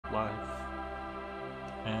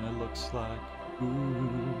And it looks like,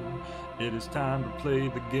 ooh, it is time to play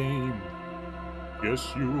the game.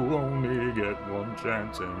 Yes, you only get one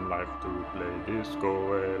chance in life to play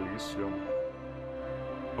Disco Elysium.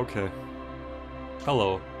 Okay.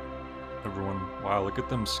 Hello, everyone. Wow, look at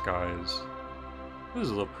them skies. This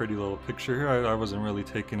is a pretty little picture here. I wasn't really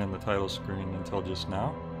taking in the title screen until just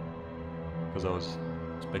now, because I was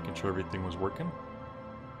just making sure everything was working.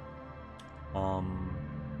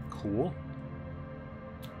 Cool.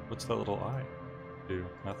 What's that little eye do?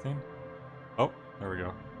 Nothing? Oh, there we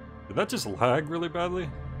go. Did that just lag really badly?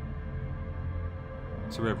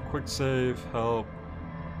 So we have quick save, help,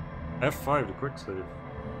 F5 to quick save.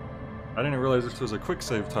 I didn't realize this was a quick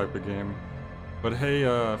save type of game. But hey,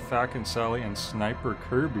 Fack and Sally and Sniper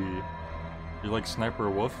Kirby. You're like Sniper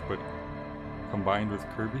Wolf, but combined with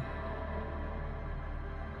Kirby.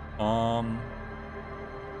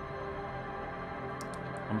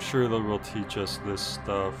 I'm sure they will teach us this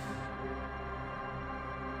stuff.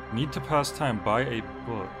 Need to pass time, buy a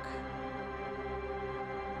book.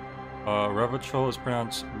 Revachol is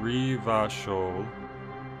pronounced Rivachol.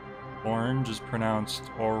 Orange is pronounced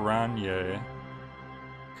Oranje.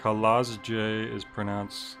 Kalazje is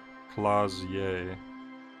pronounced Klazye.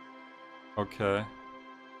 Okay.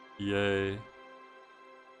 Yay.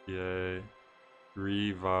 Yay.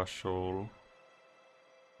 Rivachol.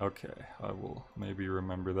 Okay, I will maybe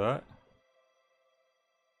remember that.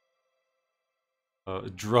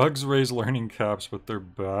 Drugs raise learning caps, but they're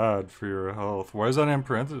bad for your health. Why is that in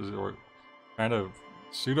parentheses, or kind of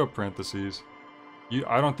pseudo parentheses?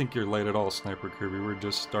 I don't think you're late at all, Sniper Kirby. We're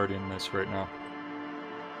just starting this right now.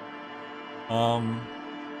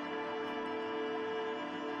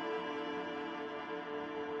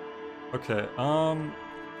 Okay,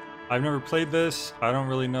 I've never played this. I don't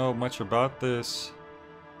really know much about this.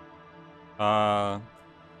 But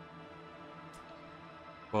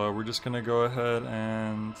we're just gonna go ahead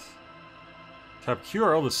and tap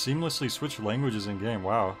QRL to seamlessly switch languages in game.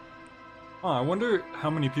 Wow. I wonder how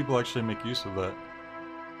many people actually make use of that.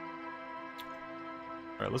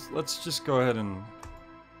 All right, let's just go ahead and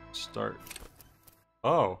start.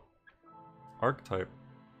 Oh, archetype.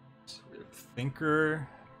 Thinker,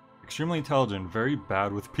 extremely intelligent, very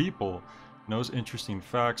bad with people, knows interesting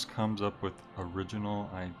facts, comes up with original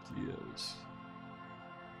ideas.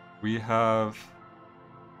 We have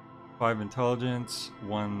 5 intelligence,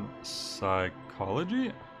 1 psychology.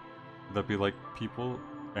 Would that be like people,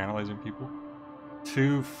 analyzing people?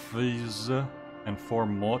 2 phys and 4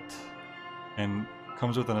 mot, and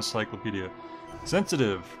comes with an encyclopedia.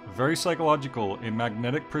 Sensitive, very psychological, a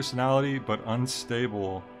magnetic personality but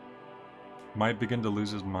unstable. Might begin to lose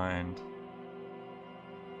his mind.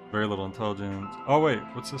 Very little intelligence. Oh wait,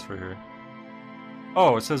 what's this right here?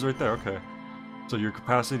 Oh, it says right there, okay. So your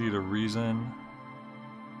capacity to reason,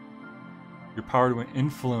 your power to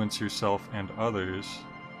influence yourself and others.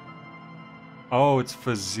 Oh, it's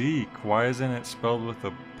physique. Why isn't it spelled with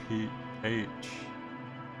a P-H?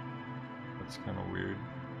 That's kind of weird.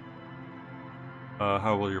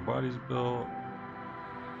 How well your body's built.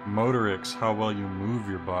 Motorics, how well you move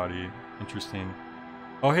your body. Interesting.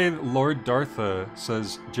 Oh hey, Lord Dartha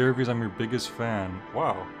says, Jervis, I'm your biggest fan.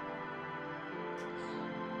 Wow.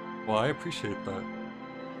 Well, I appreciate that.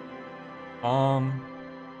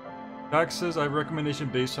 Jack says, I have a recommendation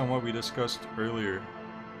based on what we discussed earlier.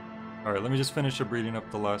 Alright, let me just finish up reading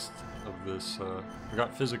up the last of this. I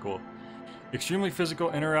got physical. Extremely physical,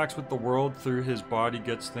 interacts with the world through his body,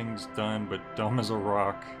 gets things done, but dumb as a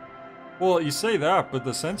rock. Well, you say that, but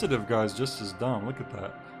the sensitive guy's just as dumb. Look at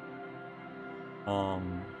that.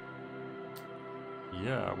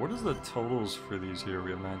 Yeah, what is the totals for these here?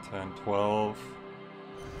 We have 9, 10, 12,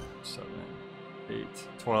 7, 8,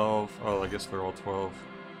 12. Oh, I guess they're all 12.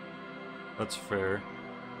 That's fair.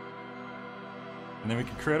 And then we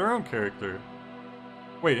can create our own character.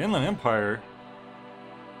 Wait, Inland Empire?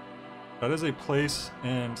 That is a place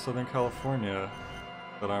in Southern California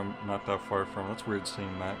that I'm not that far from. That's weird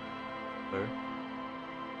seeing that there.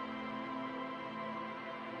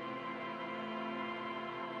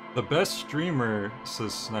 The best streamer,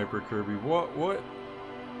 says Sniper Kirby. What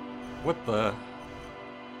the?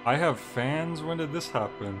 I have fans? When did this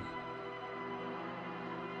happen?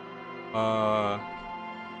 Alright,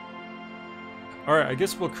 I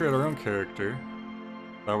guess we'll create our own character.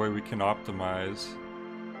 That way we can optimize.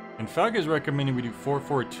 And Fag is recommending we do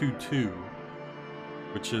 4422.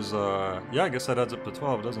 Which is, yeah, I guess that adds up to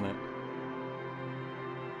 12, doesn't it?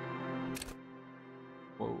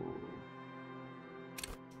 Whoa.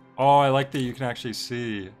 Oh, I like that you can actually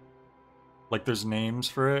see. Like, there's names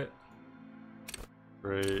for it.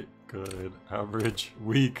 Great, good, average,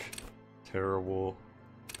 weak, terrible,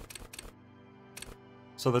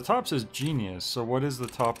 So the top says genius, so what is the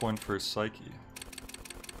top one for psyche?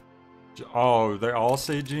 Oh, they all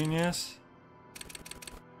say genius?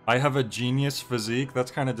 I have a genius physique?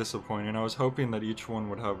 That's kind of disappointing. I was hoping that each one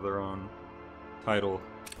would have their own title.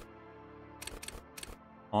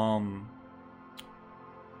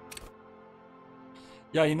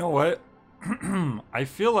 Yeah, you know what? I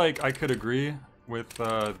feel like I could agree with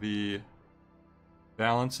the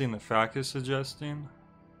balancing that FAQ is suggesting.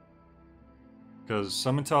 Because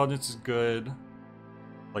some intelligence is good.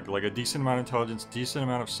 Like a decent amount of intelligence, decent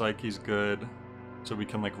amount of psyche is good. So we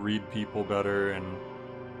can like read people better and,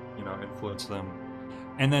 you know, influence them.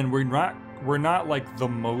 And then we're not like the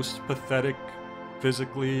most pathetic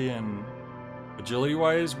physically and agility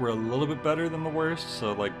wise. We're a little bit better than the worst.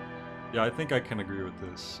 So like, yeah, I think I can agree with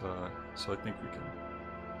this. So I think we can.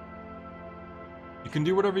 You can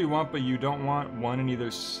do whatever you want, but you don't want one in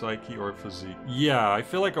either psyche or physique. Yeah, I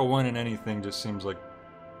feel like a one in anything just sounds like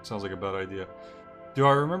a bad idea. Do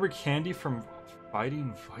I remember candy from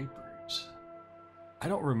fighting vipers? I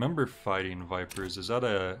don't remember fighting vipers. Is that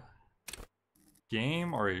a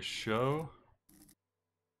game or a show?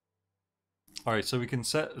 Alright, so we can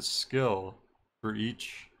set a skill for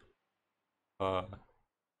each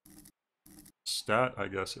stat, I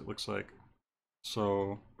guess it looks like.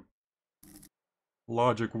 So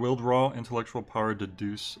logic, willed raw, intellectual power,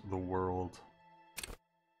 deduce the world.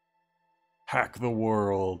 Hack the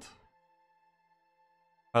world.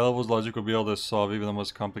 High levels logic will be able to solve even the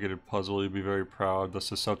most complicated puzzle. You'll be very proud, thus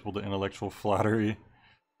susceptible to intellectual flattery.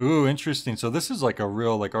 Ooh, interesting. So this is like a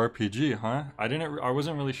real like RPG, huh? I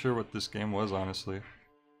wasn't really sure what this game was, honestly.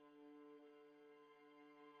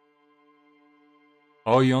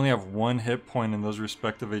 Oh, you only have one hit point in those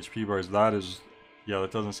respective HP bars. That is, yeah,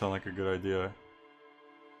 that doesn't sound like a good idea.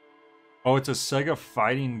 Oh, it's a Sega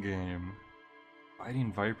fighting game.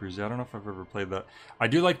 Fighting Vipers. Yeah, I don't know if I've ever played that. I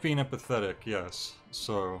do like being empathetic, yes.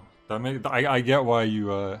 So that I get why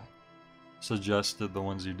you suggested the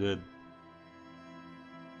ones you did.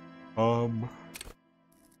 Call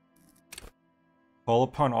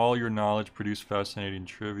upon all your knowledge, produce fascinating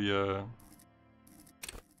trivia.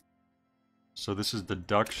 So this is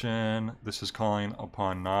deduction. This is calling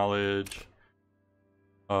upon knowledge.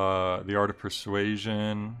 The art of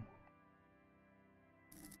persuasion.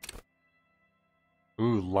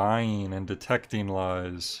 Ooh, lying and detecting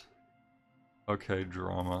lies. Okay,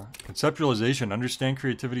 drama. Conceptualization. Understand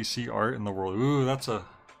creativity, see art in the world. Ooh, that's a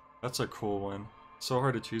cool one. It's so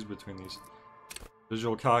hard to choose between these.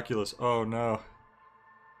 Visual calculus. Oh no.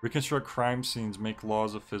 Reconstruct crime scenes. Make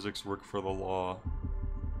laws of physics work for the law.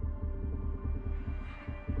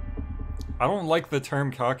 I don't like the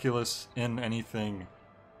term calculus in anything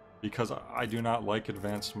because I do not like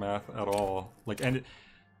advanced math at all.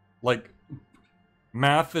 Like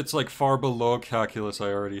math that's like far below calculus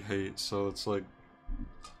I already hate, so it's like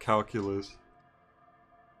calculus.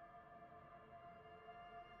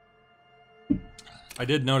 I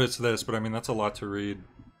did notice this, but I mean that's a lot to read.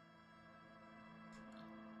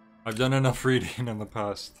 I've done enough reading in the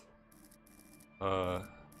past. I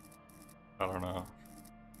don't know.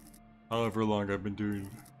 However long I've been doing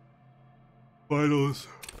finals.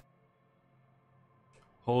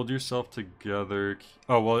 Hold yourself together.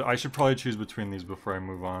 Oh, well, I should probably choose between these before I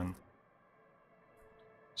move on.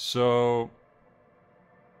 So,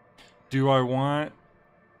 do I want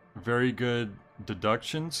very good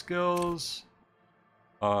deduction skills?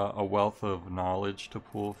 A wealth of knowledge to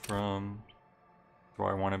pull from? Do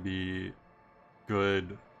I want to be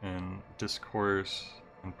good in discourse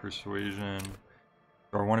and persuasion?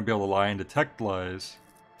 Do I want to be able to lie and detect lies?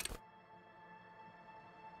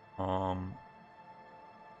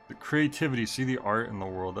 The creativity, see the art in the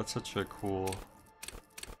world. That's such a cool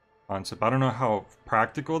concept. I don't know how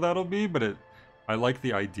practical that'll be, but I like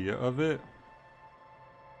the idea of it.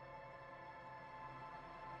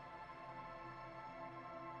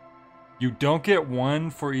 You don't get one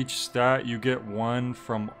for each stat, you get one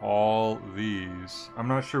from all these. I'm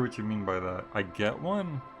not sure what you mean by that. I get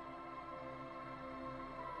one?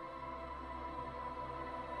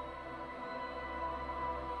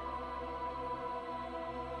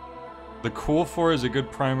 The cool for is a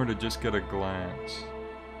good primer to just get a glance.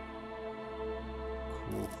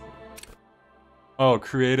 Cool. Oh,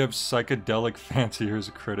 creative psychedelic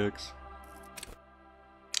fanciers, critics.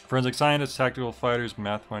 Forensic scientists, tactical fighters,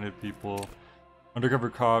 math-minded people.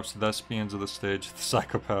 Undercover cops, thespians of the stage,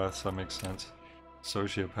 psychopaths, that makes sense.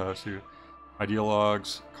 Sociopaths, who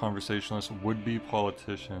ideologues, conversationalists, would-be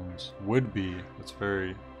politicians. Would-be, that's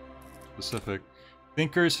very specific.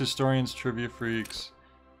 Thinkers, historians, trivia freaks.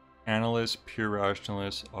 Analyst, pure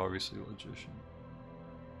rationalist, obviously logician.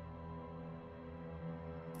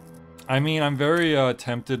 I mean, I'm very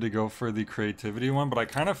tempted to go for the creativity one, but I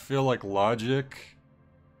kind of feel like logic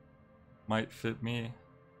might fit me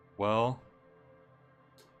well.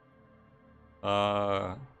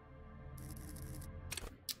 I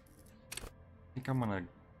think I'm gonna...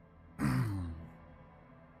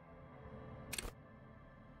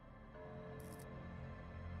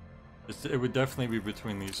 it would definitely be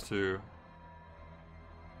between these two.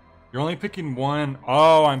 You're only picking one.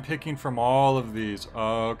 Oh, I'm picking from all of these.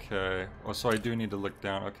 Okay. Well, so I do need to look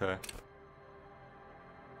down. Okay.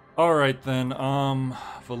 Alright then.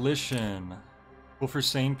 Volition. Well, for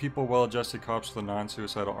sane people, well-adjusted cops to the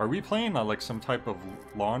non-suicidal. Are we playing like some type of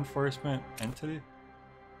law enforcement entity?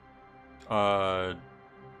 Inland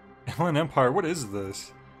Empire, what is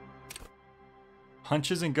this?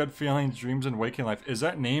 Hunches and gut feelings, dreams and waking life. Is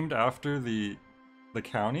that named after the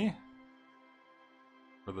county?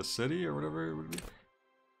 Or the city, or whatever it would be?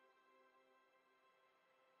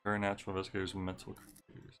 Paranatural investigators, mental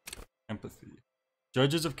creators. Empathy.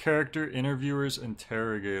 Judges of character, interviewers,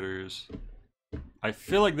 interrogators. I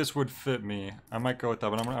feel like this would fit me. I might go with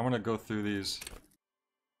that, but I'm gonna go through these.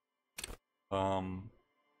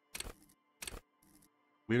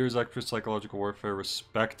 Leaders, experts, psychological warfare,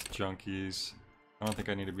 respect junkies. I don't think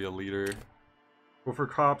I need to be a leader. Go for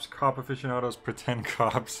cops, cop aficionados, pretend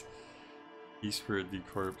cops. E-spirit,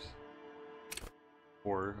 D-corps.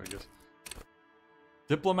 Or, I guess.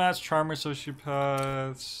 Diplomats, charmers,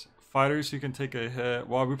 sociopaths, fighters who can take a hit.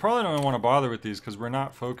 Well, we probably don't want to bother with these because we're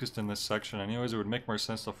not focused in this section anyways. It would make more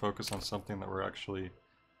sense to focus on something that we're actually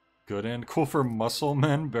good in. Cool for muscle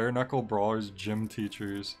men, bare knuckle brawlers, gym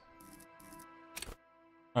teachers.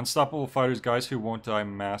 Unstoppable fighters, guys who won't die,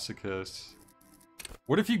 masochists.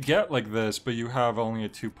 What if you get like this, but you have only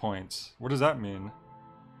 2 points? What does that mean?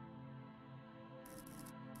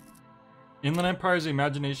 Inland Empire is the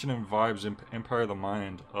imagination and vibes, Empire of the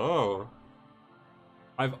mind. Oh.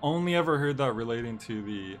 I've only ever heard that relating to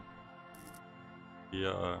the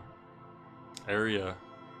area.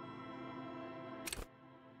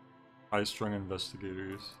 High-strung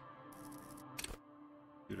investigators.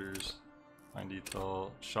 Computers. Fine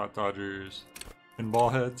detail. Shot dodgers.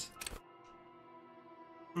 Pinball heads.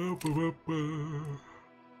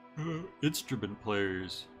 Instrument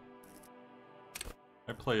players.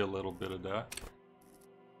 I play a little bit of that.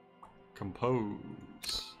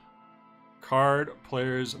 Compose. Card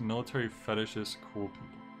players, military fetishists, cool people.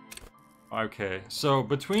 Okay, so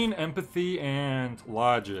between empathy and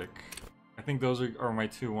logic, I think those are my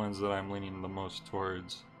 2 ones that I'm leaning the most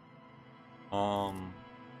towards. Now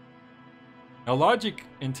logic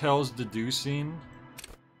entails deducing,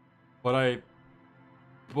 whoops.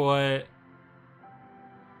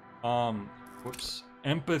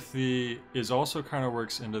 Empathy is also kind of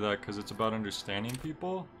works into that because it's about understanding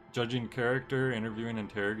people, judging character, interviewing,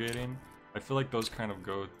 interrogating. I feel like those kind of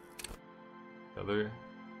go together.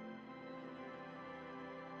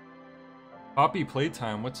 Poppy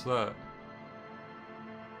playtime, what's that?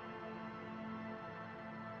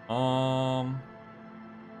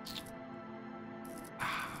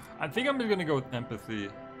 I think I'm just gonna go with empathy.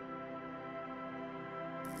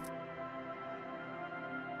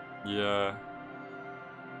 Yeah.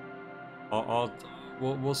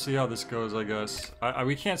 We'll see how this goes, I guess.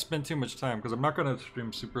 We can't spend too much time because I'm not gonna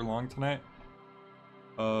stream super long tonight.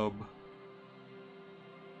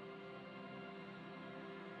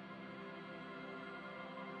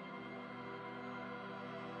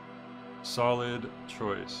 Solid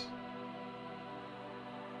choice.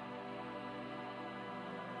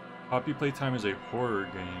 Poppy Playtime is a horror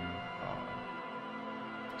game.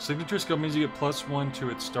 Signature skill means you get +1 to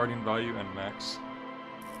its starting value and max.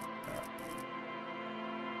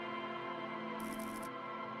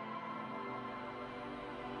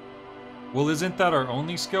 Well, isn't that our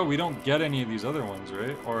only skill? We don't get any of these other ones,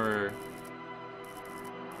 right? Or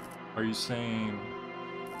are you saying...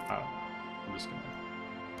 I'm just gonna...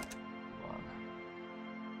 Hold on.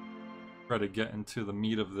 Try to get into the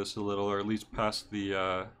meat of this a little, or at least past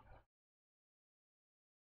the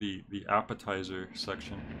appetizer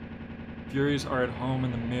section. Furies are at home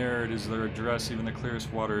in the mirror. It is their address. Even the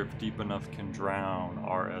clearest water, if deep enough, can drown.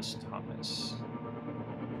 R.S. Thomas.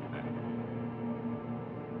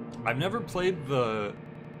 I've never played the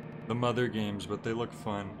Mother games, but they look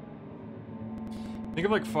fun. Think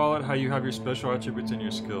of like Fallout, how you have your special attributes and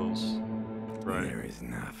your skills. Right. There is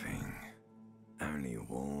nothing. Only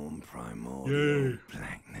warm primordial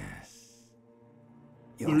blackness.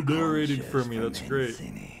 They're narrating for me, that's great.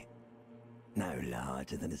 No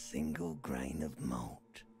larger than a single grain of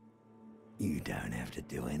malt. You don't have to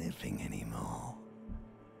do anything anymore.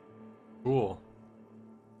 Cool.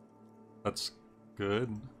 That's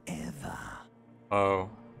good. Ever. Oh.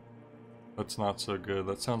 That's not so good.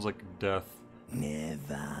 That sounds like death.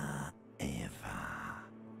 Never, ever.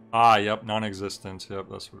 Ah, yep, non-existence. Yep,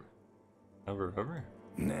 that's what. Never, ever?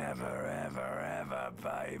 Never, ever, ever,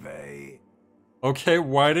 baby. Okay,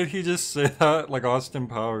 why did he just say that like Austin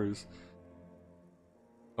Powers?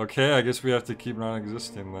 Okay, I guess we have to keep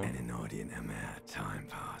non-existing then. An inordinate amount of time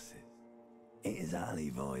passes. It is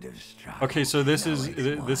utterly void of struggle. Okay, so this is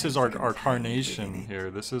our contained carnation within it.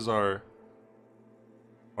 here. This is our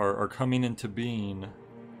coming into being.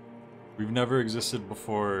 We've never existed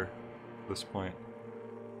before this point.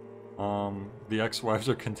 The ex-wives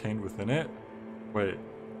are contained within it. Wait.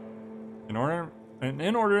 An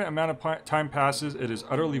inordinate amount of time passes. It is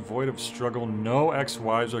utterly void of struggle. No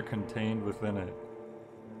ex-wives are contained within it.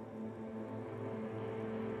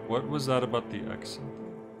 What was that about the ex?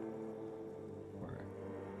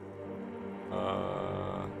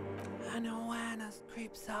 An awareness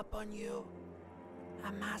creeps up on you.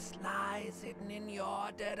 A mass lies hidden in your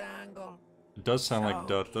dead angle. It does sound like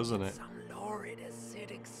death, doesn't it? Some lurid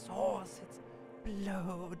acidic source. It's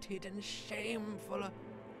bloated and shameful. A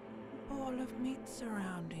ball of meat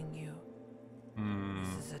surrounding you.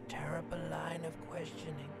 This is a terrible line of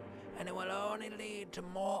questioning, and it will only lead to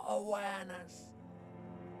more awareness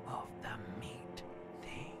of the meat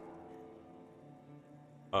thing.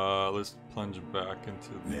 Let's plunge back into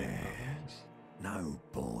the... There's no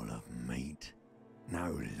ball of meat,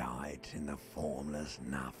 no light in the formless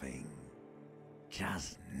nothing.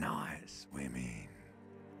 Just night swimming.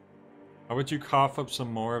 How about you cough up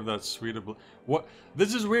some more of that sweet what?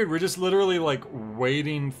 This is weird. We're just literally like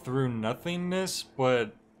wading through nothingness,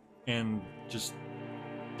 but in just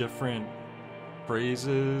different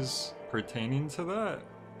phrases pertaining to that.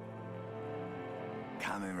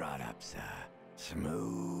 Coming right up, sir.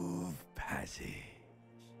 Smooth passage.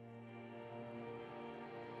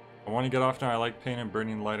 I want to get off now. I like pain and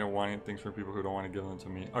burning light and wanting things from people who don't want to give them to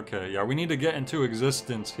me. Okay, yeah, we need to get into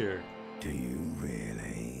existence here. Do you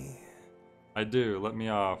really? I do. Let me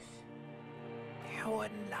off. You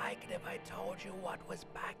wouldn't like it if I told you what was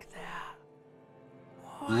back there.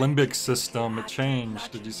 Why Limbic did you system, it have to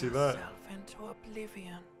changed. Did bludgeon you see that? yourself into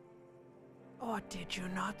oblivion? Or did you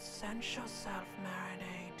not sense yourself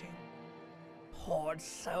marinating? Poured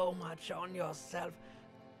so much on yourself,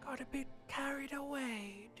 got a bit carried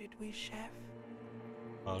away, did we, Chef?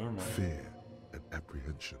 I don't know. Fear and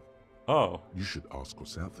apprehension. Oh. You should ask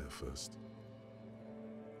what's out there first.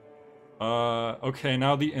 Okay,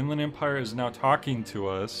 now the Inland Empire is now talking to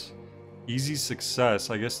us. Easy success.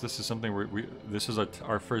 I guess this is something this is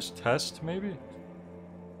our first test, maybe?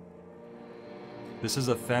 This is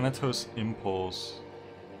a Thanatos impulse.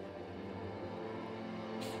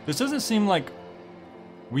 This doesn't seem like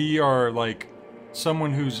we are like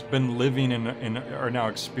someone who's been living in are now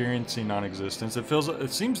experiencing non-existence.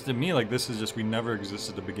 It seems to me like this is just we never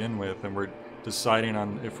existed to begin with, and we're deciding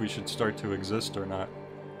on if we should start to exist or not.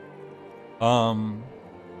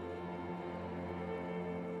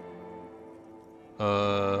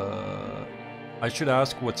 I should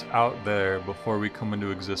ask what's out there before we come into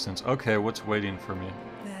existence. Okay, what's waiting for me?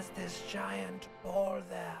 There's this giant ball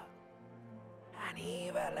there. An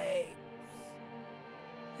evil apes.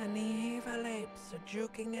 And the evil apes are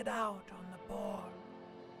juking it out on the ball.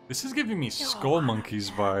 This is giving me Skull Monkeys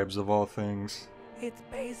vibes of all things. It's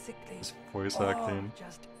basically This voice all acting.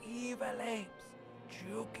 just evil apes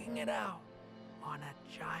juking it out on a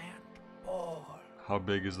giant ball. How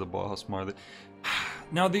big is the ball? How smart are they?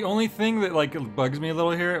 Now the only thing that like bugs me a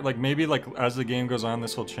little here, like maybe like as the game goes on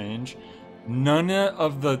this will change. None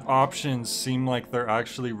of the options seem like they're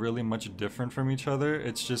actually really much different from each other.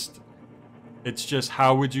 It's just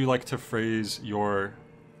how would you like to phrase your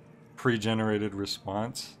pre-generated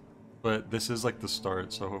response? But this is like the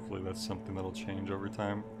start, so hopefully that's something that'll change over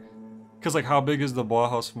time. Because like how big is the ball?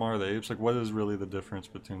 How small are the apes? Like what is really the difference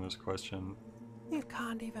between this question? You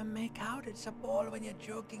can't even make out it's a ball when you're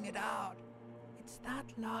joking it out. It's that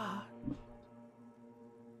large.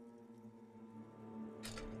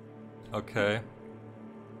 Okay.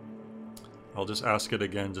 I'll just ask it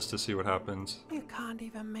again just to see what happens. You can't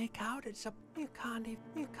even make out it's a. You can't even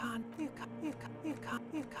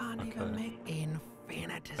make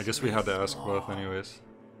infinitesimally I guess we had to ask small. both anyways.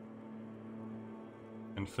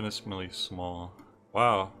 Infinitesimally small.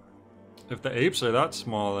 Wow. If the apes are that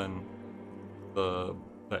small, then the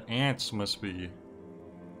ants must be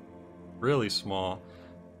really small.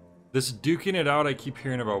 This duking it out I keep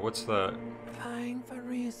hearing about, what's that? Vying for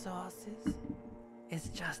resources is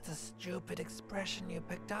just a stupid expression you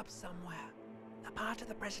picked up somewhere. The part of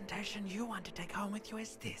the presentation you want to take home with you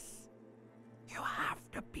is this. You have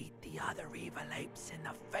to beat the other evil apes in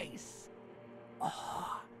the face. Or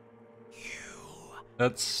you.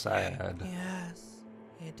 That's sad. Yes,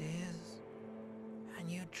 it is. And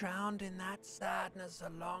you drowned in that sadness a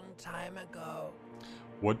long time ago.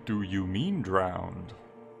 What do you mean drowned?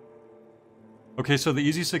 Okay, so the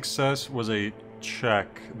easy success was a check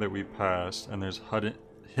that we passed, and there's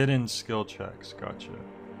hidden skill checks. Gotcha.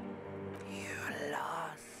 You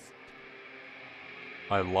lost.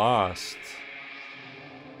 I lost.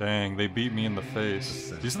 Dang, they beat me in the face.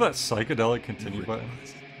 Do you see that psychedelic continue button?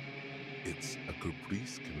 Recognize it. It's a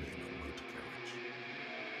Caprice Canela motor carriage.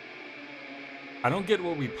 I don't get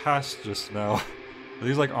what we passed just now. Are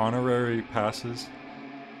these like honorary passes?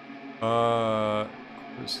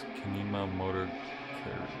 Chris Kanema motor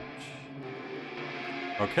carriage.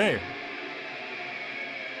 Okay.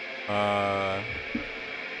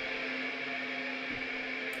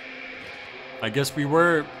 I guess we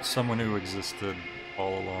were someone who existed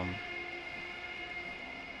all along.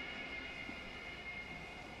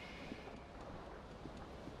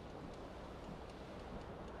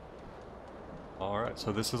 Alright,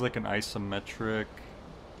 so this is like an isometric...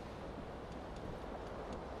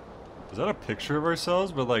 Is that a picture of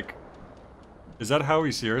ourselves? But like... Is that how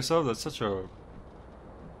we see ourselves? That's such a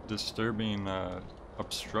disturbing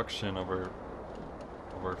obstruction of our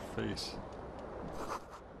face.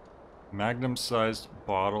 Magnum-sized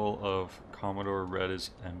bottle of Commodore Red is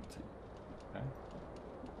empty. Okay.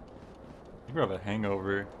 You have a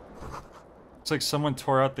hangover. It's like someone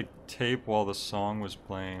tore out the tape while the song was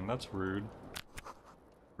playing. That's rude.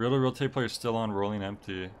 Reel-to-reel tape player still on, rolling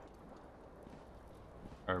empty.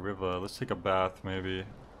 Alright, we have a... Let's take a bath, maybe.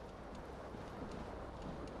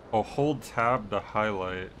 Oh, hold tab to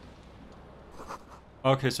highlight.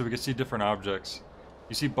 Okay, so we can see different objects.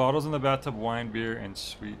 You see bottles in the bathtub, wine, beer, and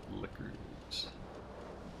sweet liquors.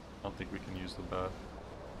 I don't think we can use the bath.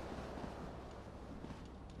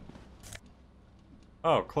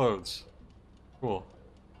 Oh, clothes. Cool.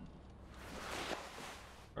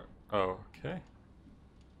 Oh, okay.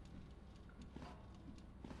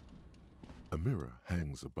 A mirror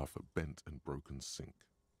hangs above a bent and broken sink.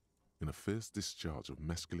 In a fierce discharge of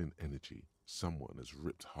masculine energy, someone has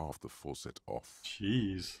ripped half the faucet off.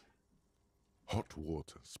 Jeez. Hot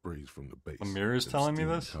water sprays from the base. The mirror is then telling me steam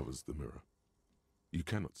this? covers the mirror. You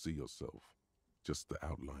cannot see yourself, just the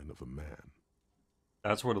outline of a man.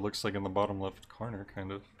 That's what it looks like in the bottom left corner,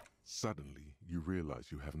 kind of. Suddenly, you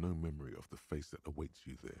realize you have no memory of the face that awaits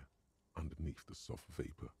you there, underneath the soft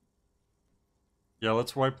vapor. Yeah,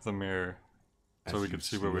 let's wipe the mirror so As we you can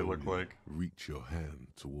see what we look slowly like. Reach your hand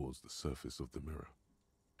towards the surface of the mirror.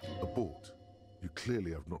 Abort. You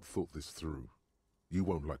clearly have not thought this through. You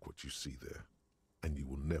won't like what you see there, and you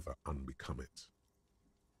will never unbecome it.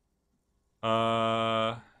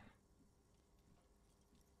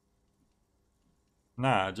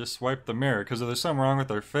 Nah, just wipe the mirror, because if there's something wrong with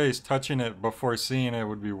our face, touching it before seeing it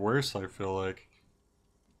would be worse, I feel like.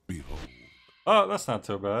 Behold. Oh, that's not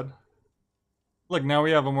so bad. Look, now we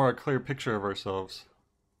have a more clear picture of ourselves.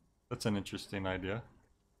 That's an interesting idea.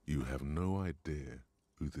 You have no idea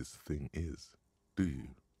who this thing is, do you?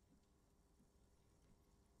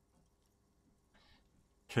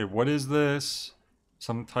 Okay, what is this?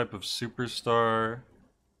 Some type of superstar.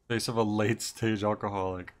 Face of a late-stage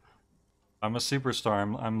alcoholic. I'm a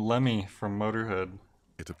superstar. I'm Lemmy from Motorhead.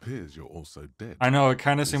 It appears you're also dead. I know, it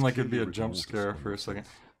kind of seemed There's like it'd be a clearly jump remorse scare on for your a second.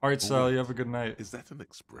 face. Alright, Oh, Sal, wait. you have a good night. Is that an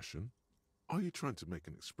expression? Are you trying to make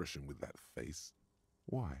an expression with that face?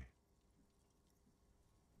 Why?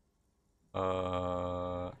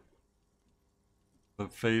 The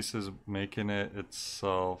face is making it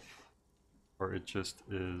itself, or it just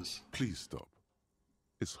is. Please stop.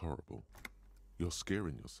 It's horrible. You're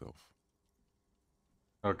scaring yourself.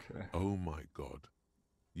 Okay. Oh my God.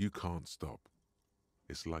 You can't stop.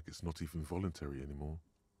 It's like it's not even voluntary anymore.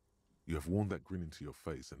 You have worn that grin into your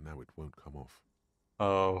face and now it won't come off.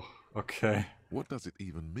 Oh, okay. What does it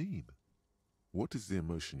even mean? What is the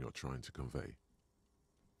emotion you're trying to convey?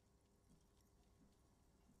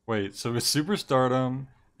 Wait, so it's superstardom,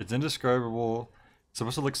 it's indescribable, it's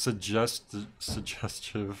supposed to look suggestive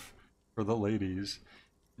for the ladies.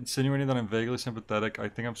 Insinuating that I'm vaguely sympathetic, I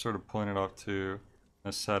think I'm sort of pulling it off too, in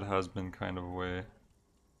a sad husband kind of way.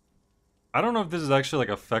 I don't know if this is actually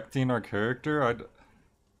like affecting our character.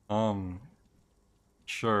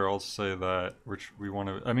 Sure, I'll say that. Which we want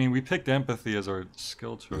to. I mean, we picked empathy as our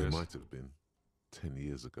skill It choice. might have been 10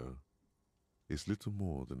 years ago. It's little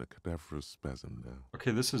more than a cadaverous spasm now.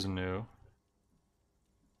 Okay, this is new.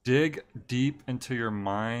 Dig deep into your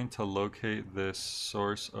mind to locate this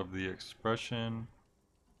source of the expression.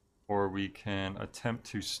 or we can attempt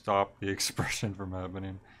to stop the expression from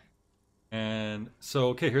happening. And so,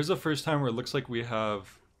 okay, here's the first time where it looks like we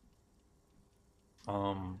have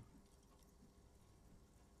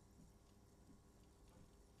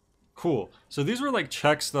cool. So these were like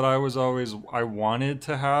checks that I wanted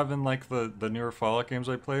to have in like the newer Fallout games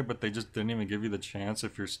I played, but they just didn't even give you the chance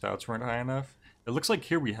if your stats weren't high enough. It looks like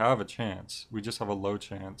here we have a chance. We just have a low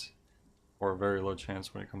chance, or a very low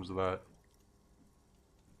chance when it comes to that.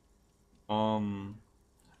 All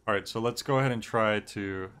right, so let's go ahead and try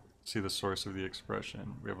to see the source of the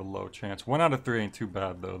expression. We have a low chance. 1 out of 3 ain't too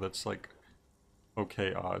bad though. That's like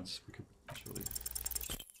okay odds. We could potentially.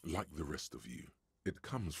 Like the rest of you, it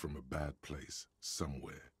comes from a bad place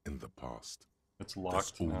somewhere in the past. It's locked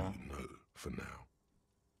That's all now. you know for now.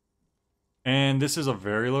 And this is a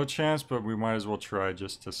very low chance, but we might as well try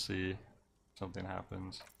just to see if something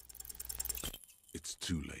happens. It's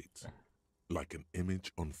too late. Like an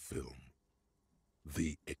image on film.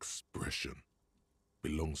 The expression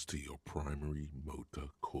belongs to your primary motor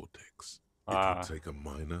cortex. It would take a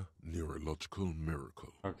minor neurological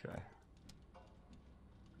miracle. Okay.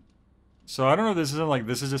 So I don't know if this isn't like,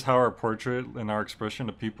 this is just how our portrait and our expression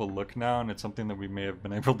to people look now, and it's something that we may have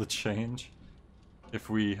been able to change if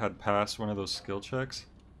we had passed one of those skill checks.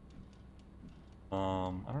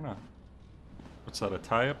 I don't know. What's that, a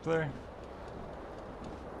tie up there?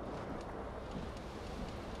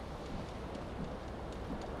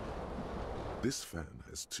 This fan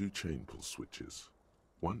has 2 chain pull switches.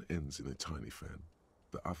 One ends in a tiny fan,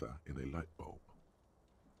 the other in a light bulb.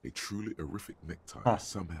 A truly horrific necktie has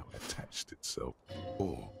somehow attached itself,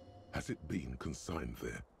 or has it been consigned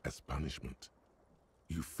there as punishment?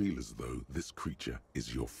 You feel as though this creature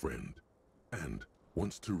is your friend, and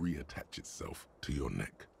wants to reattach itself to your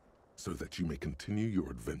neck, so that you may continue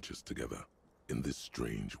your adventures together in this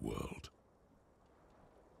strange world.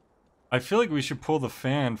 I feel like we should pull the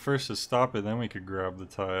fan first to stop it, then we could grab the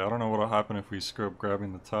tie. I don't know what'll happen if we screw up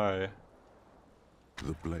grabbing the tie.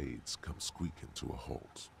 The blades come squeaking to a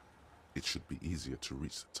halt. It should be easier to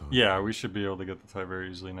reach the tie. Yeah, we should be able to get the tie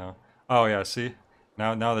very easily now. Oh yeah, see?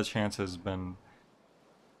 Now the chance has been...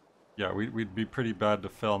 Yeah, we'd be pretty bad to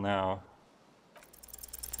fail now.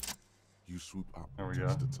 You swoop up, there we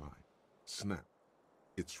touch go. the tie. Snap.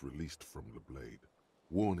 It's released from the blade.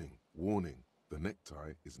 Warning, warning. The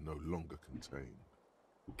necktie is no longer contained.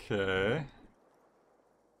 Okay.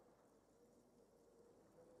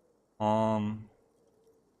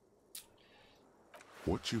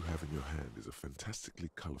 What you have in your hand is a fantastically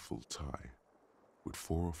colorful tie with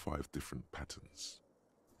 4 or 5 different patterns.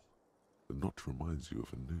 The knot reminds you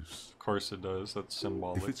of a noose. Of course it does. That's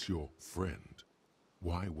symbolic. If it's your friend,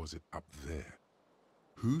 why was it up there?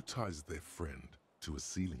 Who ties their friend to a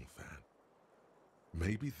ceiling fan?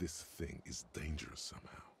 Maybe this thing is dangerous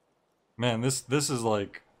somehow. Man, this is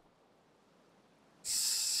like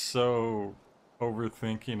so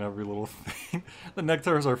overthinking every little thing. The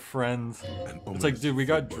necktie is our friend. It's like, dude, we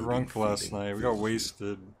got drunk last night. We got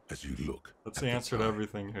wasted. As you look, that's the answer to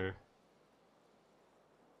everything here.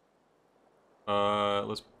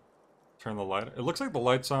 Let's turn the light. It looks like the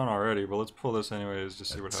light's on already, but let's pull this anyways,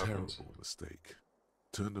 just see what happens. Terrible mistake.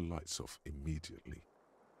 Turn the lights off immediately.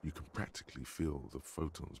 You can practically feel the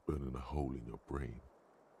photons burning a hole in your brain.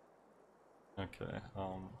 Okay,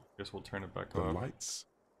 guess we'll turn it back on. off. The lights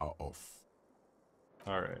are off.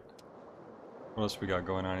 Alright. What else we got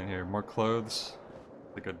going on in here? More clothes?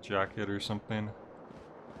 Like a jacket or something?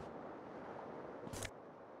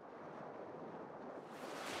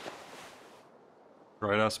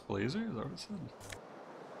 Bright ass blazer? Is that what it said?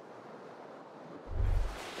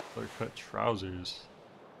 Clear cut trousers.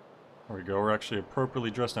 There we go, we're actually appropriately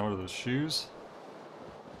dressed now. What are those, shoes?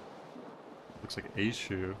 Looks like a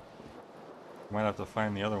shoe. Might have to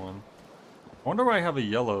find the other one. I wonder why I have a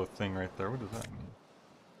yellow thing right there. What does that mean?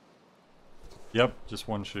 Yep, just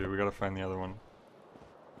one shoe. We gotta find the other one.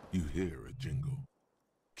 You hear a jingle.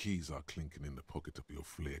 Keys are clinking in the pocket of your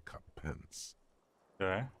flare-cut pants.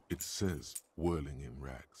 Okay. It says, whirling in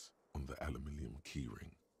rags, on the aluminium key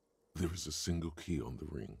ring. There is a single key on the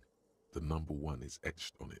ring. The number 1 is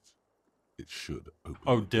etched on it. It should open.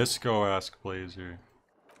 Oh, disco-esque blazer.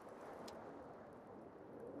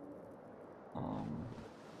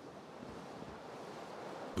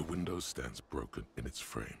 The window stands broken in its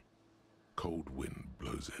frame. Cold wind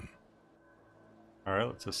blows in. Alright,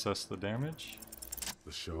 let's assess the damage.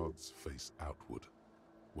 The shards face outward.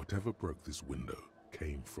 Whatever broke this window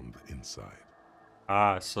came from the inside.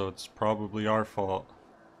 Ah, so it's probably our fault.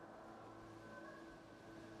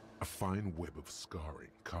 A fine web of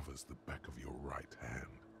scarring covers the back of your right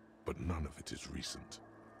hand, but none of it is recent.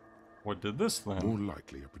 What did this then? More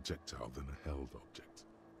likely a projectile than a held object.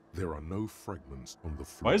 There are no fragments on the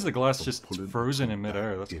floor. Why is the glass from just pulling the frozen tool in midair?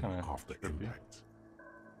 back That's in kind of after trippy. impact.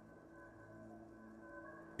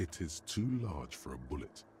 It is too large for a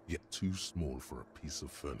bullet, yet too small for a piece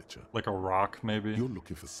of furniture. Like a rock, maybe? You're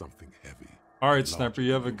looking for something heavy. Alright, larger Sniper,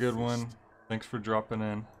 you than have a your good one. fist. Thanks for dropping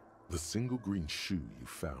in. The single green shoe you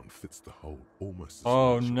found fits the hole almost as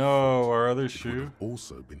Oh well as your no, foot. our other It would shoe? have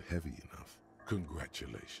also been heavy enough.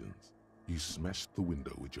 Congratulations. You smashed the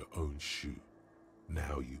window with your own shoe.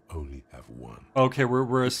 Now you only have one. Okay, we're If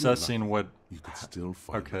you're assessing lucky, what... You could still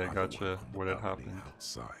find Okay, the other gotcha. one on the What had balcony happened.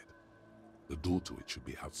 outside. The door to it should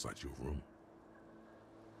be outside your room.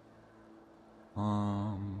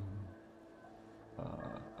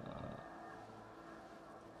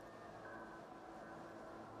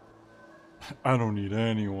 I don't need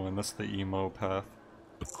anyone. That's the emo path.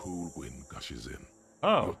 A cool wind gushes in.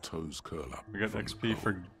 Oh, Your toes curl up. we got from the XP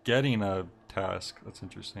for cold. getting a task. That's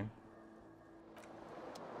interesting.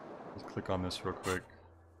 Let's click on this real quick.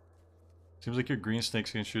 Seems like your green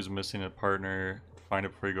snakeskin shoe is missing a partner. Find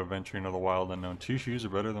it before you go venturing into the wild unknown. 2 shoes are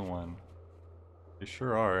better than 1. They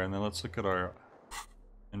sure are. And then let's look at our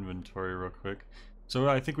inventory real quick. So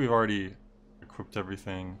I think we've already equipped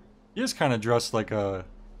everything. He is kind of dressed like a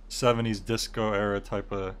 70s disco era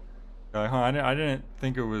type of guy, huh? I didn't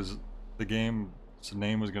think it was the game's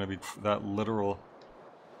name was gonna be that literal.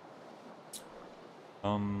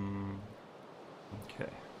 Okay.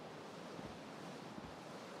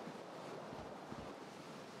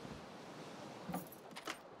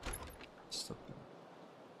 Step in.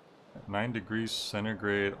 At 9 degrees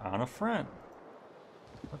centigrade on a friend.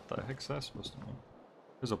 What the heck's that supposed to mean?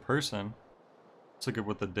 There's a person. Let's look at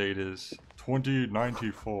what the date is.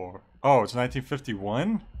 2094. Oh, it's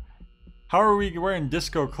 1951? How are we wearing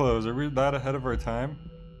disco clothes? Are we that ahead of our time?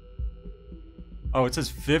 Oh, it says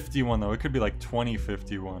 51 though. It could be like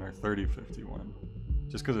 2051 or 3051.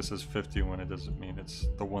 Just because it says 51, it doesn't mean it's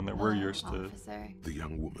the one that we're used to. Officer. The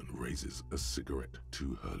young woman raises a cigarette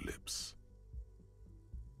to her lips.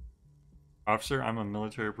 Officer, I'm a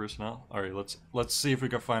military personnel. Alright, let's see if we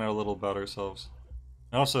can find out a little about ourselves.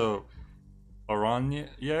 And also,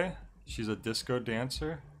 Aranya, she's a disco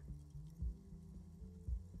dancer.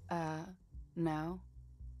 No.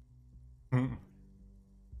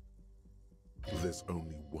 There's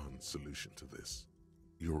only one solution to this.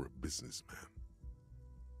 You're a businessman.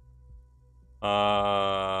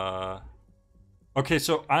 Okay,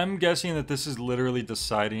 so I'm guessing that this is literally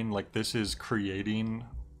deciding, like this is creating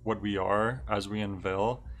what we are as we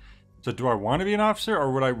unveil. So do I want to be an officer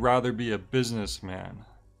or would I rather be a businessman?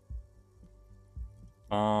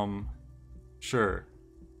 Sure.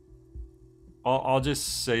 I'll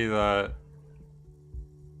just say that.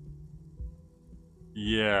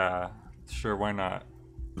 Yeah, sure, why not?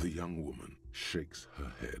 The young woman shakes her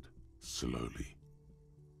head slowly.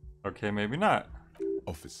 Okay, maybe not.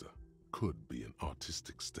 Officer could be an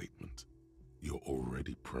artistic statement. You're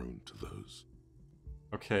already prone to those.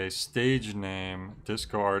 Okay, stage name,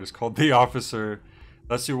 disco artist called The Officer.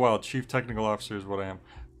 That's too wild. Chief Technical Officer is what I am.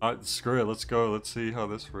 Screw it, let's go. Let's see how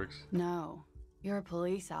this works. No. You're a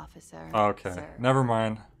police officer. Okay, sir. never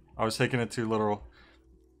mind. I was taking it too literal.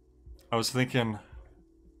 I was thinking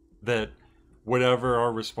that whatever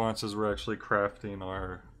our responses were actually crafting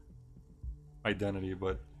our identity,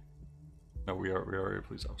 but no, we are a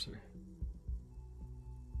police officer.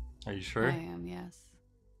 Are you sure? I am, yes.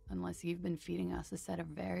 Unless you've been feeding us a set of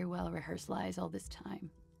very well-rehearsed lies all this time.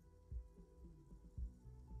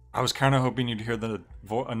 I was kind of hoping you'd hear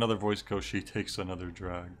another voice go, she takes another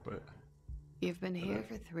drag, but... You've been here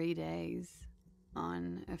for 3 days.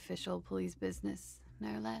 On official police business,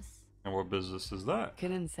 no less. And what business is that?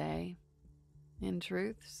 Couldn't say. In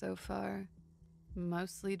truth, so far,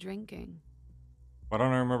 mostly drinking. Why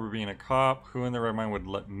don't I remember being a cop? Who in their right mind would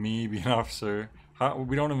let me be an officer?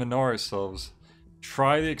 We don't even know ourselves.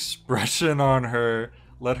 Try the expression on her.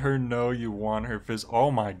 Let her know you want her fizz.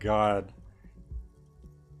 Oh my god.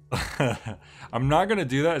 I'm not gonna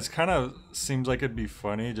do that. It's kind of seems like it'd be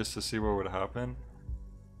funny just to see what would happen.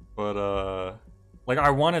 But like I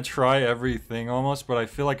want to try everything almost, but I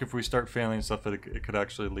feel like if we start failing stuff, it could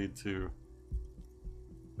actually lead to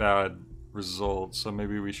bad results. So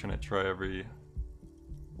maybe we shouldn't try every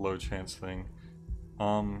low chance thing.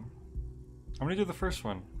 I'm gonna do the first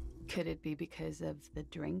one. Could it be because of the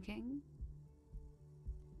drinking?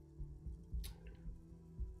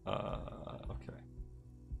 Okay.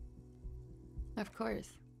 Of course.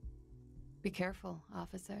 Be careful,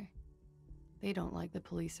 officer. They don't like the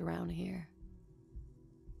police around here.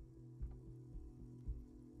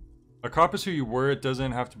 A cop is who you were, it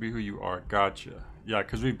doesn't have to be who you are. Gotcha. Yeah,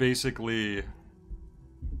 because we basically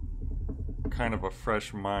kind of a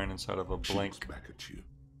fresh mind inside of a She blank looks back at you,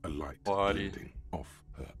 a light body. glinting off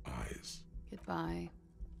her eyes. Goodbye.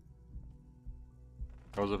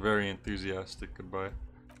 That was a very enthusiastic goodbye.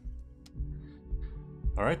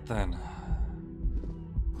 Alright then.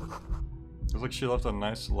 Looks like she left a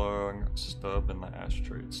nice long stub in the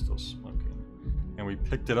ashtray. It's still smoking. And we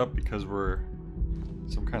picked it up because we're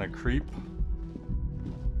some kind of creep.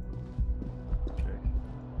 Okay.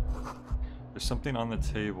 There's something on the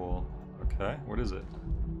table. Okay, what is it?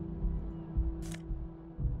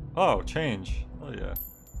 Oh, change. Oh yeah.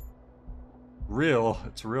 Real.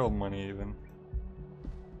 It's real money even.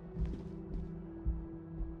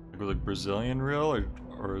 It was like Brazilian real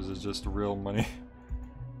or is it just real money?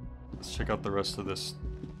 Let's check out the rest of this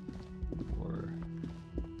floor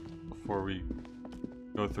before we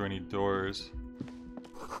go through any doors.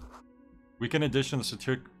 Weekend edition of the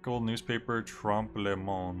satirical newspaper Trompe le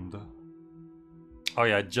Monde. Oh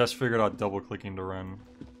yeah, I just figured out double clicking to run.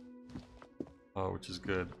 Oh, which is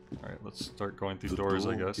good. Alright, let's start going through doors,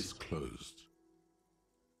 I guess. Is closed.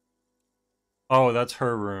 Oh, that's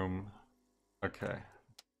her room. Okay.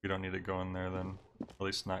 We don't need to go in there then. At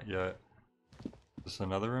least not yet. Is this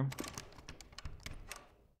another room?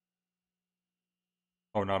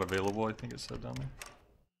 Oh, not available, I think it said down there.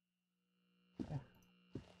 Okay.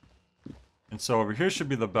 And so over here should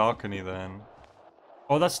be the balcony then.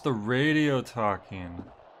 Oh, that's the radio talking.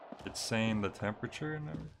 It's saying the temperature and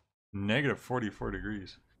everything. Negative 44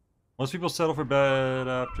 degrees. Most people settle for bed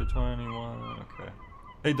after 21. Okay.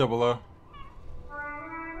 Hey, Double O.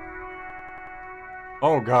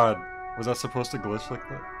 Oh god. Was that supposed to glitch like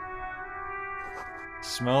that?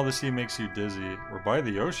 Smell the sea makes you dizzy. We're by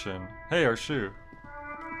the ocean. Hey, our shoe.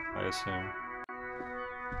 I assume.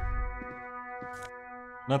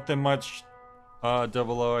 Nothing much,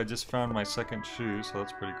 Double O. I just found my second shoe, so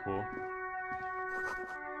that's pretty cool.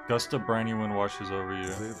 Gust of briny wind washes over you.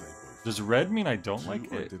 There they both. Does red mean I don't like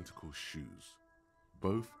Two it? identical shoes,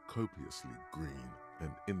 both copiously green and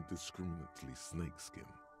indiscriminately snakeskin,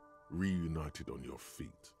 reunited on your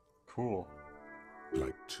feet, Cool.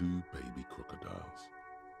 like two baby crocodiles.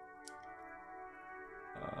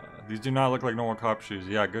 These do not look like normal cop shoes.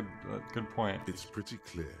 Yeah, good point. It's pretty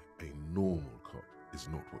clear a normal cop is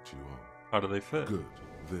not what you are. How do they fit? Good,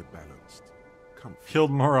 they're balanced. Comfort.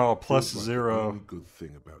 Killed morale plus Feels like the 0. only good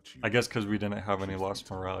thing about you. I guess because we didn't have any lost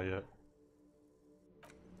morale yet.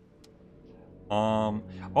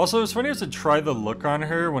 Also, it's funny to try the look on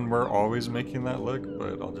her when we're always making that look,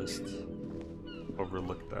 but I'll just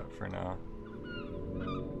overlook that for now.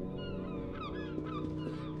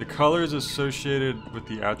 The color is associated with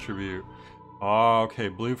the attribute. Oh, okay.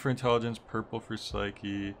 Blue for intelligence, purple for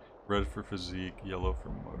psyche, red for physique, yellow for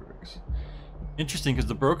motorics. Interesting, because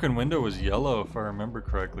the broken window was yellow, if I remember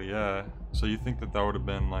correctly, yeah. So you think that that would have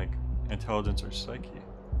been, like, intelligence or psyche.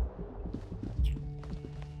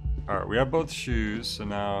 Alright, we have both shoes, so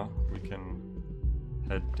now we can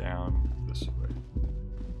head down this way.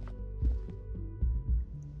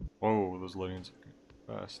 Whoa, those loadings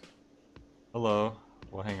are fast. Hello.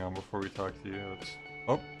 Well, hang on, before we talk to you, let's...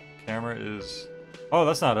 Oh, camera is... Oh,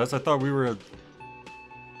 that's not us. I thought we were...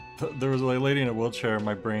 There was a lady in a wheelchair, and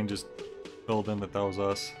my brain just filled in that that was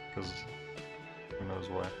us, because who knows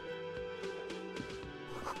why.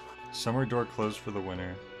 Summer door closed for the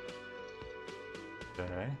winter.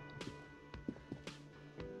 Okay.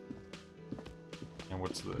 And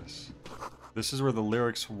what's this? This is where the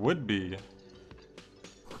lyrics would be.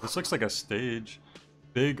 This looks like a stage.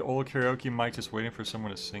 Big old karaoke mic just waiting for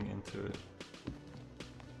someone to sing into it.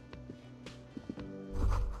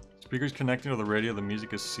 Speakers connecting to the radio, the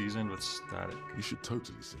music is seasoned with static. You should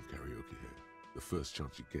totally sing karaoke here, the first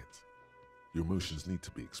chance you get. Your emotions need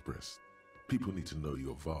to be expressed. People need to know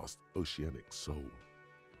your vast, oceanic soul.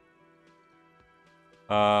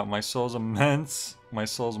 My soul's immense. My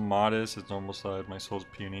soul's modest. Its normal side. My soul's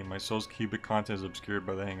puny. My soul's cubic content is obscured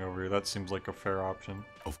by the hangover. That seems like a fair option.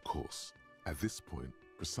 Of course, at this point,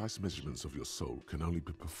 precise measurements of your soul can only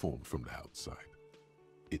be performed from the outside.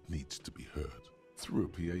 It needs to be heard through a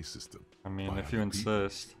PA system. I mean, by if you other people.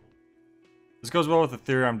 insist. This goes well with the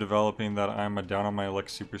theory I'm developing that I'm a down on my luck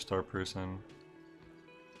superstar person.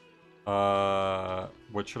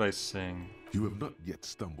 What should I sing? You have not yet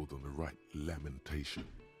stumbled on the right lamentation.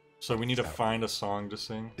 So we need to find a song to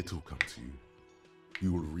sing? It'll come to you.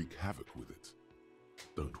 You will wreak havoc with it.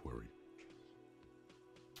 Don't worry.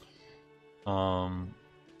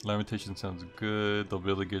 Lamentation sounds good. They'll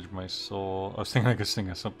be able to gauge my soul. I was thinking I could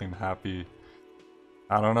sing something happy.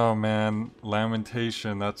 I don't know, man.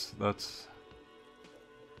 Lamentation, that's...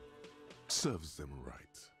 Serves them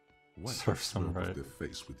right. Wipe the Serves them smirk right. off their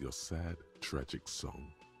face with your sad, tragic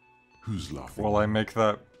song. Who's laughing? While I make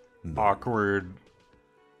that No. awkward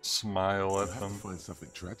smile You at have them. to find something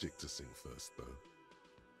tragic to sing first, though.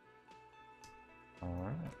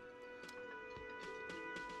 Alright.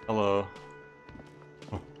 Hello.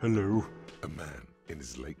 Oh, hello. A man in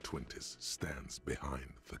his late 20s stands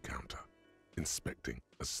behind the counter, inspecting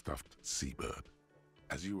a stuffed seabird.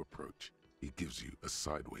 As you approach, he gives you a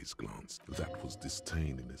sideways glance. That was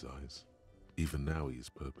disdain in his eyes. Even now he is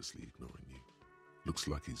purposely ignoring you. Looks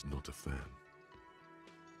like he's not a fan.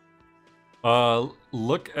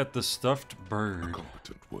 Look at the stuffed A bird.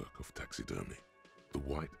 competent work of taxidermy. The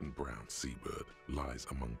white and brown seabird lies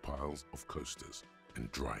among piles of coasters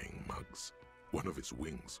and drying mugs. One of its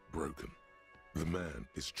wings broken. The man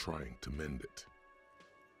is trying to mend it.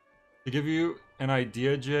 To give you an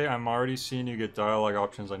idea, Jay, I'm already seeing you get dialogue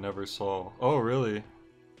options I never saw. Oh, really?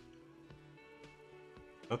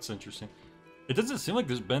 That's interesting. It doesn't seem like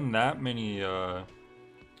there's been that many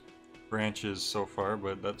branches so far,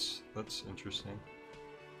 but that's interesting.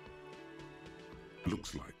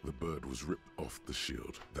 Looks like the bird was ripped off the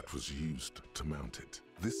shield that was used to mount it.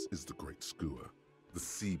 This is the great skua. The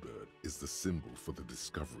seabird is the symbol for the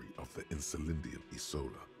discovery of the Insulindian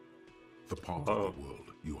Isola. The part of the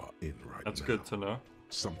world you are in right That's now. good to know.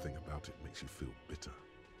 Something about it makes you feel bitter.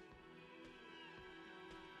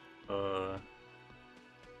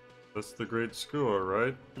 That's the great skua,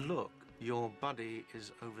 right? Look, your buddy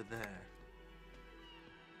is over there.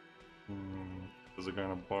 There's a guy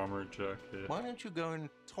in a bomber jacket. Why don't you go and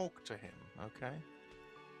talk to him, okay?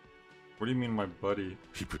 What do you mean, my buddy?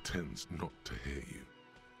 He pretends not to hear you,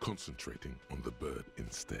 concentrating on the bird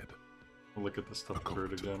instead. Look at the A stuffed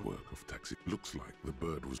bird competent again. work of taxi. Looks like the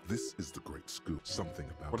bird was. This is the great skua. Something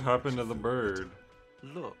about What it happened to makes the you feel bird?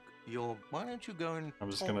 bitter. Look, why don't you go and I'm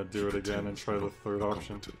just talk gonna do it again and try the third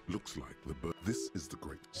option. Competent. Looks like the bird. This is the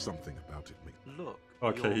great. Something about it makes. Look.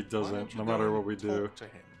 Okay, he why doesn't, don't you no go matter and what we do. talk to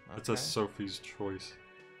him, It's a okay? Sophie's choice.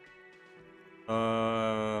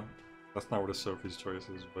 That's not what a Sophie's choice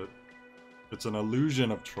is, but it's an illusion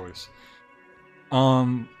of choice.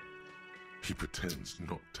 He pretends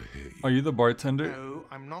not to hear you. Are you the bartender? No,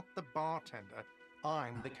 I'm not the bartender.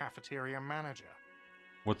 I'm the cafeteria manager.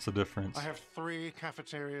 What's the difference? I have 3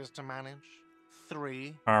 cafeterias to manage.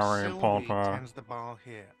 3. Alright, Sylvie Papa. tends the bar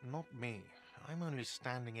here, not me. I'm only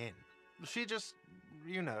standing in. She just,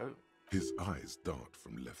 you know. His eyes dart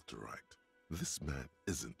from left to right. This man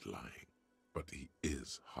isn't lying, but he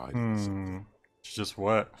is hiding something. It's just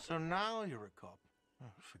what? So now you're a cop.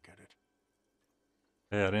 Oh, forget it.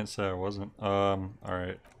 Hey, I didn't say I wasn't.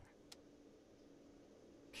 Alright.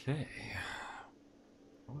 Okay.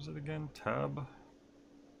 What was it again? Tab?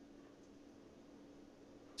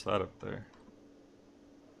 What's that up there?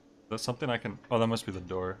 Is that something I can... Oh, that must be the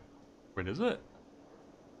door. Wait, is it?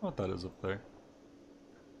 What that is up there?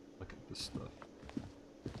 Look at this stuff.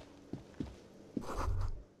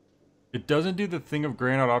 It doesn't do the thing of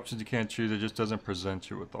graying out options you can't choose, it just doesn't present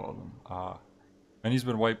you with all of them. Ah. Menu's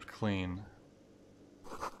been wiped clean.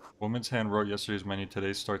 Woman's hand wrote yesterday's menu,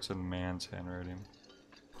 today starts in man's handwriting.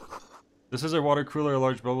 This is a water cooler,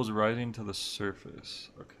 large bubbles rising to the surface.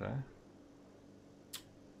 Okay.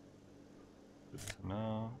 Good to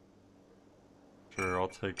know. Sure, I'll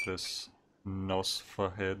take this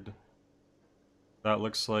Nosfa head. That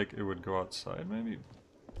looks like it would go outside, maybe?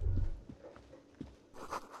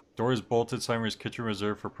 Door is bolted, Simon's kitchen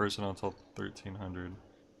reserved for personnel until 1300.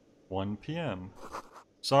 1 p.m.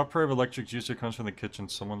 Soft purr of electric juicer comes from the kitchen,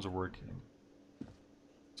 someone's working.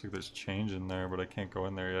 Looks like there's change in there, but I can't go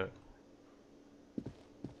in there yet.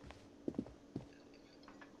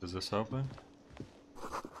 Does this open?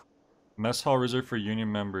 Mess hall reserved for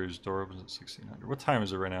union members, door opens at 1600. What time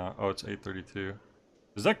is it right now? Oh, it's 8:32.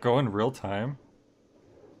 Does that go in real time?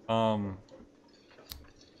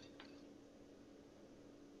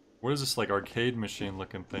 What is this, like, arcade machine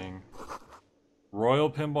looking thing?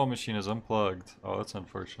 Royal pinball machine is unplugged. Oh, that's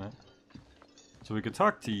unfortunate. So we could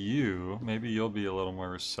talk to you. Maybe you'll be a little more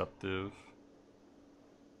receptive.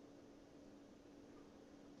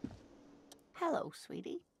 Hello,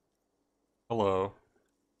 sweetie. Hello.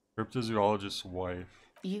 Cryptozoologist's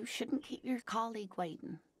wife. You shouldn't keep your colleague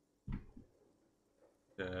waiting.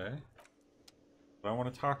 Okay. But I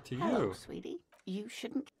want to talk to Hello, you. sweetie. You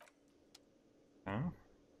shouldn't. Huh?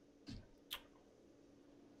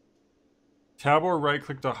 Tab or right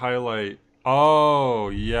click to highlight. Oh,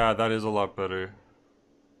 yeah, that is a lot better.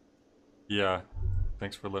 Yeah.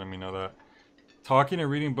 Thanks for letting me know that. Talking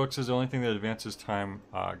and reading books is the only thing that advances time.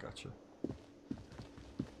 Ah, gotcha.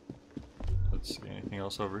 Let's see, anything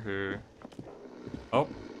else over here? Oh,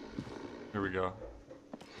 here we go.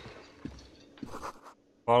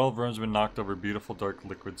 Bottle of rum's been knocked over, beautiful dark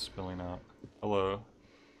liquid spilling out. Hello.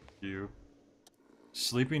 You.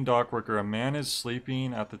 Sleeping dock worker. A man is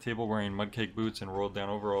sleeping at the table wearing mudcake boots and rolled down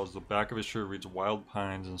overalls. The back of his shirt reads Wild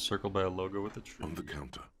Pines encircled by a logo with a tree. On the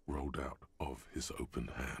counter, rolled out of his open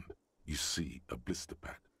hand, you see a blister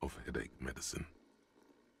pack of headache medicine.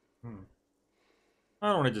 I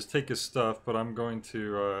don't want to just take his stuff, but I'm going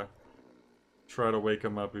to try to wake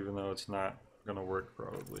him up even though it's not going to work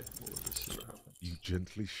probably. We'll just see what happens. You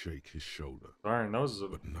gently shake his shoulder, Darn, that was a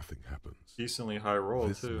but nothing happens. decently high roll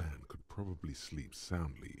This too. man could probably sleep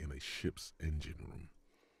soundly in a ship's engine room.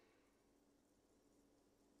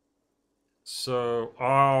 So, oh,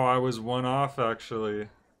 I was one off actually.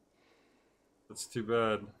 That's too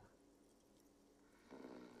bad.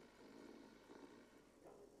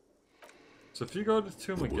 So if you go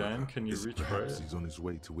to him The again, worker can you is reach for perhaps it? he's on his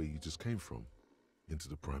way to where you just came from, into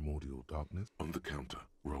the primordial darkness. On the counter,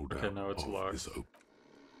 rolled Okay, out no, it's of locked. his open.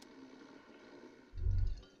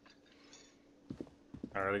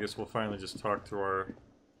 Alright, I guess we'll finally just talk to our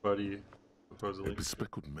buddy, A supposedly.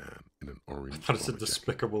 bespectacled man in an orange I thought it said bomber jacket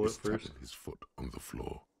despicable at is tapping first. his foot on the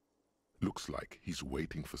floor. Looks like he's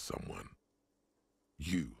waiting for someone.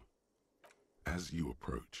 You. As you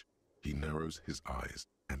approach, he narrows his eyes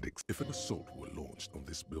and if an assault were launched on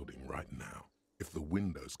this building right now, if the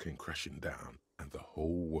windows came crashing down and the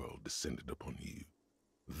whole world descended upon you,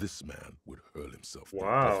 this man would hurl himself down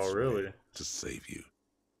Wow, death's really? way to save you.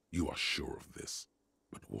 You are sure of this,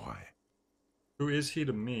 but why? Who is he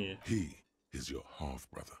to me? He is your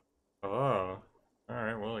half-brother. Oh.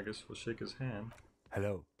 Alright, well, I guess we'll shake his hand.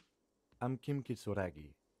 Hello, I'm Kim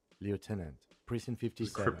Kitsuragi, Lieutenant, Precinct His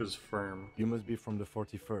 57. grip is firm. You must be from the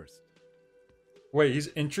 41st. Wait, he's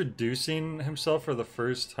introducing himself for the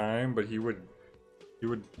first time, but he would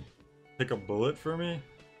take a bullet for me?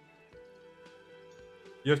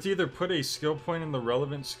 You have to either put a skill point in the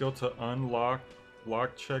relevant skill to unlock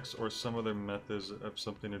lock checks or some other methods that have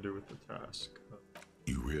something to do with the task.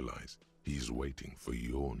 You realize he's waiting for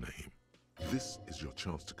your name. This is your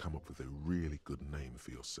chance to come up with a really good name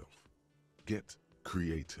for yourself. Get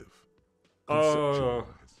creative. Oh,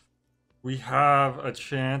 Conceptualize. we have a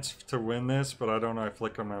chance to win this, but I don't know. I feel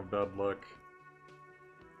like I'm gonna have bad luck.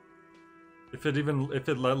 If it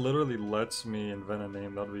literally lets me invent a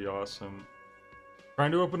name, that'd be awesome.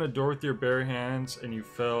 Trying to open a door with your bare hands and you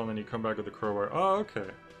fell and then you come back with a crowbar. Oh, okay.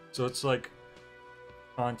 So it's like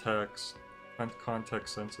context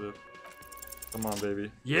sensitive. Come on,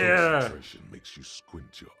 baby. Yeah! Concentration makes you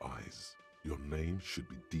squint your eyes. Your name should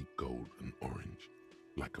be deep gold and orange,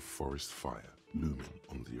 like a forest fire looming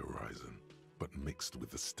on the horizon, but mixed with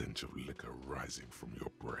the stench of liquor rising from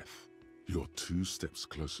your breath. You're 2 steps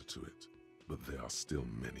closer to it, but there are still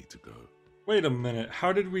many to go. Wait a minute.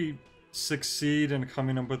 How did we succeed in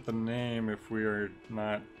coming up with the name if we are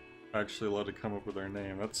not actually allowed to come up with our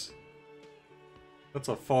name? That's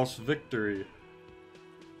a false victory.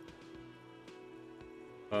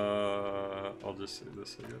 I'll just say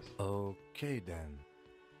this, I guess. Okay then.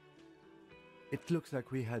 It looks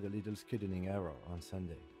like we had a little scheduling error on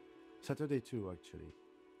Sunday. Saturday too, actually.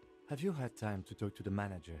 Have you had time to talk to the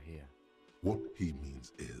manager here? What he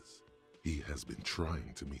means is, he has been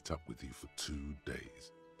trying to meet up with you for 2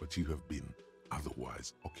 days, but you have been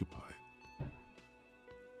otherwise occupied.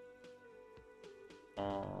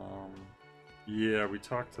 Yeah, we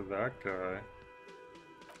talked to that guy.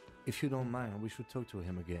 If you don't mind, we should talk to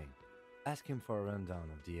him again. Ask him for a rundown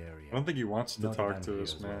of the area. I don't think he wants to Now that talk I'm to here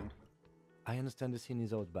us, as man. well. I understand the scene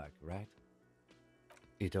is out back, right?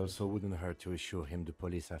 It also wouldn't hurt to assure him the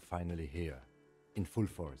police are finally here. In full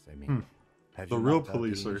force, I mean. Have The you real mapped out the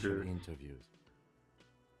police are initial here. Interviews?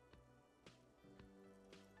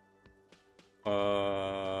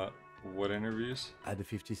 What interviews? At the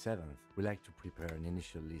 57th, we like to prepare an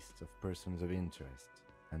initial list of persons of interest,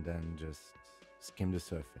 and then just skim the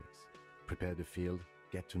surface. Prepare the field,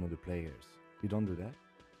 get to know the players. You don't do that?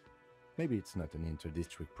 Maybe it's not an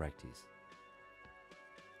inter-district practice.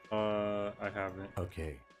 I haven't.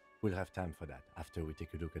 Okay, we'll have time for that after we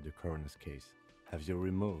take a look at the coroner's case. Have you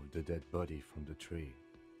removed the dead body from the tree?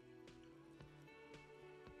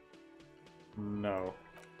 No.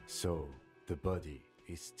 So, the body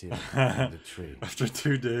is still in the tree. After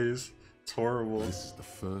 2 days. It's horrible. This is the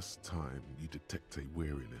first time you detect a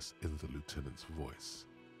weariness in the lieutenant's voice.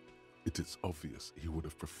 It is obvious he would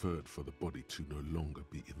have preferred for the body to no longer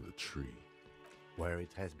be in the tree. Where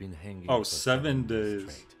it has been hanging Oh, for 7 days.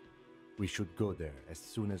 straight. We should go there as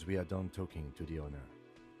soon as we are done talking to the owner.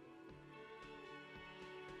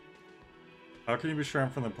 How can you be sure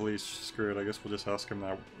I'm from the police? Screw it, I guess we'll just ask him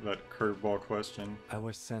that curveball question. I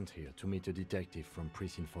was sent here to meet a detective from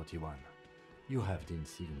Precinct 41. You have the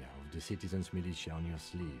insignia of the citizens' militia on your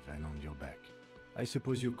sleeve and on your back. I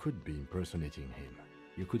suppose you could be impersonating him.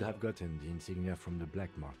 You could have gotten the insignia from the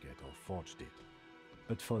black market or forged it.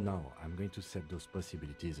 But for now, I'm going to set those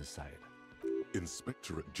possibilities aside.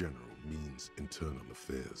 Inspectorate General means internal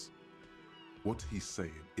affairs. What he's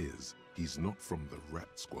saying is he's not from the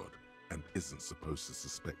Rat Squad and isn't supposed to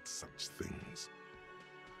suspect such things.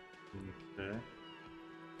 Okay.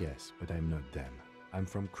 Yes, but I'm not them. I'm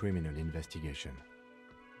from criminal investigation.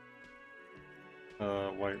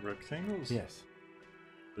 White rectangles? Yes.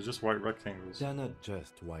 They're just white rectangles. They're not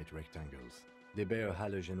just white rectangles. They bear a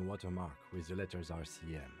halogen watermark with the letters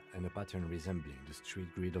RCM and a pattern resembling the street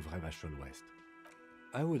grid of Revachol West.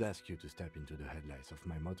 I would ask you to step into the headlights of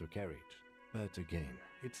my motor carriage, but again,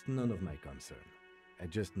 it's none of my concern. I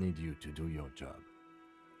just need you to do your job.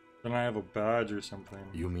 Then I have a badge or something.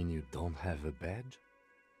 You mean you don't have a badge?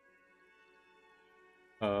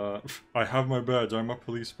 I have my badge. I'm a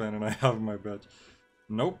policeman and I have my badge.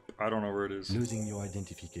 Nope, I don't know where it is. Losing your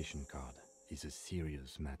identification card is a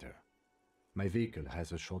serious matter. My vehicle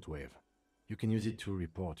has a shortwave. You can use it to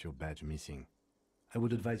report your badge missing. I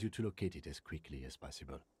would advise you to locate it as quickly as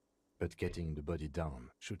possible. But getting the body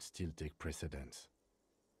down should still take precedence.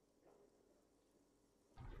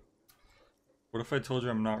 What if I told you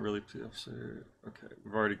I'm not really officer? Okay,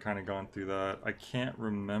 we've already kind of gone through that. I can't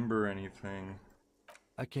remember anything.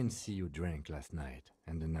 I can see you drank last night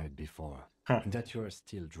and the night before, Huh. and that you are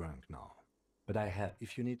still drunk now. But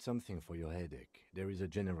if you need something for your headache, there is a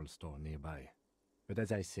general store nearby. But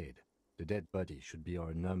as I said, the dead body should be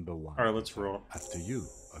our number one. Alright, let's concern. roll. After you,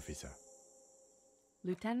 officer.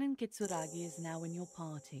 Lieutenant Kitsuragi is now in your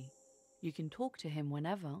party. You can talk to him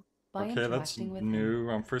whenever by Okay, that's interacting with him.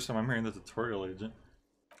 new. First time I'm hearing the tutorial agent.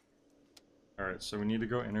 Alright, so we need to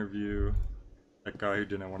go interview that guy who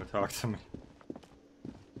didn't want to talk to me.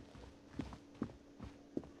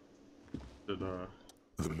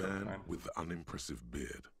 The man with the unimpressive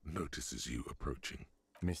beard notices you approaching.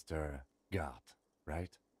 Mr. Gart,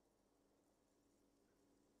 right?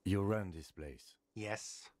 You run this place.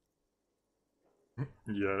 Yes.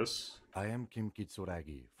 Yes. I am Kim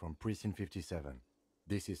Kitsuragi from Precinct 57.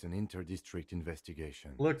 This is an inter-district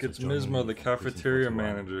investigation. Look, so it's join me Mismo, the from Precinct cafeteria 41.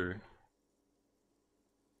 manager.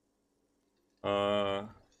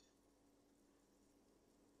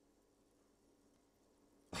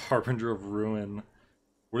 Harbinger of Ruin.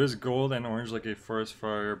 What is gold and orange like a forest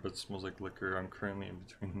fire but smells like liquor? I'm currently in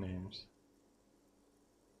between names.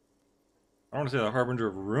 I want to say the Harbinger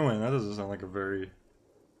of Ruin. That doesn't sound like a very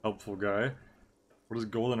helpful guy. What is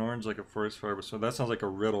gold and orange like a forest fire but that sounds like a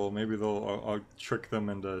riddle. Maybe I'll trick them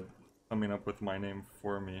into coming up with my name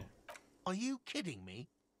for me. Are you kidding me?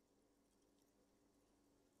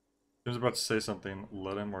 Kim's about to say something.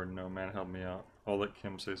 Let him or no, man, help me out. I'll let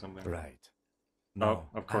Kim say something. Right. Oh,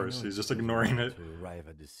 of course, I know he's it just took you a ignoring while it. to arrive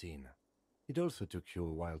at the scene. It also took you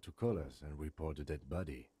a while to call us and report the dead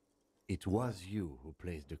body. It was you who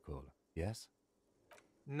placed the call, yes?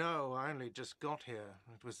 No, I only just got here.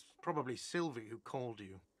 It was probably Sylvie who called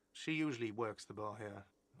you. She usually works the bar here.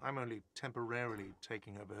 I'm only temporarily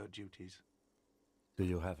taking over her duties. Do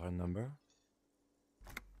you have her number?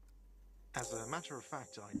 As a matter of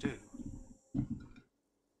fact, I do.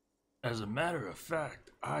 As a matter of fact,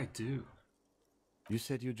 I do. You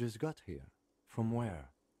said you just got here. From where?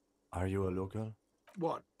 Are you a local?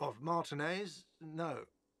 What, of Martinez? No,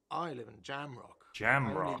 I live in Jamrock. I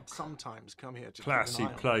only Jamrock. sometimes come here to keep Classy an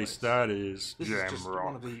eye on the place that is. This is just one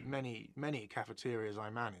Jamrock. of the many cafeterias I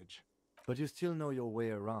manage. But you still know your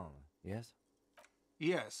way around, yes?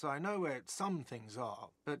 Yes, I know where some things are,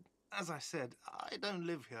 but as I said, I don't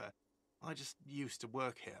live here. I just used to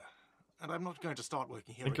work here, and I'm not going to start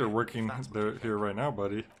working here. I think you're again, if working that's what you think. here right now,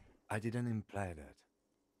 buddy. I didn't imply that.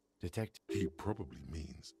 Detective. He probably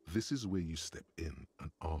means this is where you step in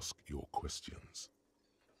and ask your questions.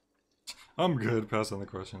 I'm good. Pass on the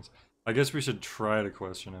questions. I guess we should try to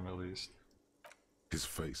question him at least. His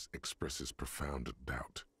face expresses profound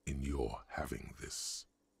doubt in your having this.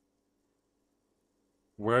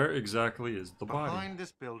 Where exactly is the body? Behind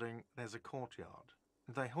this building, there's a courtyard.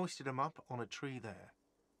 They hoisted him up on a tree there.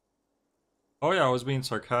 Oh yeah, I was being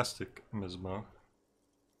sarcastic, Mismo.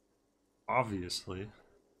 Obviously.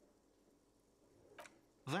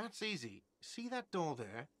 That's easy. See that door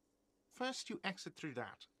there? First you exit through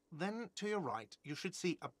that. Then to your right, you should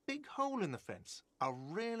see a big hole in the fence. A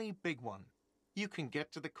really big one. You can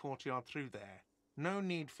get to the courtyard through there. No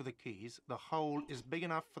need for the keys. The hole is big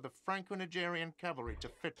enough for the Franco-Nigerian cavalry to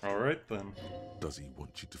fit through. Alright then. Does he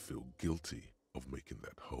want you to feel guilty of making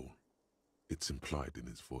that hole? It's implied in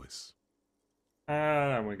his voice.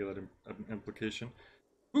 I'm gonna get that implication.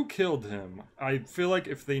 Who killed him? I feel like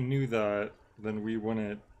if they knew that, then we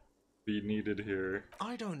wouldn't be needed here.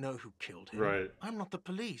 I don't know who killed him. Right. I'm not the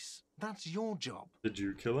police. That's your job. Did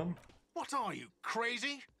you kill him? What are you,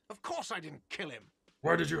 crazy? Of course I didn't kill him.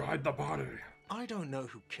 Where did you hide the body? I don't know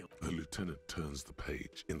who killed him. The lieutenant turns the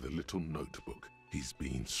page in the little notebook he's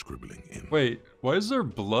been scribbling in. Wait, why is there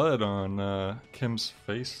blood on Kim's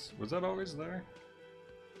face? Was that always there?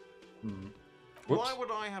 Whoops. Why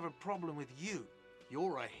would I have a problem with you?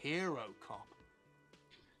 You're a hero, cop.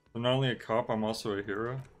 I'm not only a cop, I'm also a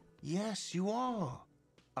hero. Yes, you are.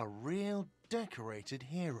 A real decorated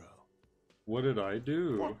hero. What did I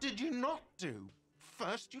do? What did you not do?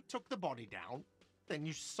 First you took the body down, then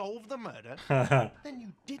you solved the murder, then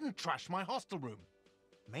you didn't trash my hostel room.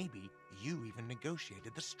 Maybe you even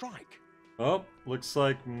negotiated the strike. Oh, looks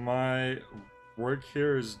like my work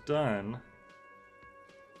here is done.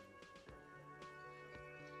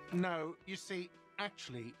 No, you see,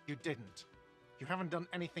 actually, you didn't. You haven't done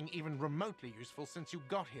anything even remotely useful since you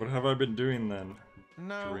got here. What have I been doing then?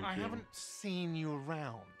 No, Drinking. I haven't seen you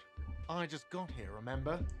around. I just got here,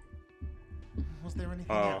 remember? Was there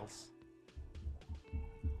anything else?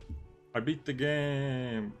 I beat the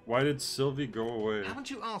game. Why did Sylvie go away? Haven't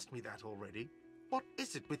you asked me that already? What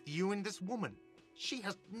is it with you and this woman? She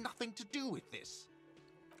has nothing to do with this.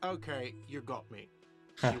 Okay, you got me.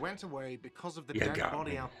 She went away because of the dead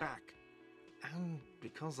body out back. And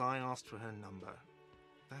because I asked for her number.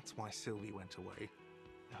 That's why Sylvie went away.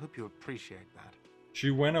 I hope you appreciate that.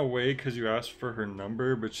 She went away because you asked for her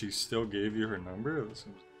number, but she still gave you her number? That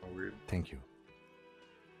seems kind of weird. Thank you.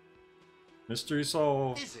 Mystery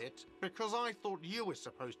solved. Is it? Because I thought you were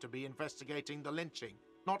supposed to be investigating the lynching,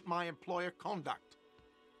 not my employer conduct.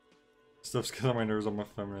 Stuff's getting on my nerves. I'm a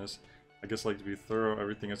feminist. I guess I like to be thorough.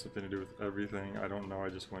 Everything has something to do with everything. I don't know. I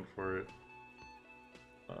just went for it.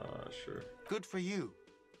 Sure. Good for you.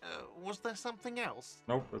 Was there something else?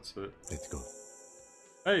 Nope, that's it. Let's go.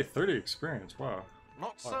 Hey, 30 experience. Wow.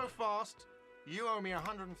 Not so fast. You owe me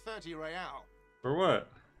 130 real. For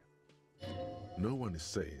what? No one is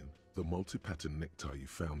saying the multi-pattern necktie you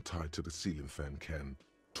found tied to the ceiling fan can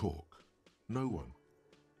talk. No one.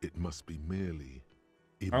 It must be merely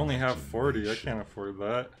I only have 40. I imagination. can't afford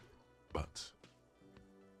that. But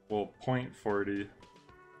Well, point 40.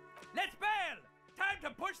 Let's bail! Time to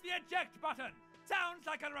push the eject button! Sounds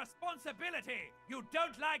like a responsibility! You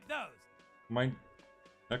don't like those! My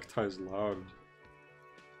necktie's loud.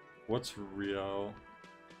 What's real?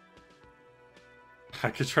 I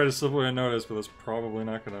could try to slip away a notice, but that's probably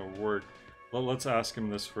not gonna work. Well, let's ask him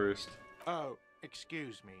this first. Oh,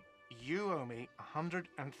 excuse me. You owe me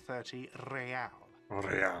 130 real.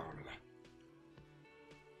 Real.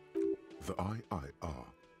 the IIR,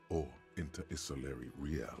 or Inter-Isolary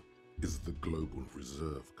Real, is the global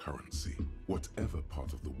reserve currency. Whatever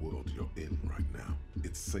part of the world you're in right now,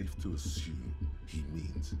 it's safe to assume he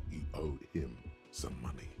means you owe him some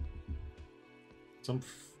money. Some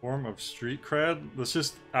form of street cred? Let's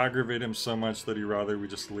just aggravate him so much that he'd rather we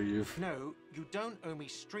just leave. No, you don't owe me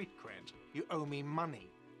street cred. You owe me money.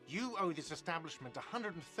 You owe this establishment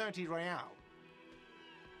 130 real.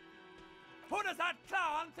 Who does that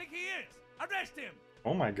clown think he is? Arrest him!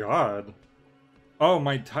 Oh my god. Oh,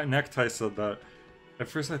 my necktie said that. At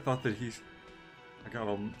first I thought that he's... I got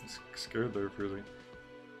all scared there for a second.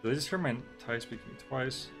 Did I just hear my tie speaking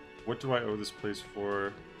twice? What do I owe this place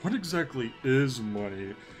for? What exactly is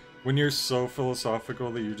money? When you're so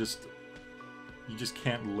philosophical that you just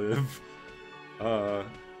can't live.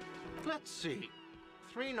 Let's see.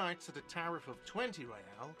 3 nights at a tariff of 20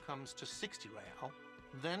 real comes to 60 real.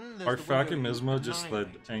 Then there's Are the window you Fakimismo just the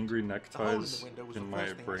 9.8. angry The hole in the neckties window was in the my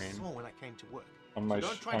first thing I brain? saw when I came to work. On my So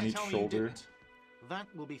don't try to each tell me you shoulder? didn't. That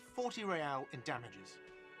will be 40 real in damages.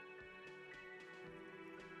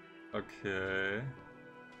 Okay.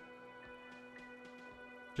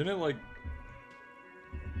 Shouldn't like...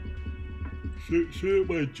 Shouldn't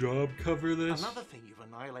my job cover this? Another thing you've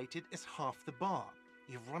annihilated is half the bar.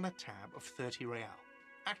 You've run a tab of 30 real.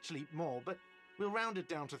 Actually more, but we'll round it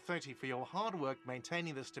down to 30 for your hard work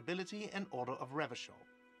maintaining the stability and order of Revachol.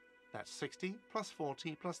 That's 60 plus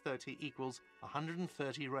 40 plus 30 equals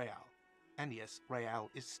 130 real. And yes, real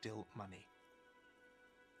is still money.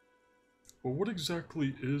 Well, what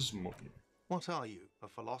exactly is money? What are you, a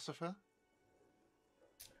philosopher?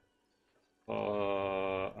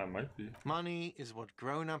 I might be. Money is what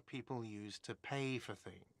grown-up people use to pay for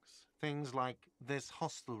things. Things like this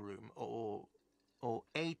hostel room, or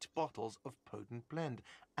 8 bottles of potent blend,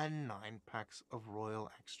 and 9 packs of Royal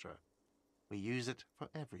Extra. We use it for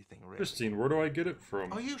everything, really. Christine, where do I get it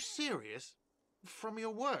from? Are you serious? From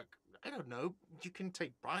your work? I don't know. You can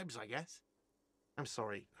take bribes, I guess. I'm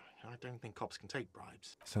sorry. I don't think cops can take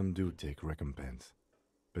bribes. Some do take recompense,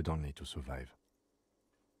 but only to survive.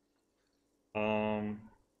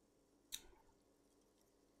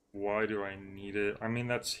 Why do I need it? I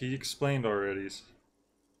mean, he explained already.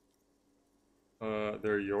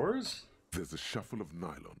 They're yours? There's a shuffle of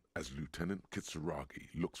nylon as Lieutenant Kitsuragi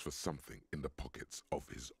looks for something in the pockets of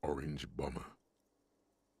his orange bomber.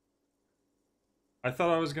 I thought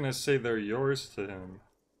I was gonna say they're yours to him.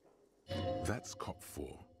 That's Cop 4.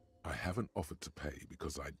 I haven't offered to pay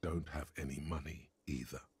because I don't have any money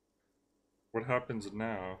either. What happens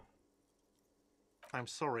now? I'm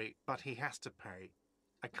sorry, but he has to pay.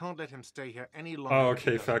 I can't let him stay here any longer. Oh,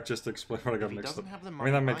 okay, fact, just explain what I got If he mixed up. doesn't have the I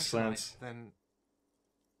money mean, that by makes tonight, sense. Then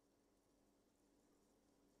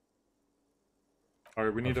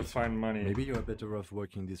Alright, we need to find money. Maybe you are better off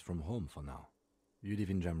working this from home for now. You live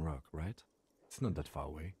in Jamrock, right? It's not that far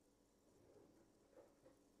away.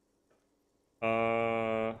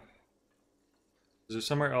 Is there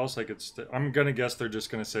somewhere else I could stay? I'm gonna guess they're just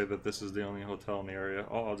gonna say that this is the only hotel in the area.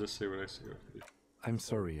 I'll just say what I see. I'm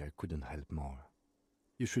sorry I couldn't help more.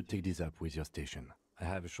 You should take this up with your station. I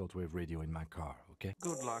have a shortwave radio in my car, okay?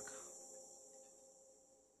 good luck.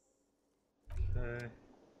 Okay.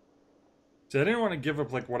 See, I didn't want to give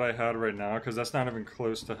up like what I had right now because that's not even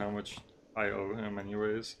close to how much I owe him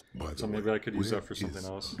anyways. So maybe I could use that for something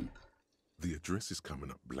else. The address is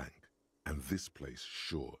coming up blank, and this place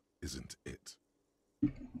sure isn't it.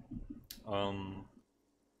 Do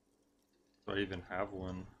I even have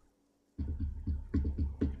one?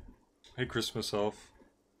 Hey, Christmas Elf.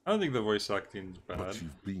 I don't think the voice acting's bad. But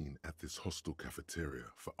you've been at this hostel cafeteria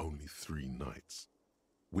for only 3 nights.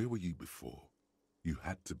 Where were you before? You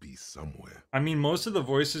had to be somewhere. I mean, most of the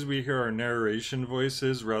voices we hear are narration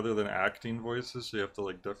voices rather than acting voices, so you have to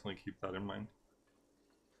like definitely keep that in mind.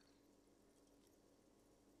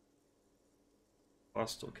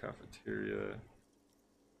 Hostel cafeteria.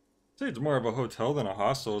 I'd say it's more of a hotel than a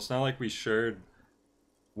hostel. It's not like we shared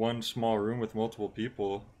one small room with multiple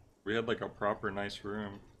people. We had like a proper nice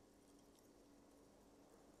room.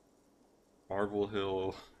 Marvel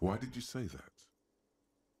Hill. Why did you say that?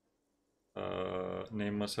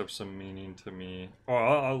 Name must have some meaning to me. Oh,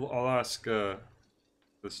 I'll ask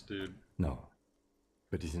this dude. No.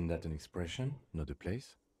 But isn't that an expression, not a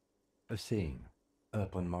place? A saying.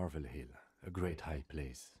 Up on Marvel Hill, a great high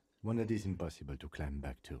place. One that is impossible to climb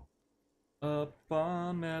back to. Up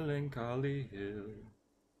on Melancholy Hill,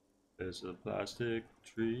 there's a plastic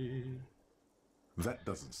tree. That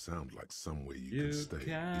doesn't sound like somewhere you You can stay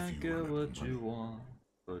can't if you get run out what of you money. want,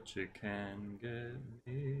 but you can get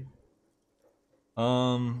me.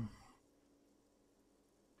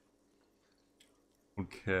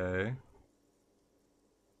 Okay.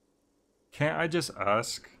 Can't I just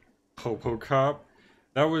ask Hobocop?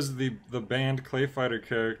 That was the banned Clay Fighter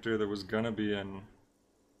character that was gonna be in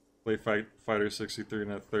Clay Fighter 63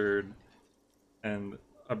 and a third, and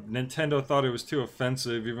Nintendo thought it was too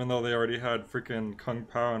offensive, even though they already had freaking Kung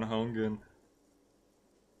Pao and Hongun.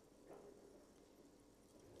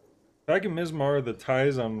 Back in Mizmar, the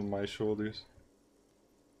ties on my shoulders.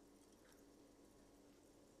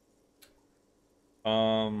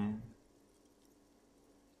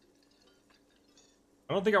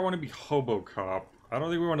 I don't think I want to be Hobocop. I don't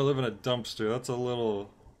think we want to live in a dumpster. That's a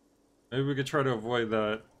little... Maybe we could try to avoid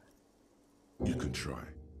that. You can try.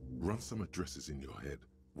 Run some addresses in your head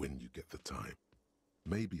when you get the time.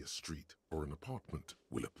 Maybe a street or an apartment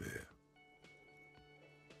will appear.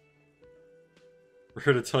 We're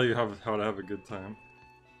here to tell you how to have a good time.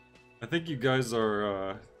 I think you guys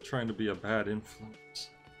are trying to be a bad influence.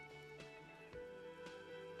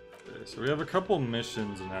 Okay, so we have a couple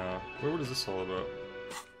missions now. What is this all about?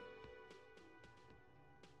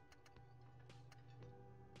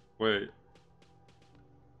 Wait.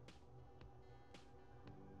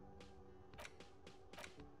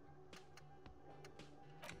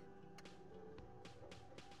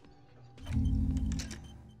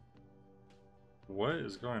 What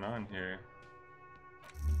is going on here?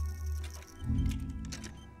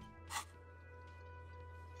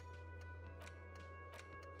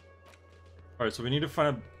 Alright, so we need to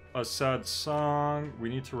find a sad song. We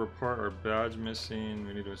need to report our badge missing.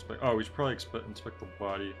 We need to inspect... Oh, we should probably inspect the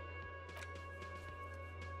body.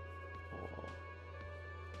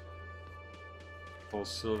 Call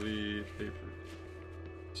Sylvie. Pay for...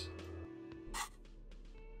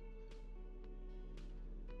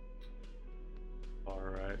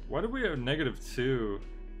 Alright. Why did we have -2?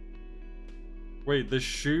 Wait, the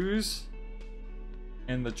shoes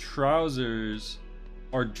and the trousers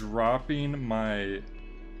are dropping my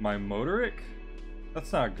motoric?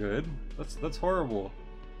 That's not good. That's horrible.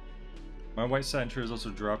 My white satin shirt is also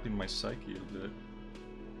dropping my psyche a bit.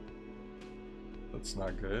 That's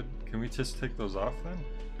not good. Can we just take those off then?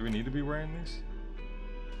 Do we need to be wearing these?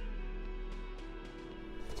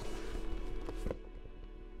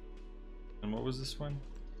 And what was this one?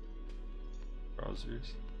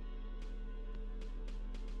 Trousers.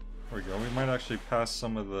 There we go. We might actually pass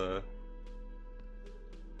some of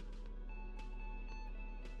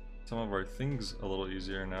our things a little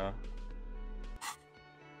easier now.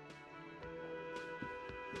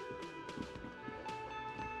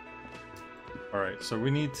 Alright, so we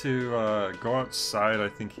need to go outside, I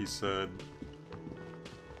think he said.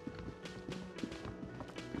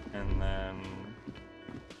 And then...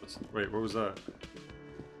 wait, what was that?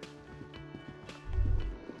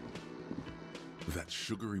 That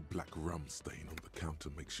sugary black rum stain on the counter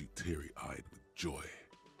makes you teary-eyed with joy.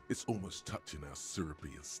 It's almost touching how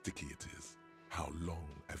syrupy and sticky it is. How long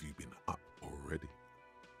have you been up already?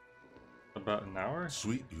 About an hour?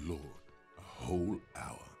 Sweet Lord, a whole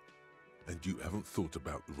hour. And you haven't thought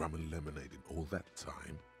about rum and lemonade in all that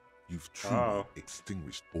time? You've truly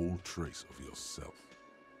extinguished all trace of yourself.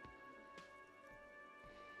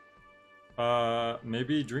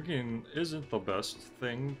 Maybe drinking isn't the best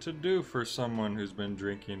thing to do for someone who's been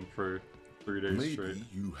drinking for 3 days straight. Maybe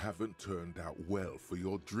you haven't turned out well for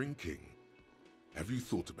your drinking. Have you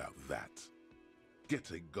thought about that?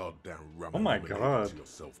 Get a goddamn rum and lemonade to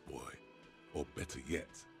yourself, boy. Or better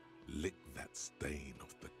yet, lick that stain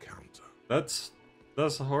off the counter. That's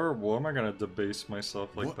horrible. I'm not gonna debase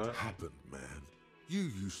myself like that. What happened, man? You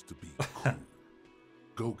used to be cool.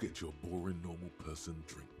 Go get your boring normal person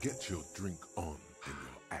drink. Get your drink on and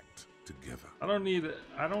your act together. I don't need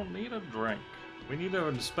a drink. We need to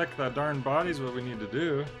inspect that darn body's what we need to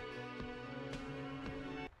do.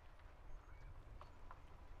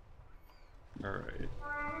 Alright.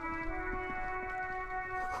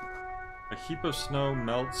 A heap of snow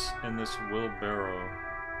melts in this wheelbarrow.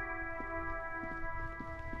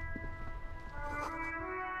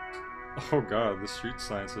 Oh god, the street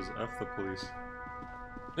sign says F the police.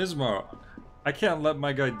 Ismo, I can't let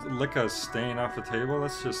my guy lick a stain off the table.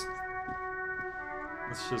 Let's just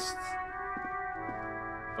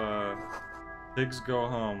pigs go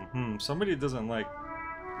home. Somebody doesn't like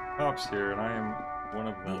cops here, and I am one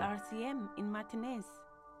of them. The RCM in Martinez.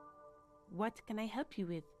 What can I help you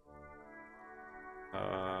with?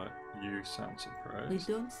 You sound surprised. We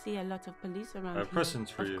don't see a lot of police around here. I have questions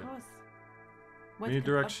for you. Of course. We need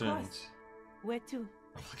directions. Of course. Where to?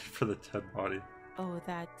 I'm looking for the dead body. Oh,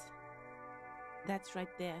 that's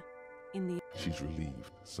right there. In the... She's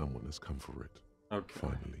relieved someone has come for it. Okay.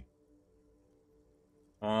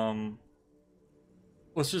 Finally.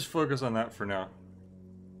 Let's just focus on that for now.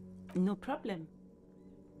 No problem.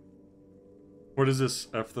 What is this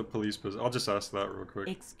F the police business? I'll just ask that real quick.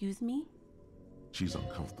 Excuse me? She's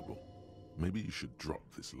uncomfortable. Maybe you should drop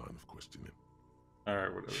this line of questioning.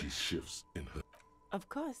 Alright, whatever. She shifts in her... Of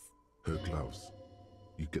course. Her gloves.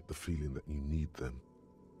 You get the feeling that you need them.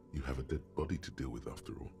 You have a dead body to deal with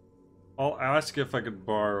after all. I'll ask if I could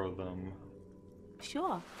borrow them.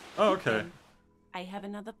 Sure. Oh, okay. I have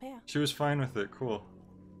another pair. She was fine with it. Cool.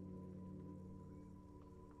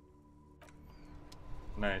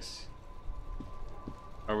 Nice.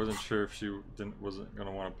 I wasn't sure if she wasn't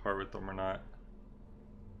gonna want to part with them or not.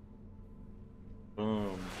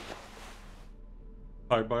 Boom.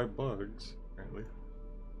 Bye-bye bugs, apparently.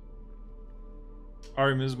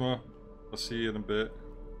 Alright, Mismo. I'll see you in a bit.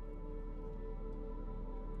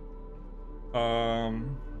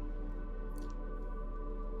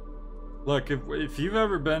 Look, if you've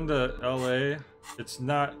ever been to LA, it's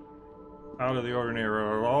not out of the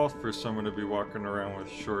ordinary at all for someone to be walking around with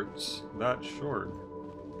shorts that short.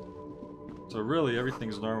 So really,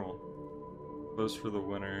 everything's normal. Close for the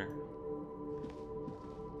winter.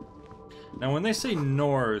 Now, when they say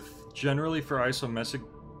north, generally for isometric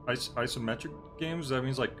games, that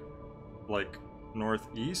means like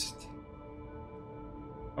northeast,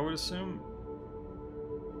 I would assume.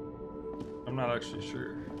 I'm not actually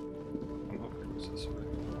sure. I'm hoping it was this way.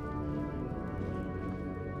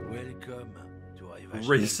 Welcome to Asylum.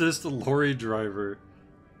 Racist lorry driver.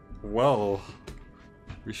 Well,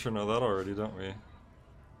 we sure know that already, don't we?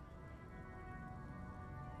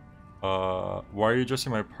 Why are you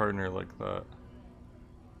addressing my partner like that?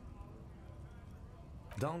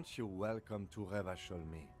 Don't you welcome to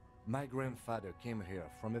Revacholmi. My grandfather came here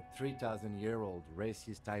from a 3,000-year-old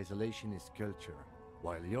racist isolationist culture,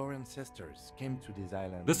 while your ancestors came to this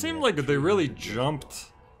island. This seemed like they really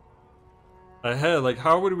jumped ahead. Like,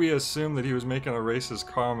 how would we assume that he was making a racist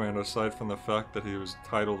comment aside from the fact that he was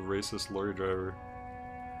titled racist lorry driver?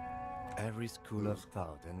 Every school of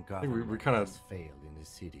thought and we government kinda- has failed in the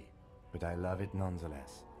city, but I love it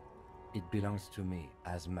nonetheless. It belongs to me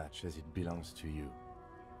as much as it belongs to you.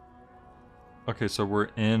 Okay, so we're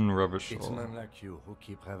in It's Revachol. men like you who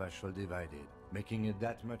keep Revachol divided, making it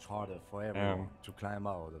that much harder for everyone to climb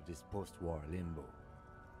out of this post-war limbo.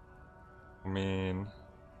 I mean,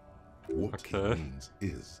 What okay. it means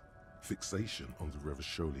is fixation on the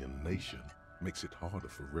Revacholian nation makes it harder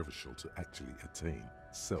for Revachol to actually attain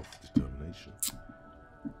self-determination.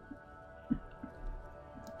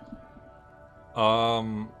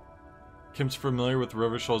 Kim's familiar with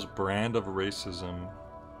Revachol's brand of racism.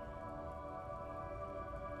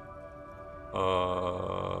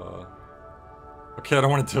 Okay, I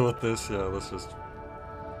don't want to deal with this. Yeah, let's just...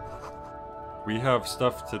 We have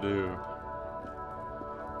stuff to do.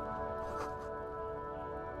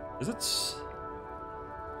 Is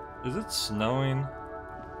it snowing?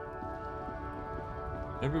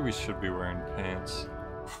 Maybe we should be wearing pants.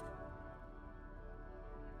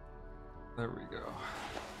 There we go.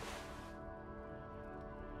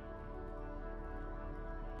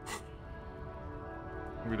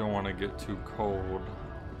 We don't want to get too cold.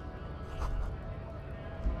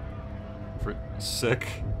 Sick.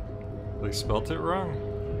 They spelt it wrong.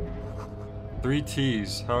 3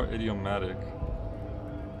 T's. How idiomatic.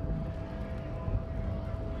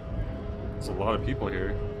 There's a lot of people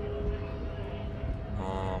here.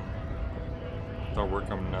 They'll work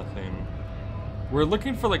on nothing. We're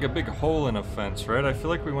looking for like a big hole in a fence, right? I feel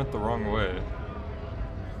like we went the wrong way.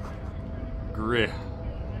 Grih.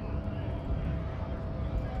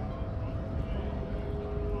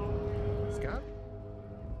 Scott?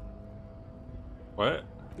 What?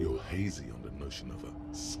 You're hazy on the notion of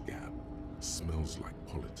a scab. Smells like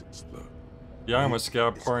politics, though. Yeah, I'm a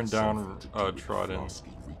scab It's pouring down something to do with Trodden. flask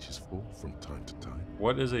he reaches for from time to time.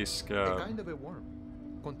 What is a A scab? kind of a worm,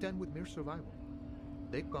 content with mere survival.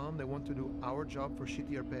 They come, they want to do our job for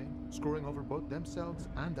shittier pay, screwing over both themselves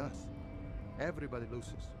and us. Everybody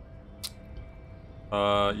loses.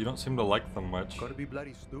 You don't seem to like them much. Gotta be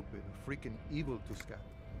bloody stupid or freaking evil to scab.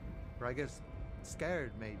 Or I guess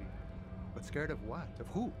scared maybe. But scared of what? Of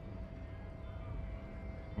who?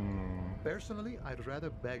 Personally, I'd rather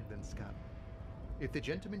beg than scab. If the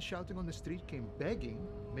gentleman shouting on the street came begging,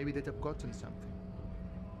 maybe they'd have gotten something.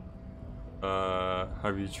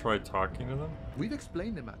 Have you tried talking to them? We've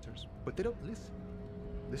explained the matters, but they don't listen.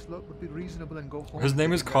 This lot would be reasonable and go home. His name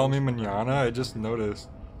to is the Call Me gallows. Manana, I just noticed.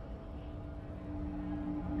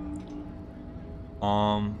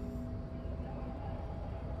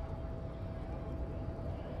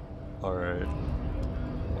 Alright.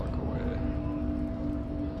 Walk away.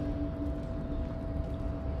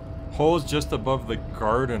 Hole's just above the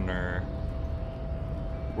gardener.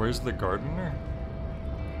 Where's the gardener?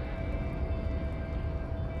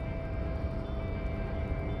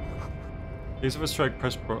 In case of a strike,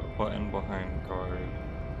 press button behind guard.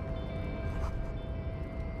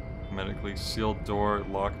 Medically sealed door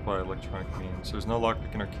locked by electronic means. There's no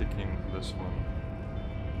lockpicking or kicking this one.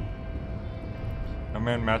 A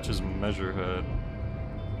man matches Measurehead.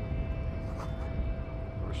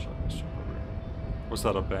 What's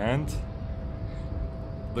that, a band?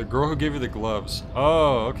 The girl who gave you the gloves.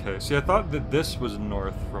 Oh, okay. See, I thought that this was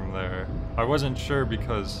north from there. I wasn't sure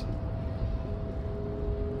because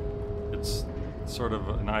it's sort of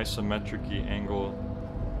an isometric-y angle.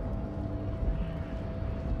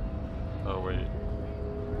 Oh, wait.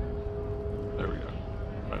 There we go.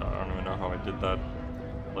 I don't even know how I did that,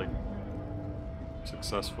 like,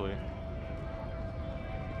 successfully.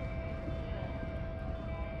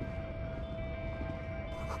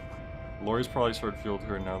 Lori's probably stored fuel to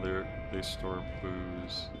her, now they store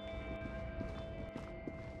booze.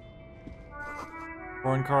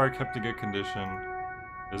 Foreign car kept in good condition.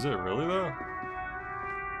 Is it really though?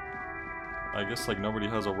 I guess like nobody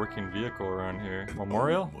has a working vehicle around here. An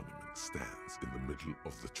Memorial? old monument stands in the middle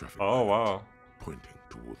of the traffic Oh island, wow. pointing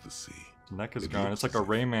toward the sea. His neck is It gone. looks It's like a as if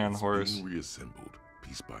Rayman it's horse. being reassembled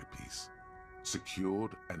piece by piece,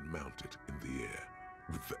 secured and mounted in the air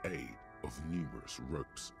with the aid of numerous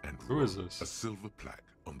ropes and Who is rope. this? A silver plaque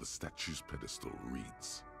on the statue's pedestal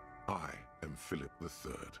reads, "I am Philip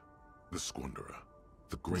III, the Squanderer,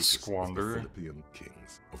 the greatest of the Squanderer? Philippian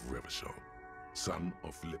kings of Revachol, son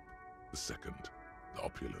of Philip II, the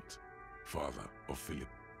opulent, father of Philip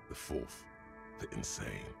IV, the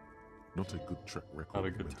insane." Not a good track record. Not a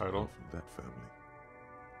of good mental title. health in that family.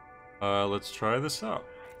 Let's try this out.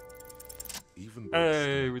 Even though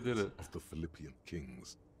Hey, we did it. of the Philippian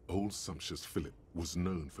kings, old sumptuous Philip was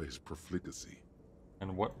known for his profligacy.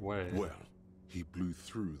 In what way? Well, he blew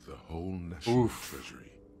through the whole national Oof.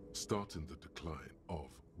 treasury, starting the decline of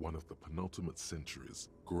one of the penultimate century's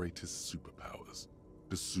greatest superpowers,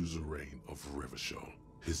 the suzerain of Revachol.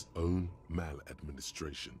 His own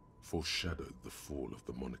maladministration foreshadowed the fall of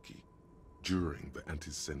the monarchy. During the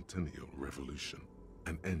anti-centennial revolution,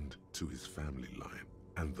 an end to his family line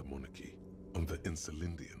and the monarchy on the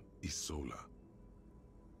Insulindian Isola.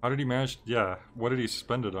 How did he manage? Yeah, what did he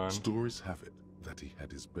spend it on? Stories have it that he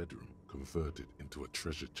had his bedroom converted into a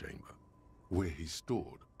treasure chamber, where he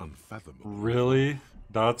stored unfathomable. Really?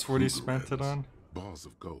 That's what he spent it on? Bars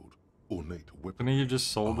of gold, ornate weapons. Couldn't you just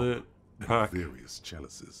sold it back? Various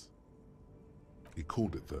chalices. He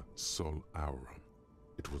called it the Sol Aurum.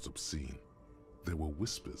 It was obscene. There were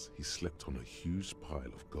whispers he slept on a huge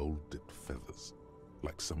pile of gold-dipped feathers,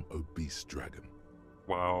 like some obese dragon.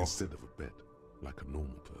 Wow. Instead of a bed, like a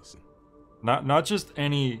normal person. Not just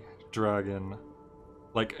any dragon,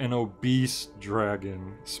 like an obese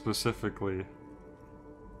dragon specifically.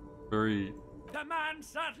 Very. The man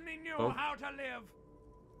certainly knew how to live.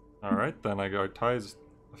 All right, then I got Ty's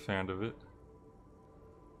a fan of it.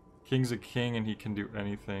 King's a king and he can do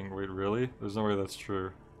anything. Wait, really? There's no way that's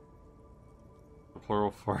true. The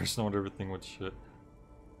plural farce, no wonder everything would shit.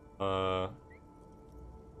 But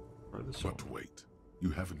wait, you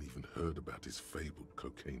haven't even heard about his fabled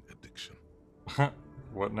cocaine addiction.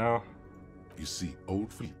 What now? You see,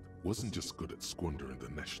 old Philippe wasn't just good at squandering the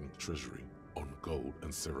national treasury on gold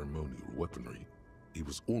and ceremonial weaponry. He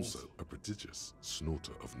was also a prodigious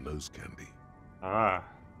snorter of nose candy. Ah.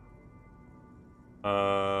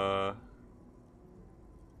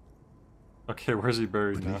 Okay, where's he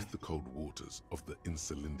buried now? Beneath the cold waters of the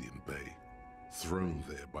Insulindian Bay, thrown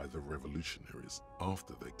there by the revolutionaries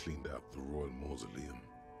after they cleaned out the royal mausoleum.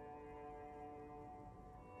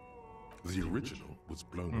 The original was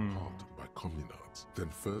blown apart by communards, then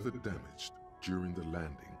further damaged during the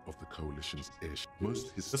landing of the coalition's airship.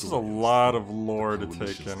 This is a lot of lore to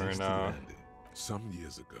take in right now. Some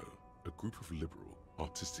years ago, a group of liberal,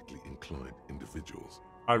 artistically inclined individuals,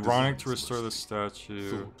 ironic to restore the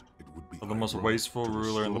statue of the most wasteful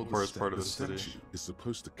ruler in the poorest part of the city. Statue is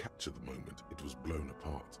supposed to capture the moment it was blown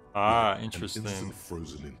apart. Ah, like interesting. An instant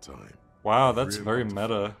frozen in time. Wow, that's very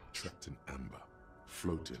meta. Trapped in amber,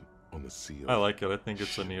 floating on a sea of... I like it. I think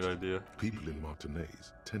it's a neat idea. People in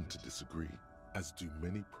Martinaise tend to disagree, as do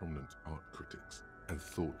many prominent art critics and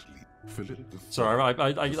thought lead. Philip the Third. Sorry, I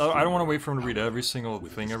don't want to wait for him to read every single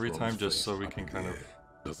thing every time, just so we can kind of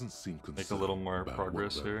doesn't seem make a little more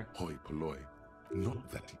progress here. Hoi polloi. Not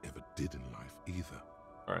that he ever did in life either.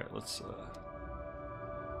 All right, let's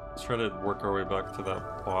try to work our way back to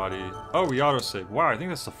that body. Oh, we autosave. Wow, I think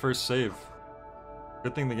that's the first save.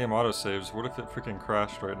 Good thing the game autosaves. What if it freaking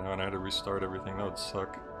crashed right now and I had to restart everything? That would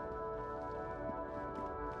suck.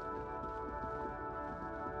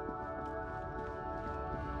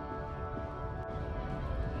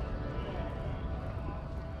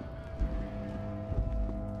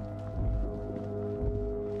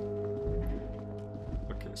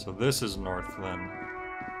 Okay, so this is north then.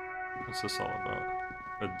 What's this all about?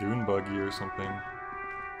 A dune buggy or something?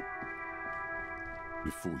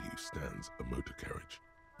 Before you stands a motor carriage.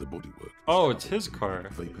 The bodywork. Oh, it's his car.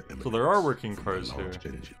 So there are working cars here.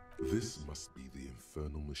 Engine. This must be the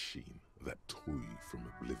infernal machine that tore you from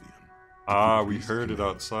oblivion. Ah, we heard it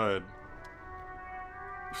outside.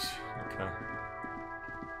 Okay.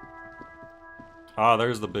 Ah,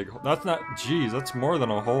 there's the big hole. That's not... Jeez, that's more than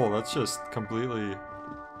a hole. That's just completely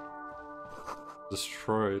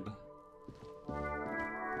destroyed.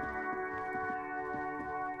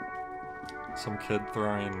 Some kid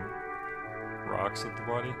throwing rocks at the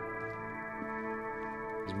body.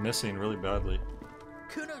 He's missing really badly.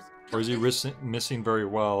 Or is he missing very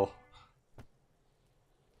well?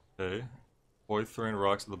 Okay. Boy throwing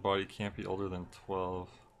rocks at the body can't be older than 12.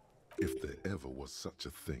 If there ever was such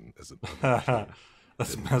a thing as an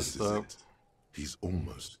that's messed up. He's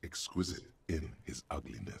almost exquisite in his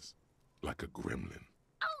ugliness, like a gremlin.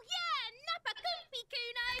 Oh yeah, Nappa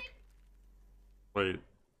Kuno! Wait.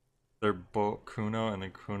 They're both Kuno and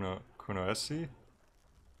then Kunoesi?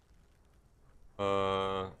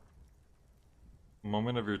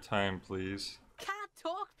 Moment of your time, please. Can't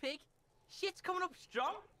talk, pig. Shit's coming up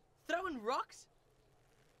strong. Throwing rocks.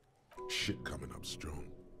 Shit coming up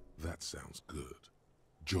strong. That sounds good.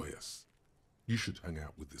 Joyous. You should hang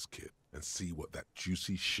out with this kid and see what that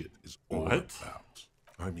juicy shit is all about.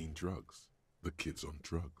 I mean drugs. The kid's on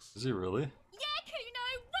drugs. Is he really? Yeah, Kuno!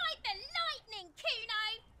 Ride the lightning,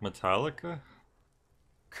 Kuno! Metallica?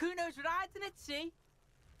 Kuno's riding it, see?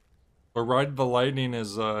 Or ride the lightning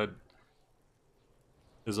is a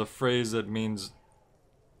phrase that means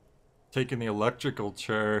taking the electrical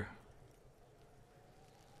chair.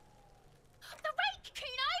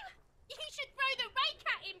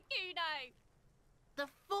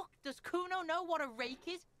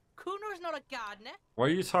 Why are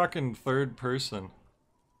you talking third person?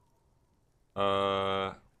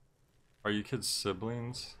 Are you kids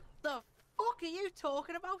siblings? The fuck are you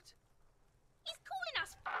talking about? He's calling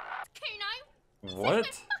us Kuno. He What?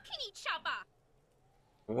 says we're fucking each other.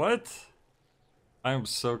 What? I am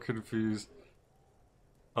so confused.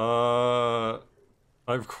 I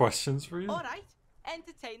have questions for you. Alright,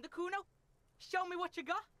 entertain the Kuno. Show me what you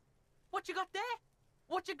got. What you got there?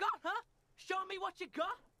 What you got, huh? Show me what you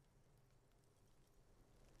got.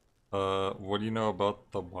 What do you know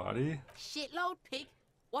about the body? Shitload, pig.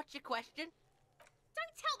 What's your question?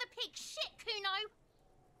 Don't tell the pig shit,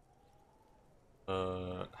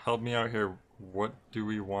 Kuno. Help me out here. What do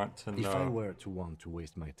we want to know? If I were to want to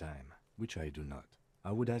waste my time, which I do not,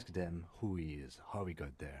 I would ask them who he is, how he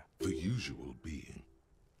got there. The usual being.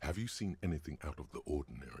 Have you seen anything out of the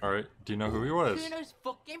ordinary? Alright, do you know who he was? Kuno's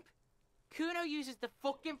fuck imp. Kuno uses the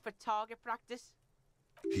fuck imp for target practice.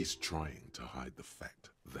 He's trying to hide the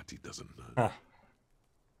fact that he doesn't know. Huh.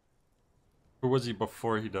 Who was he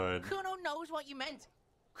before he died? Kuno knows what you meant.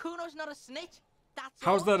 Kuno's not a snitch. That's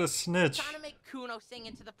How's all. that a snitch? Trying to make Kuno sing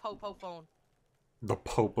into the popo phone. The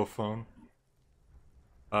popophone.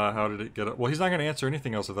 How did it get up? Well, he's not gonna answer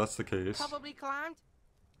anything else if that's the case. Probably climbed.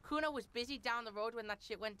 Kuno was busy down the road when that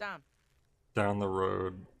shit went down. Down the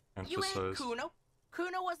road, You ain't emphasize. Kuno.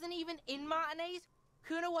 Kuno wasn't even in Martinez.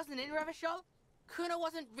 Kuno wasn't in Revachol. Kuno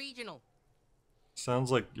wasn't regional.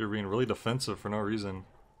 Sounds like you're being really defensive for no reason.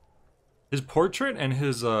 His portrait and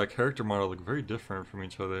his character model look very different from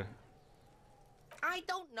each other. I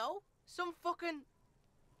don't know. Some fucking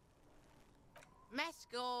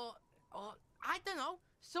Mesk or I don't know.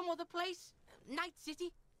 Some other place. Night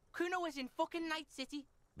City. Kuno was in fucking Night City.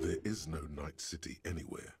 There is no Night City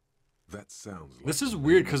anywhere. That sounds like This is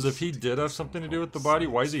weird because if he did have something to do with the body,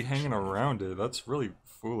 why is he hanging around it? That's really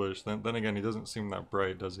foolish. Then again, he doesn't seem that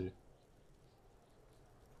bright, does he?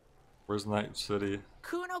 Where's Night City?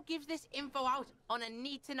 Kuno gives this info out on a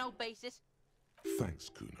need-to-know basis. Thanks,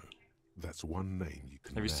 Kuno. That's one name you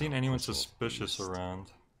can. Have you now seen anyone cross off the suspicious list.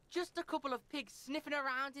 around? Just a couple of pigs sniffing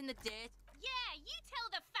around in the dirt. Yeah, you tell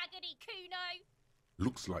the faggoty, Kuno.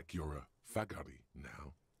 Looks like you're a faggoty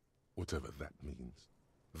now, whatever that means.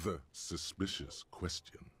 The suspicious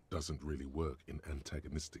question doesn't really work in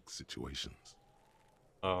antagonistic situations.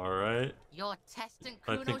 Alright. You're testing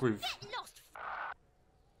I Kuno's... think we've... Get lost.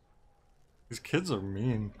 These kids are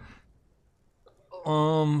mean.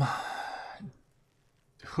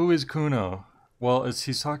 Who is Kuno? Well,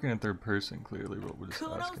 he's talking in third person, clearly, but we'll just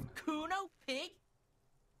ask Kuno's him. Kuno, pig?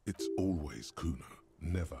 It's always Kuno,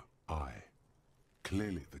 never I.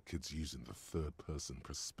 Clearly the kid's using the third-person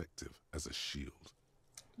perspective as a shield.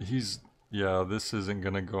 Yeah, this isn't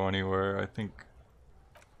gonna go anywhere, I think.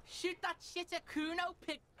 Shoot that shit at Kuno,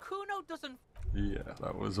 pig. Kuno doesn't... Yeah,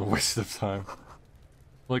 that was a waste of time.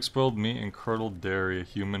 Like spoiled meat and curdled dairy, a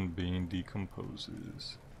human being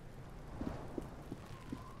decomposes.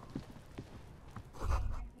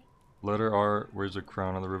 Letter R, where's a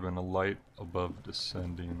crown on the ribbon? A light above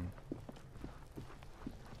descending.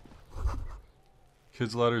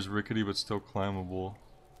 Kid's ladder is rickety but still climbable.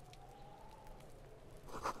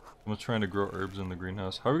 I'm trying to grow herbs in the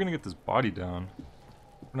greenhouse. How are we gonna get this body down?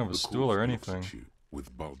 We don't have a stool or anything. Cute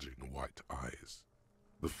with bulging white eyes.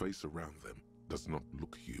 The face around them does not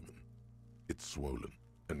look human. It's swollen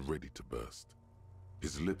and ready to burst.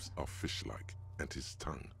 His lips are fish-like and his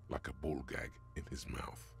tongue like a ball gag in his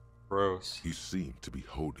mouth. Gross. You seem to be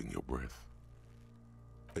holding your breath.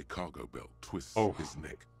 A cargo belt twists his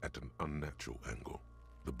neck at an unnatural angle.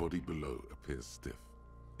 The body below appears stiff.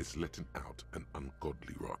 It's letting out an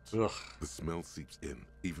ungodly rot. Ugh. The smell seeps in,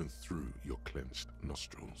 even through your clenched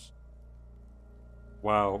nostrils.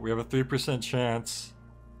 Wow, we have a 3% chance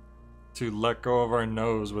to let go of our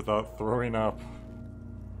nose without throwing up.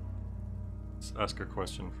 Let's ask a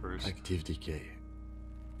question first. Active decay.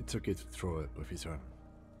 It's okay to throw up, officer.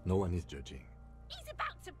 No one is judging. He's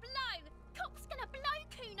about to blow. Cop's gonna blow,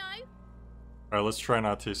 Kuno. Alright, let's try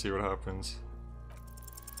not to see what happens.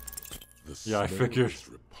 The Yeah, I smell figured. is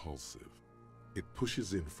repulsive. It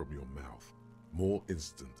pushes in from your mouth, more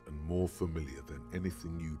instant and more familiar than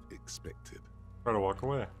anything you'd expected. Try to walk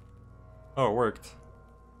away. Oh, it worked.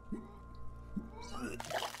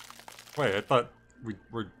 Wait, I thought we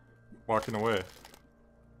were walking away.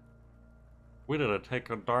 We didn't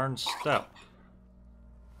take a darn step.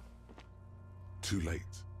 Too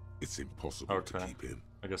late. It's impossible to keep in.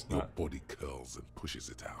 I guess Your not. body curls and pushes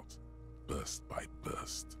it out, burst by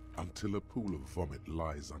burst, until a pool of vomit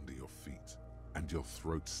lies under your feet, and your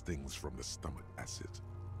throat stings from the stomach acid.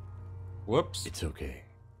 Whoops. It's okay.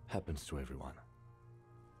 Happens to everyone.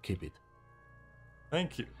 Keep it.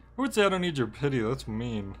 Thank you. I would say I don't need your pity, that's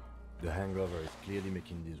mean. The hangover is clearly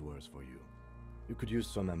making these worse for you. You could use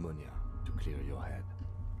some ammonia to clear your head.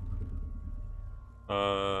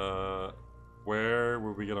 Where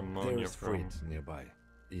would we get ammonia There's from? freight nearby,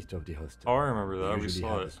 east of the hostel. Oh, I remember that. They We usually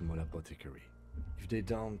saw have it. a small apothecary. If they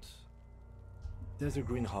don't, there's a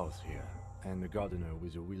greenhouse here, and a gardener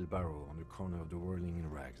with a wheelbarrow on the corner of the whirling in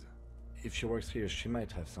rags. If she works here, she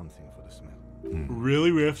might have something for the smell.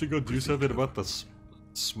 Really? We have to go do something about the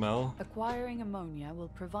smell? Acquiring ammonia will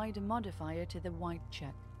provide a modifier to the white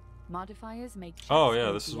check. Modifiers make checks Oh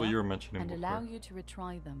yeah, this is what easier you were mentioning and before. allow you to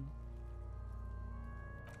retry them.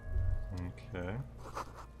 Okay.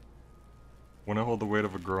 Wanna hold the weight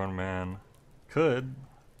of a grown man? Could.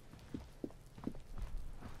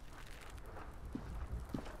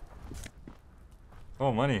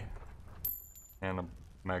 Oh, money. And a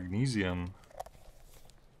magnesium.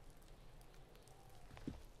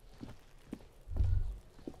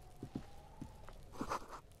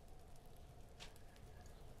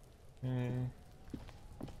 An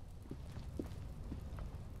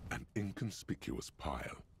inconspicuous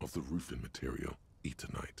pile of the roofing material,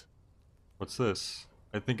 Eternite. What's this?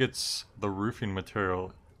 I think it's the roofing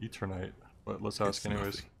material, Eternite, but let's ask It's anyways.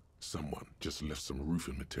 nothing. Someone just left some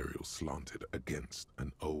roofing material slanted against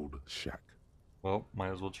an old shack. Well,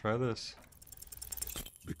 might as well try this.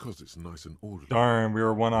 Because it's nice and orderly. Darn, we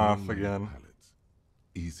were one off One-layer again. pallets,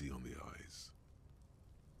 easy on the eyes.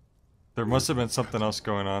 There must have been something else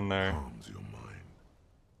going on there. Calms your mind.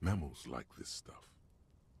 Mammals like this stuff.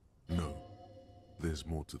 No, there's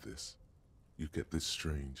more to this. You get this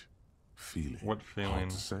strange feeling. What feeling? Hard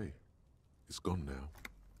to say. It's gone now.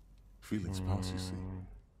 Feelings pass, you see.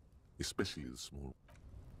 Especially the small.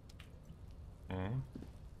 Okay.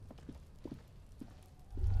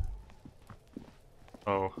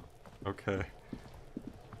 Oh, okay.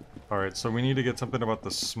 Alright, so we need to get something about the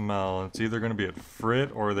smell. It's either going to be at Frit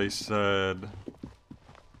or they said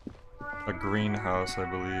a greenhouse, I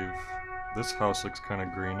believe. This house looks kind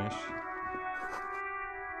of greenish.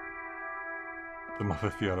 The muff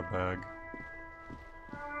if you had a bag.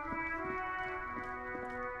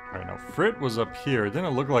 Alright, now Frit was up here. It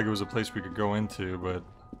didn't look like it was a place we could go into, but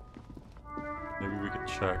maybe we could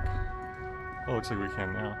check. Oh, looks like we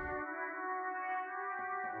can now.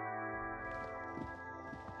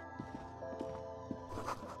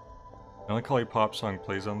 Melancholy pop song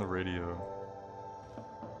plays on the radio.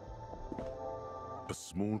 A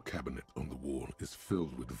small cabinet on the wall is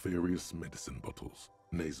filled with various medicine bottles,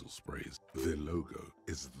 nasal sprays. Their logo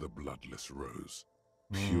is the bloodless rose,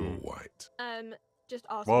 pure white. Just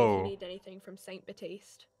ask me if you need anything from St.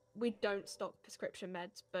 Baptiste. We don't stock prescription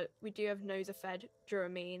meds, but we do have Nosafed,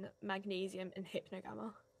 Duramine, Magnesium, and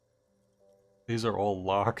Hypnogamma. These are all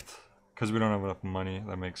locked because we don't have enough money.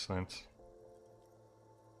 That makes sense.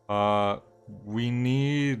 We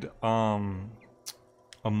need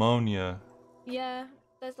ammonia. Yeah,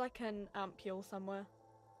 there's like an ampule somewhere.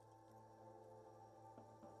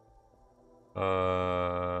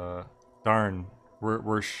 Darn.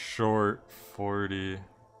 We're short 40.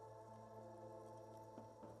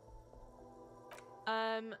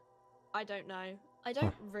 I don't know. I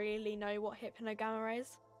don't really know what Hypnogamma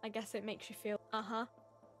is. I guess it makes you feel,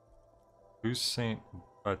 Who's Saint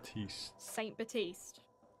Baptiste? St. Baptiste.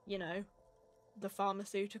 You know, the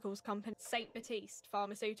pharmaceuticals company. St. Baptiste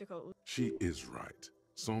Pharmaceuticals. She is right.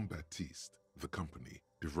 Saint Baptiste, the company,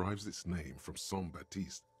 derives its name from Saint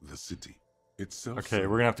Baptiste, the city. Itself. Okay,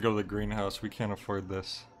 we're gonna have to go to the greenhouse. We can't afford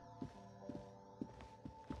this.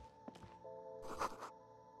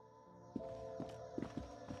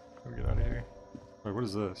 How do we get out of here? Wait, what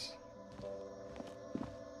is this?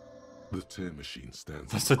 The time machine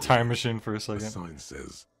stands. That's a time machine for a second. The sign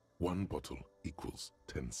says 1 bottle equals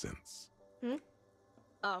 10 cents.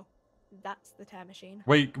 Oh, that's the tear machine.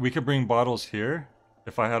 Wait, we could bring bottles here?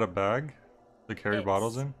 If I had a bag to carry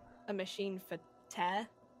bottles in? A machine for tear.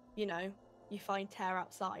 You know, you find tear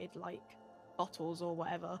outside, like bottles or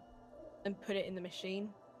whatever, and put it in the machine,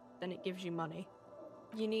 then it gives you money.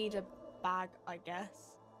 You need a bag, I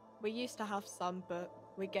guess. We used to have some, but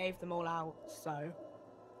we gave them all out, so...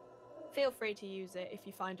 Feel free to use it if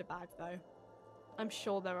you find a bag, though. I'm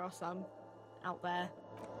sure there are some out there.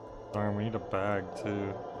 Darn, we need a bag,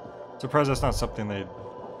 too. Surprised that's not something they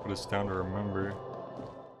put us down to remember.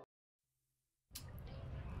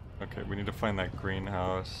 Okay, we need to find that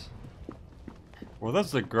greenhouse. Well,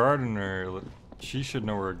 that's the gardener. She should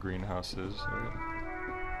know where a greenhouse is, right?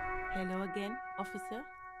 Hello again, officer.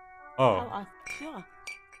 Oh. How are sure.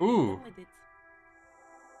 Ooh. With it.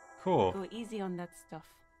 Cool. Go easy on that stuff.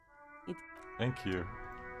 Thank you.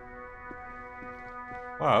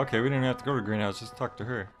 Wow, okay, we didn't even have to go to the greenhouse, just talk to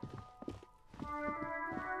her.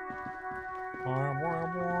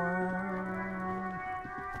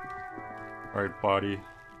 Alright, body.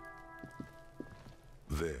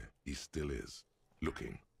 There he still is,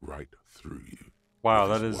 looking right through you. Wow,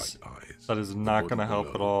 with that his is white eyes. that is The not body gonna help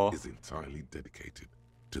at below all. Is entirely dedicated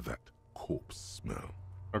to that corpse smell.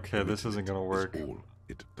 Okay, this isn't gonna work. All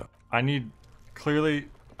it does. Clearly,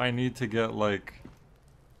 I need to get like,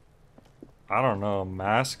 I don't know, a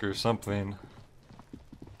mask or something.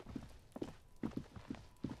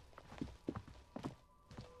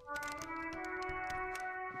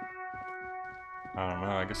 I don't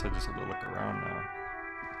know, I guess I just have to look around now.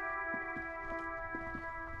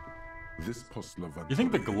 This Postlovan You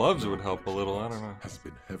think the gloves would help a little, I don't know. has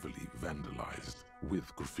been heavily vandalized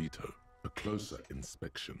with graffito. A closer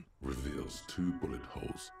inspection reveals 2 bullet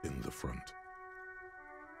holes in the front.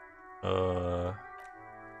 The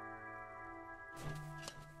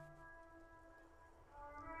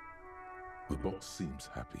box seems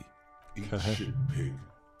happy. Eat shit pig,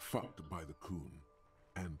 fucked by the coon,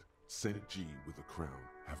 and Saint G with a crown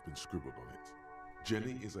have been scribbled on it.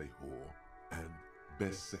 Jenny is a whore, and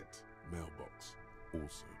best set mailbox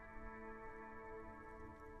also.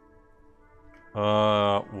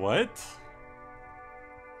 What?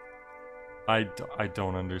 I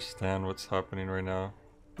don't understand what's happening right now.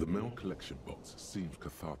 The mail collection box seems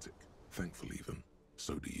cathartic. Thankfully, even.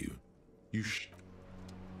 So do you.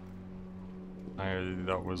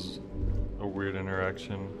 That was a weird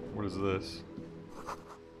interaction. What is this?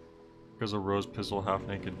 There's a rose pistol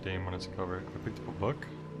half-naked dame on its cover. I picked up a book.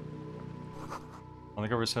 On the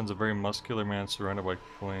cover sends a very muscular man surrounded by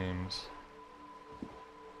flames.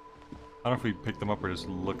 I don't know if we picked them up or just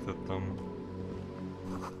looked at them.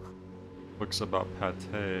 Books about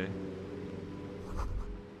pate.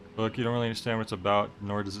 Look, you don't really understand what it's about,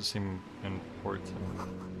 nor does it seem important.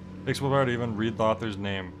 Takes a while to even read the author's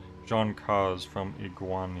name. Jean Caz from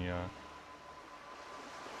Iguania.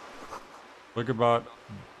 Book about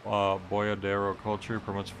Boyadero culture,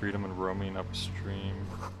 promotes freedom and roaming upstream.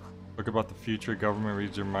 Book about the future, government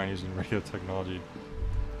reads your mind using radio technology.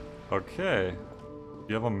 Okay. Do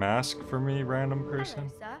you have a mask for me, random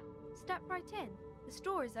person? Hello, sir. Step right in. The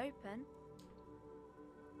store is open.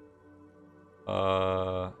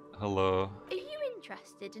 Hello. Are you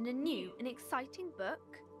interested in a new and exciting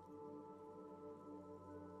book?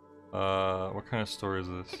 What kind of store is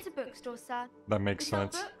this? It's a bookstore, sir. That makes We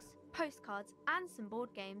sell sense. books, postcards, and some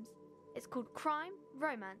board games. It's called Crime,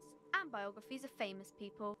 Romance, and Biographies of Famous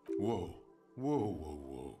People. Whoa, whoa, whoa,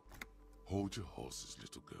 whoa. Hold your horses,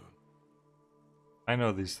 little girl. I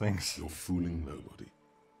know these things. You're fooling nobody.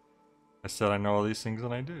 I said I know all these things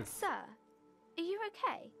and I do. Sir, are you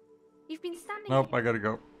okay? You've been standing Nope, here. I gotta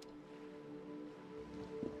go.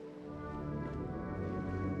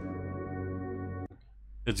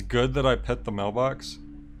 It's good that I pet the mailbox.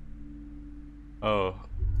 Oh,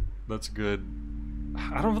 that's good.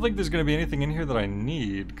 I don't think there's gonna be anything in here that I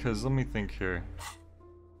need, because let me think here.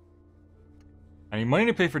 I need money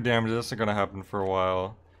to pay for damage, that's not gonna happen for a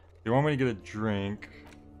while. You want me to get a drink?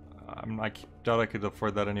 I doubt I could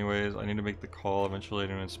afford that anyways. I need to make the call eventually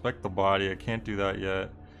to inspect the body. I can't do that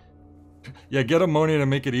yet. Yeah, get ammonia to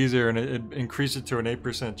make it easier and it increase it to an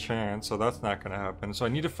 8% chance, so that's not gonna happen. So I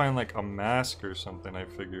need to find like a mask or something, I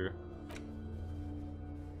figure.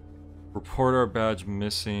 Report our badge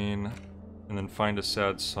missing, and then find a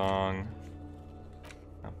sad song.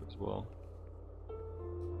 Map as well.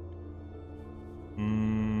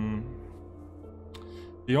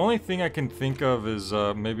 The only thing I can think of is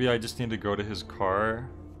maybe I just need to go to his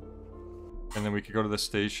car. And then we could go to the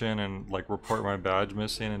station and like report my badge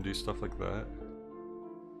missing and do stuff like that.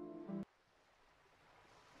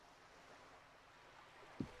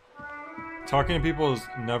 Talking to people is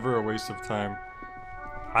never a waste of time.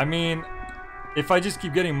 I mean, if I just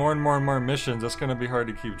keep getting more and more and more missions, that's gonna be hard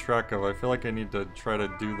to keep track of. I feel like I need to try to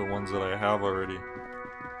do the ones that I have already.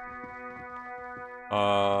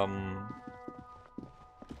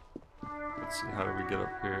 Let's see, how do we get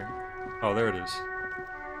up here? Oh, there it is.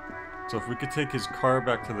 So if we could take his car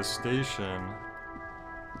back to the station,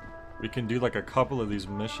 we can do like a couple of these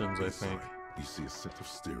missions, I think. You see a set of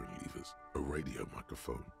steering levers, a radio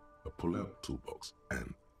microphone, a pull-out toolbox,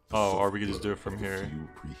 and oh, or we could just do it from here. Fuel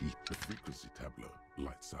preheat. The frequency tableau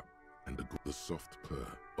lights up, and the soft purr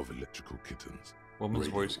of electrical kittens. Woman's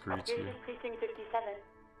voice greets you. Precinct 57.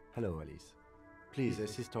 Hello, Alice. Please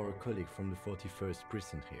assist our colleague from the 41st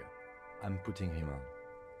precinct here. I'm putting him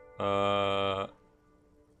on.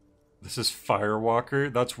 This is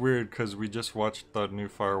Firewalker? That's weird because we just watched the new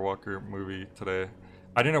Firewalker movie today.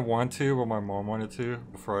 I didn't want to, but my mom wanted to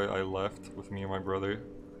before I left with me and my brother.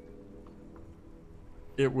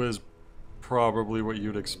 It was probably what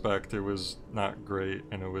you'd expect. It was not great,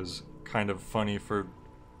 and it was kind of funny for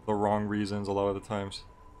the wrong reasons a lot of the times.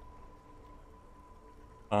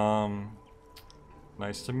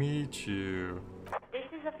 Nice to meet you. This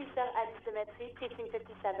is Officer at Cemetery, Precinct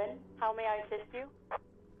 57. How may I assist you?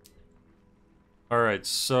 Alright,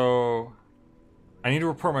 so I need to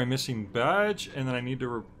report my missing badge, and then I need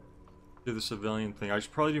to do the civilian thing. I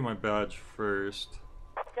should probably do my badge first.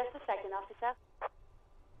 Just a second, officer.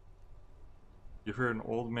 You heard an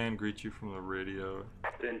old man greet you from the radio.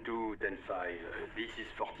 10-2, 10-5. This is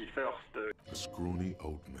 41st. A scrawny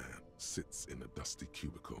old man sits in a dusty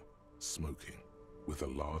cubicle, smoking, with a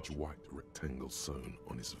large white rectangle sewn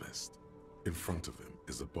on his vest. In front of him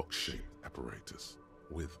is a box-shaped apparatus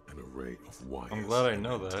with an array of wires. I'm glad I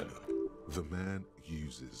know that. The man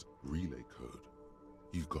uses relay code.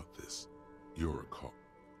 You got this. You're a cop,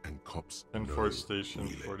 and cops know 10-4 station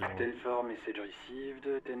relay. 41. 10-4, message received.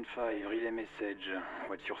 10-5, relay message.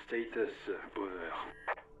 What's your status? Over.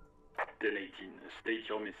 10-18, state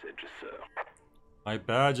your message, sir. My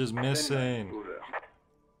badge is missing. Over.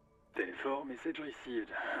 10-4, message received.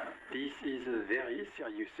 This is a very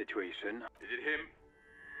serious situation. Is it him?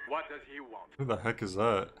 What does he want? Who the heck is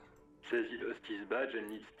that? Says he lost his badge and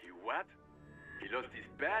needs... He what? He lost his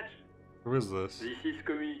badge? Who is this? This is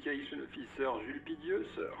Communication Officer Jules Pidieux,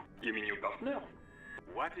 sir. You mean your partner?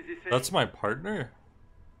 What is he saying? That's my partner?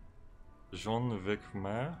 Jean-Vic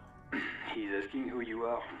Mer? He's asking who you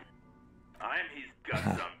are. I'm his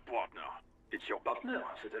goddamn partner. It's your partner,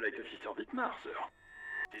 Satellite Officer Vitmar, sir.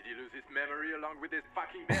 Did he lose his memory along with his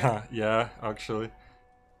fucking badge? Yeah, actually.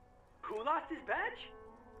 Who lost his badge?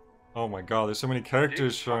 Oh my god, there's so many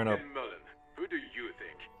characters Dick showing up. fucking Mullen. Who do you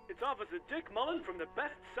think? It's Officer Dick Mullen from the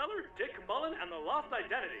bestseller Dick Mullen and the Lost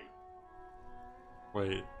Identity.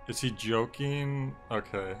 Wait, is he joking?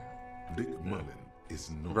 Okay. Dick Mullen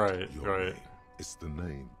is not your name. It's the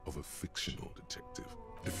name of a fictional detective.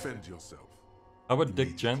 Defend yourself. How about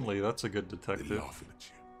Dick Gently? That's a good detective. They're laughing at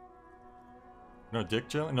you. No, Dick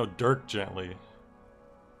Gently? No, Dirk Gently.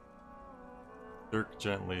 Dirk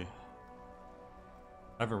Gently.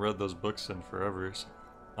 I haven't read those books in forever.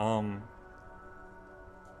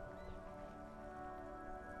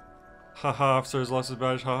 Haha, officer's lost his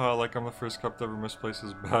badge. Haha, like I'm the first cop to ever misplace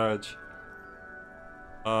his badge.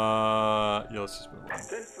 Yeah, let's just move on.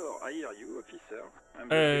 10-4, I hear you, officer.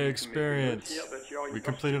 Hey, experience. We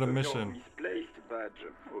completed a mission. Misplaced badge.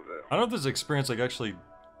 Over. I don't know if this experience like actually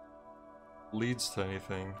leads to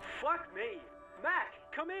anything. Fuck me. Mac,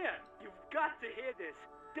 come here. You've got to hear this.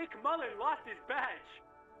 Dick Mullen lost his badge.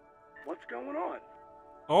 What's going on?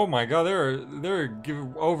 Oh my god, they're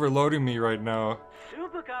overloading me right now.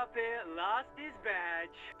 Super Cop here lost his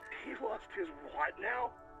badge. He lost his what now?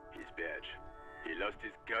 His badge. He lost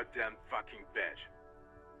his goddamn fucking badge.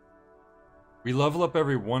 We level up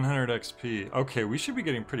every 100 XP. Okay, we should be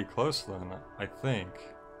getting pretty close then, I think.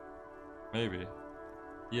 Maybe.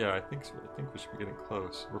 Yeah, I think so. I think we should be getting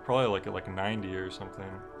close. We're probably like at like 90 or something.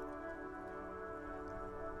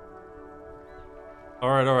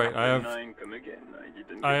 Alright, alright,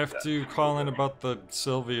 I have to call in about the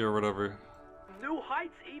Sylvie or whatever. New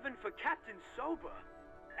heights even for Captain Sober.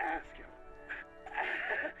 Ask him.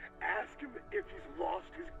 Ask him if he's lost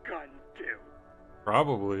his gun too.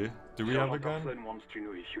 Probably. Do we have a gun? Person wants to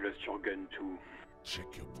know if you lost your gun too. Check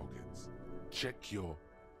your pockets. Check your...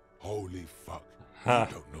 Holy fuck. Ha.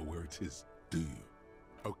 You don't know where it is, do you?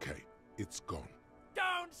 Okay, it's gone.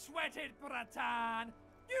 Don't sweat it, Bratan.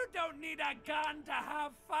 You don't need a gun to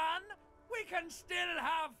have fun. We can still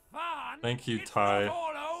have fun. Thank you, it's tie. Not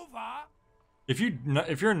all over.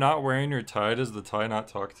 If you're not wearing your tie, does the tie not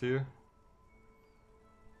talk to you?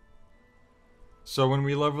 So when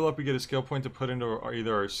we level up, we get a skill point to put into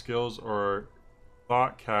either our skills or our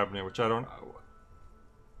thought cabinet, which I don't...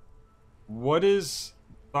 What is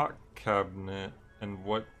thought cabinet, and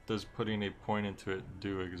what does putting a point into it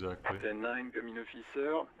do exactly? 10-9, coming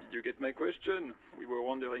officer. Did you get my question? We were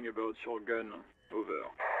wondering about your gun. Over.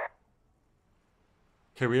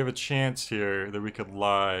 Okay, we have a chance here that we could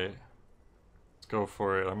lie. Let's go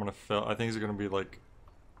for it. I'm gonna fail. I think it's gonna be like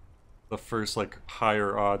the first like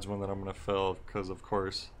higher odds one that I'm gonna fail, because of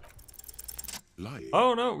course. Lying.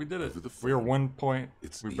 Oh no, we did it. We are 1 point.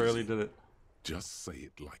 We barely did it. Just say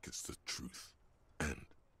it like it's the truth, and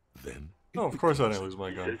then. Oh, of course I didn't lose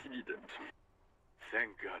my gun.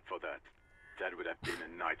 Thank God for that. That would have been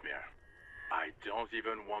a nightmare. I don't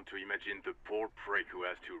even want to imagine the poor prick who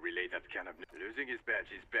has to relay that kind of... Losing his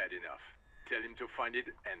badge is bad enough. Tell him to find it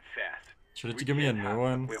and fast. Shouldn't you give me a new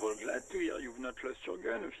one? We're all glad to hear you've not lost your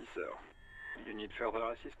gun, officer. You need further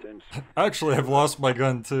assistance? Actually, I've lost my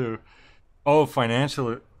gun too. Oh,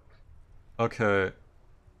 financial. Okay.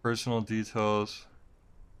 Personal details.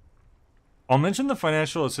 I'll mention the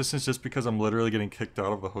financial assistance just because I'm literally getting kicked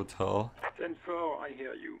out of the hotel. 10-4, I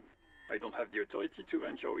hear you. I don't have the authority to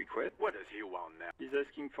grant your request. What does he want now? He's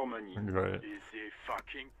asking for money. Right. Is he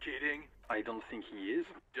fucking kidding? I don't think he is.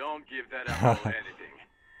 Don't give that asshole anything.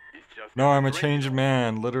 He's just No, I'm a changed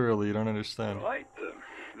man. Literally, you don't understand. Right.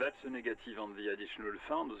 That's a negative on the additional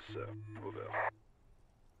funds. Over.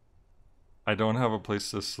 I don't have a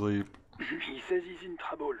place to sleep. He says he's in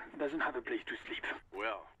trouble. Doesn't have a place to sleep.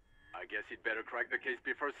 Well, I guess he'd better crack the case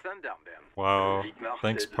before sundown then. Wow.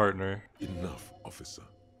 Thanks, partner. Enough, officer.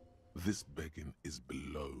 This begging is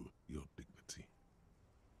below your dignity.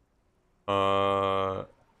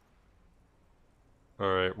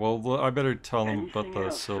 Alright, well, I better tell him about the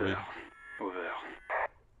Sylvie. Over.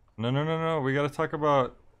 No. We gotta talk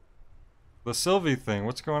about the Sylvie thing.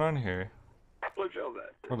 What's going on here? Roger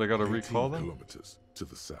that. Oh, they gotta recall them? Kilometers to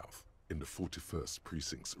the south, in the 41st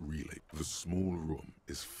Precinct's relay, the small room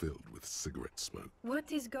is filled with cigarette smoke.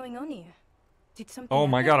 What is going on here? Did something Oh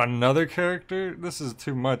my happen? god, another character? This is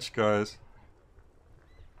too much, guys.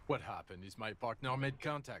 What happened is my partner made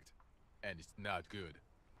contact, and it's not good.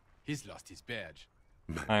 He's lost his badge.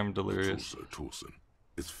 I'm delirious. Torsen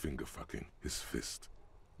is finger-fucking his fist,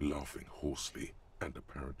 laughing hoarsely, and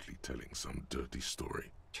apparently telling some dirty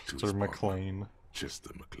story to his Chester partner, McLean.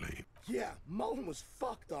 Chester McLean. Yeah, Mullen was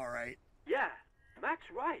fucked, alright. Yeah, Mac's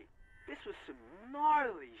right. This was some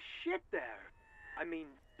gnarly shit there. I mean,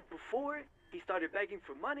 before he started begging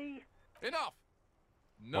for money. Enough!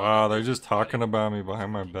 Wow, they're just talking about me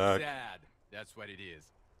behind my back. Sad. That's what it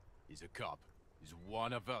is. He's a cop. He's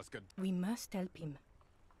one of us. We must help him.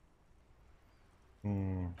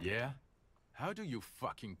 Yeah? How do you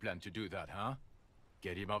fucking plan to do that, huh?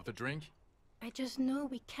 Get him off the drink? I just know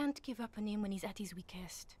we can't give up on him when he's at his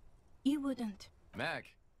weakest. He wouldn't.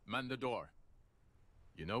 Mac, man the door.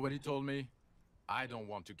 You know what he told me? I don't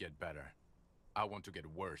want to get better. I want to get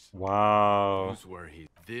worse. Wow. Who's worried?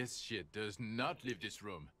 This shit does not leave this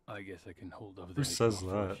room. I guess I can hold off Who says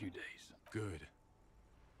for a that? few days. Good.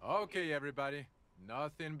 Okay, everybody.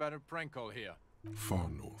 Nothing but a prank call here. Far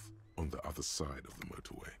north, on the other side of the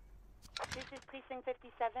motorway. This is Precinct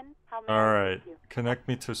 57. How may I Alright, assist you? connect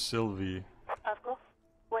me to Sylvie. Of course.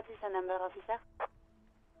 What is the number, officer?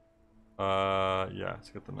 Yeah, let's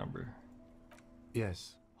get the number.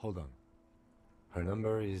 Yes, hold on. Her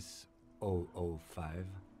number is 005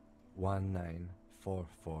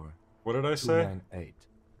 1944. What did I say?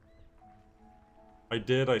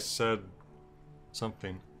 298. I said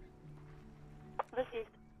something. Received.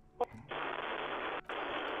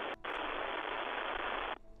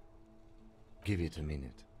 Give it a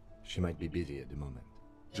minute. She might be busy at the moment.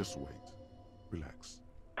 Just wait. Relax.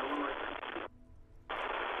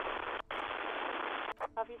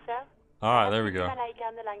 Officer? Ah, there we go. Malaika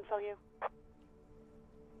on the line for you.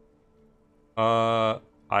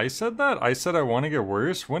 I said that? I said I want to get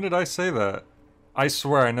worse? When did I say that? I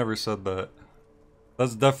swear I never said that.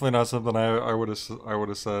 That's definitely not something I would have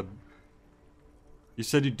said. You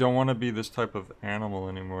said you don't want to be this type of animal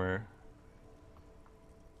anymore.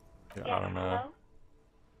 Yeah, I don't know.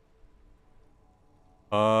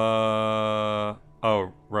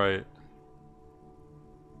 Oh, right.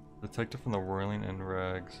 Detective from the Whirling in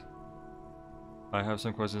Rags. I have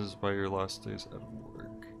some questions about your last days at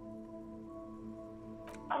work.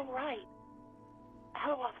 Oh, right.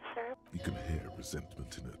 Hello, officer. You can hear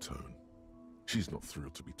resentment in her tone. She's not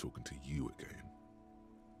thrilled to be talking to you again.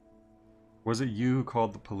 Was it you who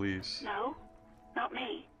called the police? No, not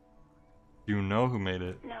me. Do you know who made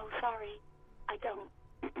it? No, sorry. I don't.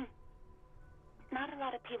 Not a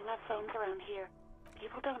lot of people have phones around here.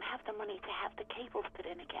 People don't have the money to have the cables put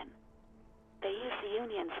in again. They use the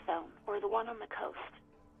Union's phone, or the one on the coast.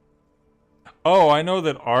 Oh, I know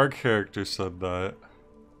that our character said that.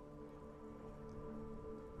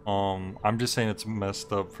 I'm just saying it's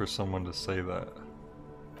messed up for someone to say that.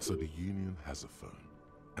 So the Union has a phone,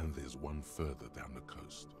 and there's one further down the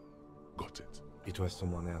coast. Got it. It was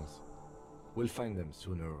someone else. We'll find them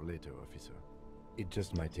sooner or later, officer. It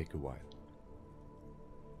just might take a while.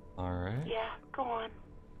 Alright. Yeah, go on.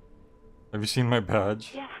 Have you seen my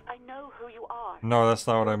badge? Yes, I know who you are. No, that's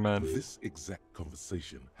not what I meant. This exact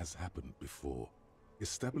conversation has happened before.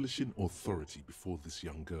 Establishing authority before this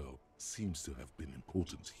young girl seems to have been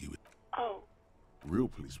important to you. Oh. Real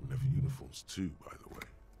policemen have uniforms too, by the way.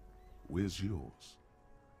 Where's yours?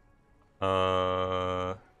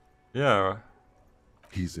 Yeah.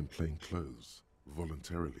 He's in plain clothes,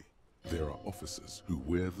 voluntarily. There are officers who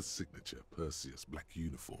wear the signature Perseus black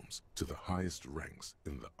uniforms to the highest ranks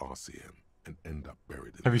in the RCM and end up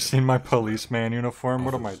buried in Have you them seen my as well. policeman uniform?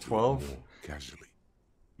 What am I, Others do it 12? more casually.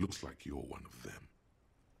 Looks like you're one of them.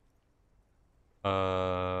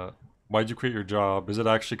 Why'd you quit your job? Is it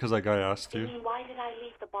actually because that guy asked You you? mean, why did I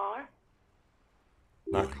leave the bar?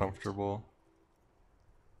 Not comfortable.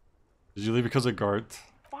 Did you leave because of Gart?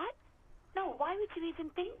 What? No, why would you even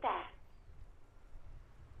think that?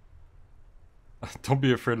 Don't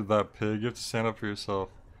be afraid of that pig. You have to stand up for yourself.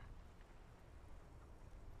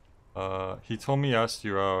 He told me he asked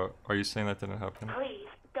you out. Are you saying that didn't happen? Please,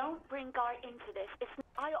 don't bring Gart into this.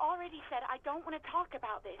 I already said I don't want to talk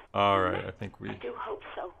about this. Alright, I think we... I do hope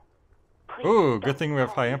so. Please, Ooh, don't good thing we have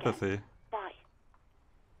call high me empathy. again. Bye.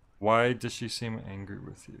 Why does she seem angry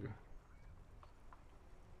with you?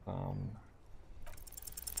 I'd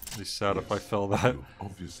be sad if I fell that. You've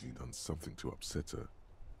obviously done something to upset her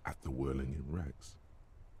at the Whirling in Rags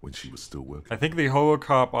when she was still working. I think the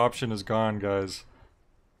Hobocop option is gone, guys.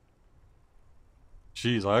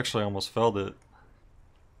 Jeez, I actually almost felled it.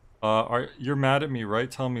 You're mad at me, right?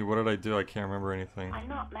 Tell me, what did I do? I can't remember anything. I'm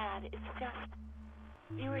not mad. It's just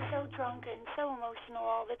you were so drunk and so emotional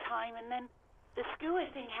all the time, and then the skua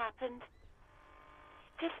thing happened.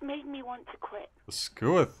 It just made me want to quit. The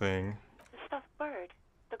skua thing? The stuffed bird,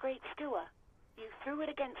 the great skua. You threw it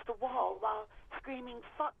against the wall while screaming,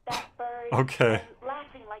 "Fuck that bird!" Okay. and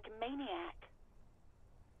laughing like a maniac.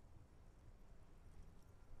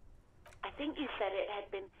 I think you said it had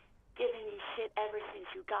been giving you shit ever since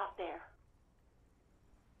you got there.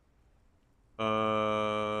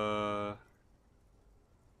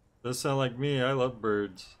 Does sound like me. I love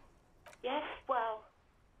birds. Yes, well,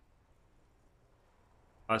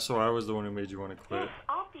 So I was the one who made you want to quit. yes,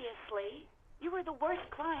 obviously. You were the worst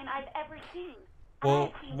client I've ever seen.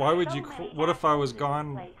 Well, I've seen why would so you many what if I was assholes in this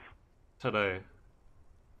gone place. today?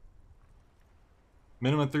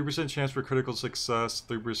 Minimum 3% chance for critical success,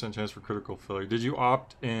 3% chance for critical failure. Did you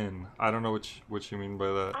opt in? I don't know what you mean by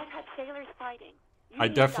that. I've had sailors fighting. I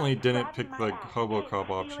Union definitely guys didn't grabbing pick my the ass, Hobocop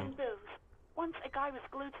stealing option. booze. Once a guy was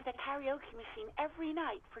glued to the karaoke machine every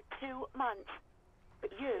night for 2 months.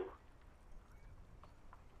 But you,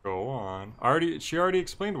 Go on. She already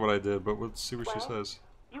explained what I did, but let's see what she well, says.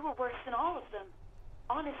 you were worse than all of them.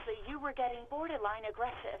 Honestly, you were getting borderline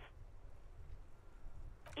aggressive.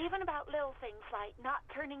 Even about little things like not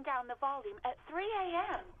turning down the volume at 3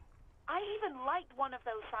 a.m. I even liked one of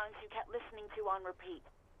those songs you kept listening to on repeat.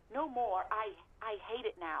 No more. I hate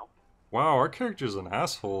it now. Wow, our character's an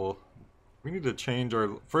asshole. We need to change our...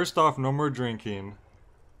 First off, no more drinking.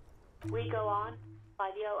 We Go On by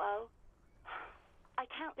the O.O. I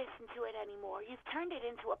can't listen to it anymore. You've turned it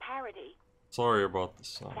into a parody. Sorry about the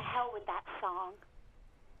song. To hell with that song.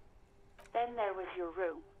 Then there was your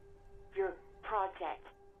room. Your project.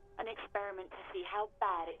 An experiment to see how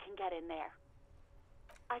bad it can get in there.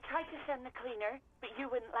 I tried to send the cleaner, but you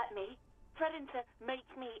wouldn't let me. Threatened to make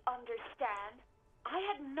me understand. I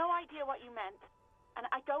had no idea what you meant, and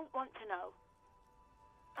I don't want to know.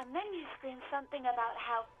 And then you screamed something about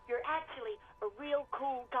how you're actually a real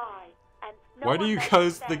cool guy. And no Why do one you makes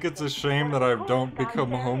guys sense think it's a of shame one that of I the don't coolest guys become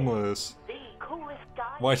there is. homeless? The coolest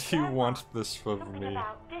guy Why do you ever. want this from Something me?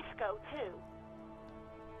 about disco, too.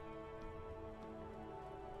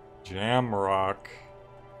 Jamrock.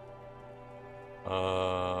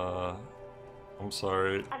 I'm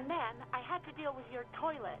sorry. And then I had to deal with your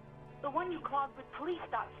toilet. The one you clogged with police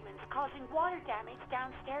documents, causing water damage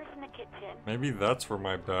downstairs in the kitchen. Maybe that's where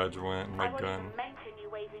my badge went and my I won't gun. even mention you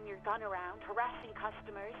waving your gun around, harassing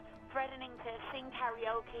customers, threatening to sing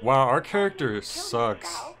karaoke. Wow, our character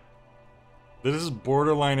sucks. This is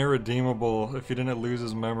borderline irredeemable if he didn't lose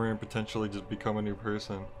his memory and potentially just become a new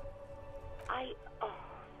person.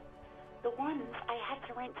 The ones I had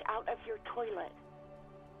to wrench out of your toilet.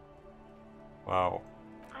 Wow.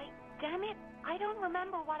 Damn it, I don't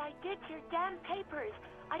remember what I did to your damn papers.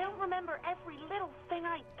 I don't remember every little thing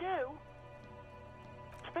I do.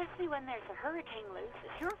 Especially when there's a hurricane loose.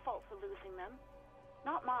 It's your fault for losing them,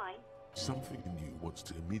 not mine. Something in you wants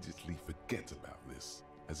to immediately forget about this,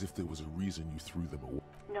 as if there was a reason you threw them away.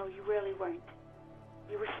 No, you really weren't.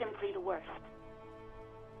 You were simply the worst.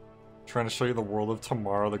 Trying to show you the world of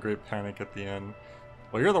tomorrow, the great panic at the end.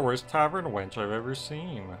 Well, you're the worst tavern wench I've ever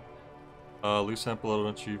seen. Loose sample,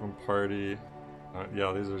 don't you even party?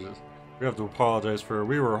 Yeah, these are just... We have to apologize for her.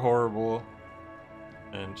 We were horrible.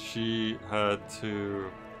 And she had to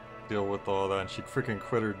deal with all that, and she freaking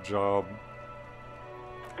quit her job.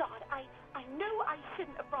 God, I knew I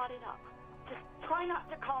shouldn't have brought it up. Just try not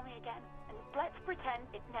to call me again, and let's pretend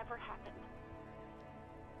it never happened.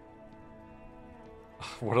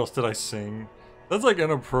 What else did I sing? That's like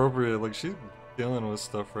inappropriate. Like she's dealing with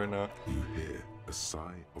stuff right now. You hear a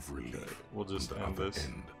sigh of relief. We'll just on the end other this.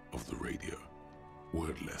 end of the radio.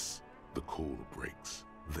 Wordless, the call breaks.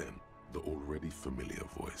 Then the already familiar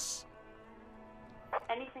voice.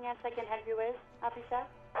 Anything else I can help you with, officer?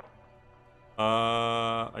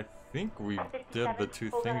 I think we did the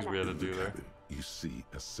two things we had to In the do there. cabin, you see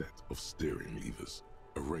a set of steering levers,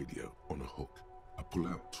 a radio on a hook, a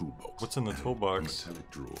pull-out toolbox. What's in the and toolbox? A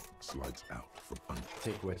metallic drawer slides out from under.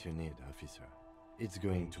 Take what you need, officer. It's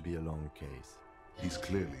going to be a long case. He's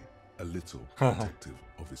clearly a little protective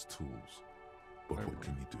of his tools. But what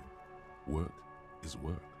can you do? Work is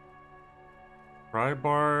work. Pry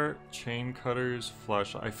bar, chain cutters,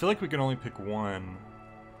 flashlight. I feel like we can only pick one.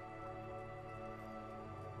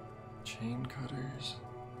 Chain cutters.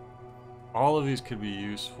 All of these could be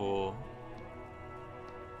useful.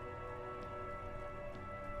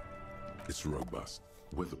 It's robust,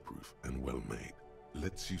 weatherproof, and well-made.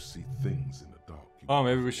 Lets you see things in the dark. Oh,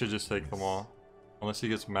 maybe we should just take them all. Unless he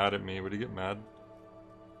gets mad at me. Would he get mad?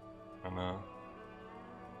 I don't know.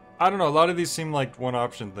 I don't know. A lot of these seem like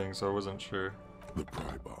one-option things, so I wasn't sure. The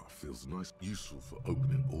pry bar feels nice, useful for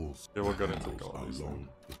opening all. Yeah, we'll get into handles all these are long. then.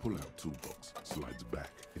 The pull-out toolbox slides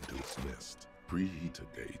back into its nest. Preheater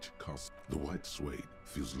gauge casts. The white suede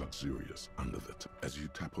feels luxurious under the as you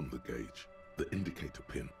tap on the gauge. The indicator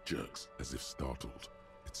pin jerks as if startled.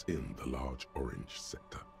 It's in the large orange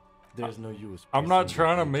sector. There's no use. I'm not pressing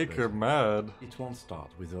trying to the make her button. mad. It won't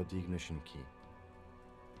start without the ignition key.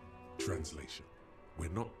 Translation.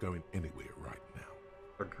 We're not going anywhere right now.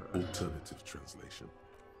 Okay. Alternative translation.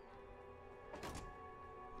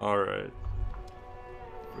 Alright.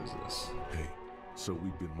 What is this? Hey, so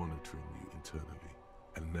we've been monitoring you internally,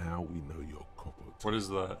 and now we know your copper. What is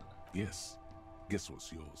that? Yes. Guess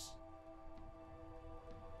what's yours?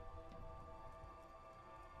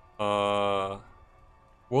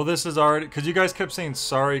 Well, this is already, because you guys kept saying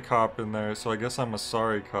sorry cop in there, so I guess I'm a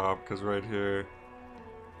sorry cop, because right here.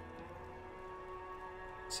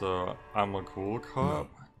 So, I'm a cool cop?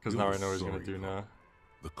 Because now I know what he's going to do now.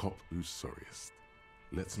 The cop who's sorriest.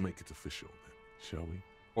 Let's make it official then, shall we?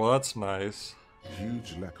 Well, that's nice.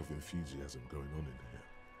 Huge lack of enthusiasm going on in here.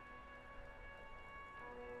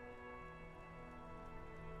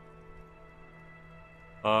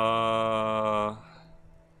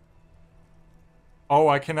 Oh,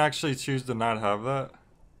 I can actually choose to not have that?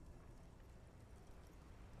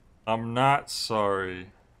 I'm not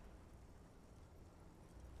sorry.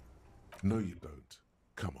 No, you don't.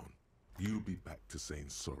 Come on. You'll be back to saying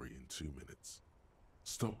sorry in 2 minutes.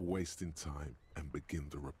 Stop wasting time and begin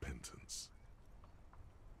the repentance.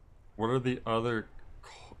 What are the other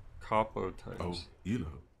capo types? Oh, you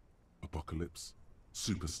know. Apocalypse,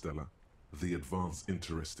 Superstellar, the Advanced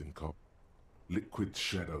Interesting Cop, Liquid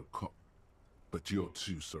Shadow Cop. But you're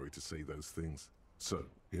too sorry to say those things. So,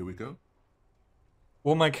 here we go.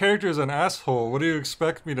 Well, my character is an asshole. What do you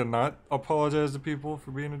expect me to not apologize to people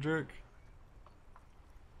for being a jerk?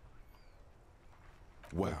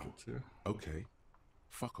 Wow. Okay.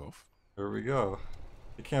 Fuck off. There we go.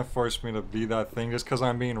 You can't force me to be that thing just because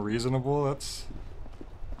I'm being reasonable. That's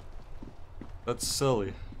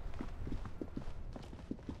silly.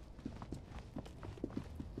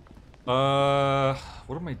 What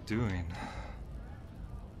am I doing?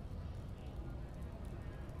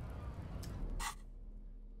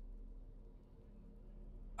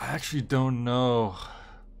 I actually don't know.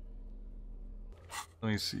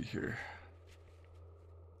 Let me see here.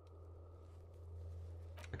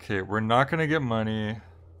 Okay, we're not gonna get money.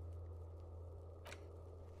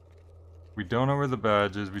 We don't know where the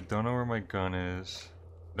badge is. We don't know where my gun is.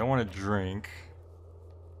 We don't want to drink.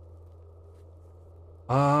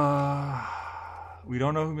 We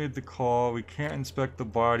don't know who made the call. We can't inspect the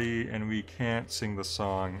body, and we can't sing the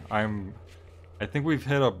song. I think we've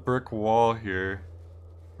hit a brick wall here.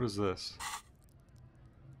 What is this?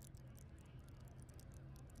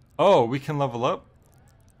 Oh, we can level up?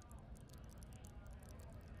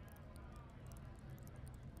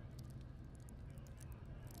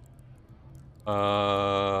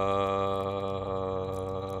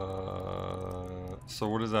 So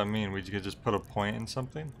what does that mean? We could just put a point in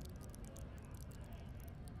something?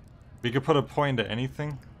 We could put a point into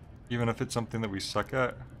anything? Even if it's something that we suck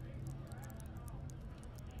at?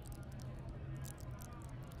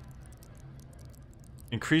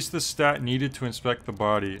 Increase the stat needed to inspect the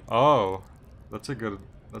body. Oh, that's a good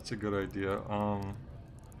idea.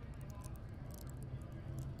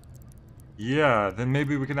 Yeah, then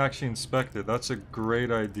maybe we can actually inspect it. That's a great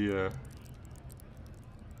idea.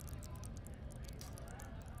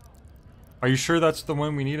 Are you sure that's the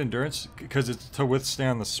one we need, endurance? Because it's to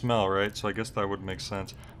withstand the smell, right? So I guess that would make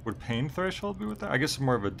sense. Would pain threshold be with that? I guess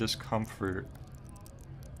more of a discomfort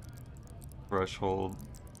threshold.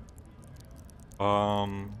 I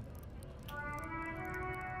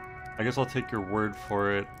guess I'll take your word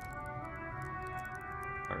for it.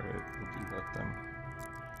 Alright, we'll do that then.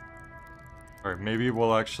 Alright, maybe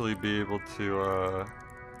we'll actually be able to,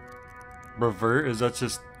 revert? Is that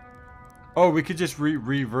just... Oh, we could just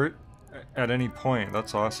revert at any point.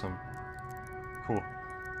 That's awesome. Cool.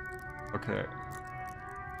 Okay.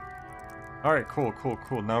 Alright, cool.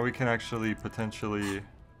 Now we can actually potentially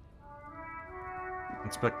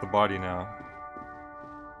inspect the body now.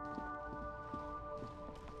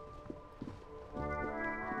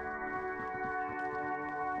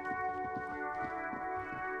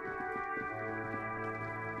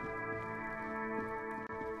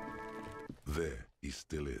 There he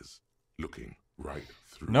still is, looking right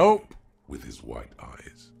through Nope. him with his white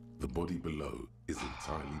eyes. The body below is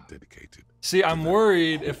entirely dedicated. See, I'm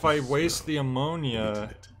worried if I waste the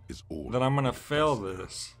ammonia, then I'm gonna fail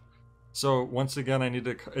this. So once again, I need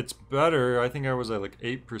to. It's better. I think I was at like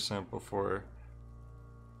 8% before,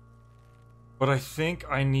 but I think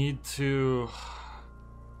I need to.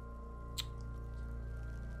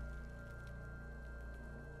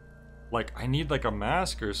 Like, I need like a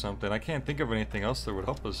mask or something. I can't think of anything else that would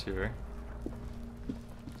help us here.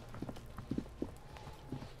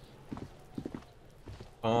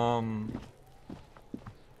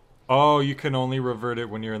 Oh, you can only revert it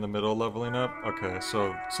when you're in the middle leveling up? Okay,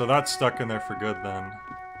 so that's stuck in there for good then.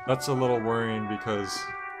 That's a little worrying because...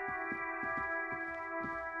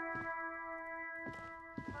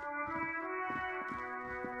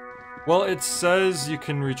 Well, it says you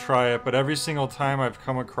can retry it, but every single time I've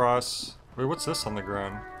come across... Wait, what's this on the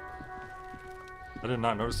ground? I did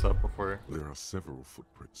not notice that before. There are several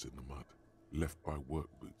footprints in the mud, left by work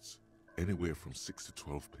boots. Anywhere from 6 to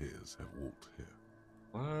 12 pairs have walked here.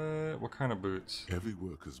 What? What kind of boots? Heavy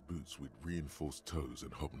workers' boots with reinforced toes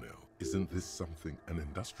and hobnail. Isn't this something an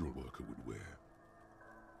industrial worker would wear?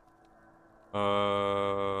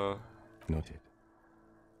 Noted.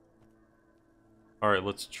 Alright,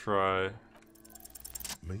 let's try.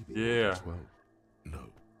 Maybe yeah. 12. No.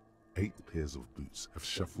 8 pairs of boots have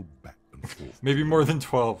shuffled back and forth. Maybe more than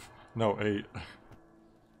 12. No, 8.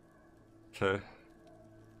 Okay.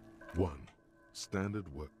 1.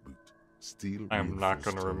 Standard work boot. Steel. I am not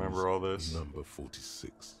going to remember all this. Number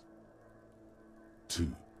 46.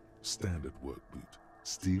 2. Standard work boot.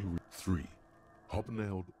 Steel. 3.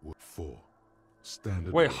 Hobnailed work. 4.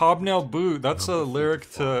 Standard. Wait, hobnail boot. That's a lyric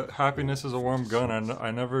to "Happiness is a Warm Gun."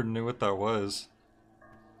 I never knew what that was.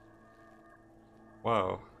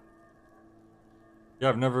 Wow. Yeah,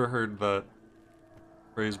 I've never heard that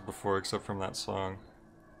phrase before except from that song.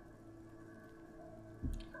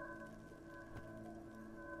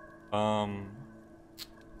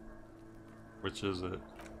 Which is it?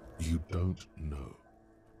 You don't know.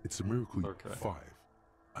 It's a miracle. Okay. 5.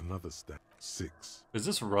 Another stat. 6. Is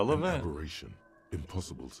this relevant? An aberration.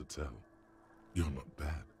 Impossible to tell. You're not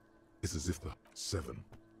bad. It's as if the 7.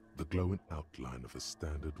 The glowing outline of a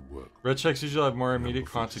standard work. Red checks usually have more immediate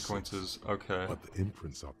Number 46. consequences. Okay. But the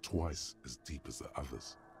imprints are twice as deep as the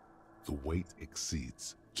others. The weight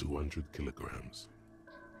exceeds 200 kilograms.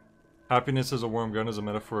 Happiness is a warm gun is a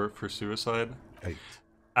metaphor for suicide. 8.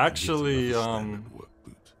 Actually, Work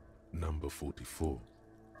boot. Number 44.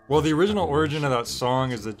 Well, the original origin of that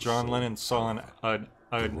song is that John Lennon saw a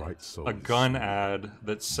gun ad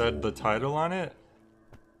that said the title on it.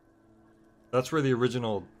 That's where the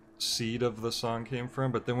original seed of the song came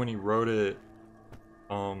from, but then when he wrote it,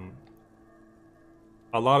 a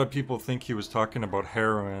lot of people think he was talking about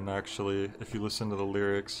heroin, actually, if you listen to the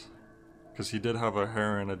lyrics. Because he did have a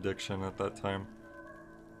heroin addiction at that time.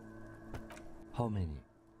 How many?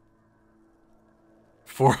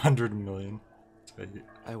 400 million.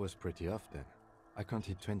 I was pretty off then. I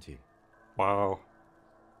counted 20. Wow.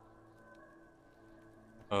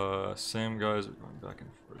 Same guys are going back and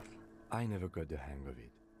forth. I never got the hang of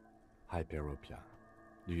it. Hyperopia.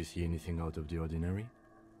 Do you see anything out of the ordinary?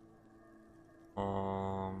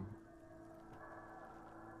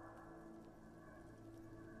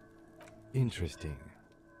 Interesting.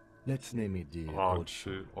 Let's name it the odd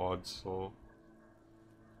shit, odd soul.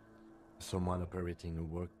 Someone operating a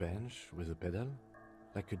workbench with a pedal?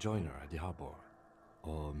 Like a joiner at the harbor.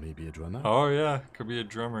 Or maybe a drummer? Oh yeah, could be a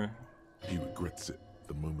drummer. He regrets it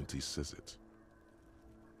the moment he says it.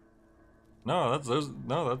 No,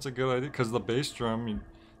 that's a good idea. Because the bass drum,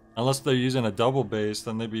 unless they're using a double bass,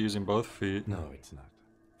 then they'd be using both feet. No, it's not.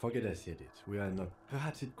 Forget I said it. We are not.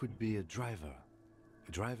 Perhaps it could be a driver.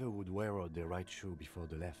 A driver would wear out their right shoe before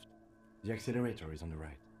the left. The accelerator is on the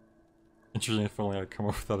right. Interesting if only I'd come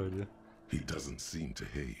up with that idea. He doesn't seem to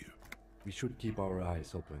hear you. We should keep our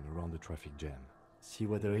eyes open around the traffic jam. See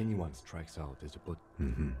whether anyone strikes out as a pot.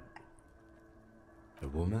 A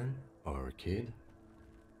woman or a kid?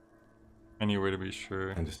 Any way to be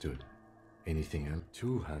sure. Understood. Anything else?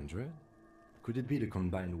 200? Could it be the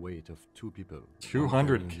combined weight of two people?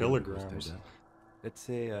 200 kilograms. Let's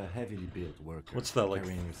say a heavily built worker. What's that, like?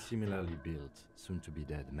 Carrying a similarly built,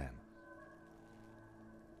 soon-to-be-dead man.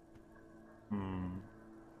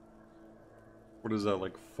 What is that,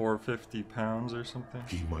 like 450 pounds or something?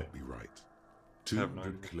 He might be right.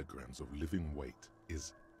 200 kilograms of living weight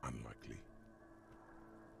is unlikely.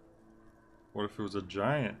 What if it was a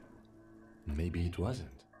giant? Maybe it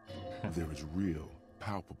wasn't. There is real,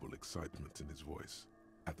 palpable excitement in his voice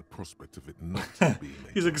at the prospect of it not being.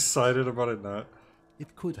 He's excited about it not.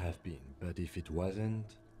 It could have been, but if it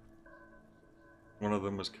wasn't... One of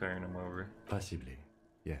them was carrying him over. Possibly,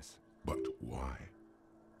 yes. But why?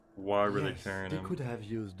 Why were they carrying him? They could have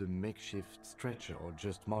used a makeshift stretcher or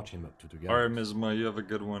just march him up to the gallows. Alright, Mizma, you have a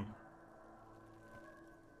good one.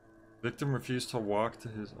 Victim refused to walk to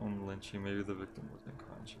his own lynching. Maybe the victim was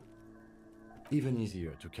unconscious. Even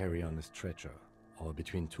easier to carry on a stretcher, or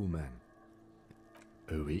between two men.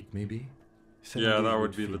 A week, maybe? Yeah, that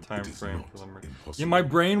would be the time frame for them. Yeah, my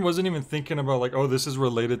brain wasn't even thinking about like, oh, this is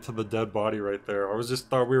related to the dead body right there. I was just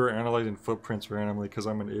thought we were analyzing footprints randomly because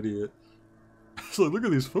I'm an idiot. So look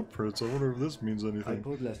at these footprints. I wonder if this means anything. I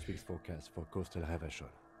pulled last week's forecast for coastal Havashol.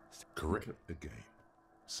 Correct again.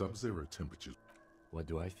 Sub-zero temperatures. What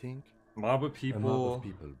do I think? Mob of people. A mob of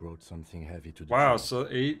people brought something heavy to the Wow, train. so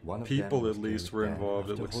 8 One of people them at was least carried were down. involved,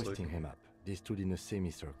 it After looks like. hoisting him up, they stood in a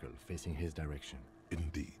semicircle facing his direction.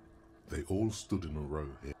 Indeed. They all stood in a row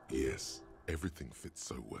here. Yes, everything fits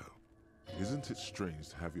so well. Isn't it strange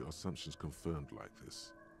to have your assumptions confirmed like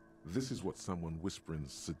this? This is what someone whispering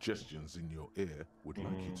suggestions in your ear would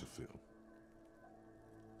like you to feel.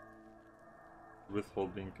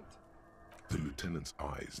 Withholding. The lieutenant's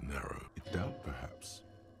eyes narrow. I doubt, perhaps,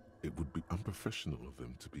 it would be unprofessional of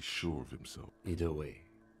him to be sure of himself. Either way.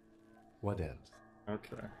 What else?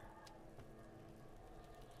 Okay.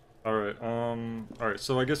 Alright,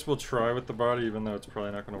 so I guess we'll try with the body, even though it's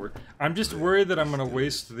probably not going to work. I'm just worried that I'm going to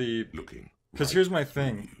waste the... Because here's my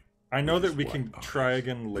thing. I know that we can try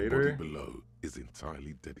again later. The body below is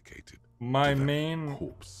entirely dedicated. My to that main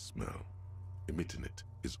corpse smell. Emitting it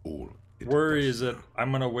is all it worry does is that now.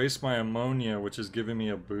 I'm going to waste my ammonia, which is giving me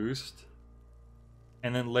a boost.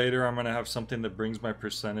 And then later I'm going to have something that brings my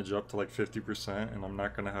percentage up to like 50%, and I'm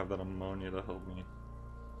not going to have that ammonia to help me.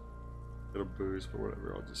 It'll boost, but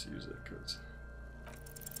whatever, I'll just use it, because...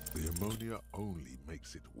 The ammonia only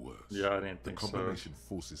makes it worse. Yeah, I didn't think so. The combination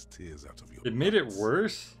forces tears out of your It made it guts.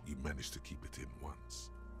 worse? You managed to keep it in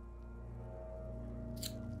once.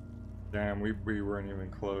 Damn, we weren't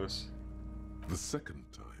even close. The second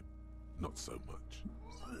time, not so much.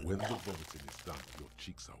 When the vomiting is done, your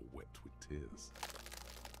cheeks are wet with tears.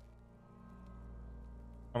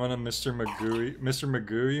 I'm gonna Mr. Magoo. Mr.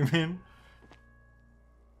 Magoo, you mean?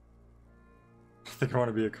 I think I want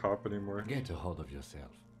to be a cop anymore. Get a hold of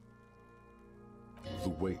yourself. The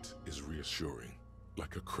weight is reassuring,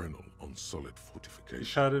 like a krenel on solid fortification.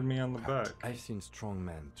 He patted me on the back. I've seen strong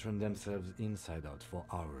men turn themselves inside out for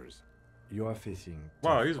hours. You are facing...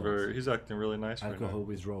 Wow, tough odds. he's acting really nice right Alcohol now.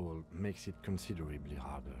 withdrawal makes it considerably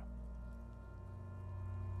harder.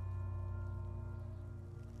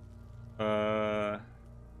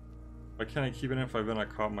 Why can't I keep it in if I've been a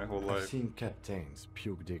cop my whole I've life? seen captains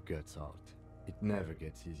puke their guts out. It never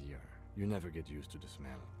gets easier. You never get used to the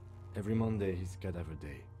smell. Every Monday is cadaver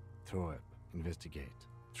day. Throw up, investigate.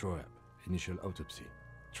 Throw up, initial autopsy.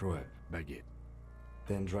 Throw up, bag it.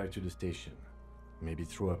 Then drive to the station. Maybe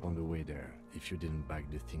throw up on the way there if you didn't bag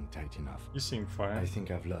the thing tight enough. You seem fine. I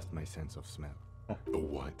think I've lost my sense of smell. A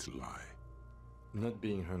white lie. Not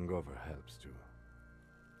being hungover helps too.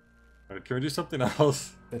 Alright, can we do something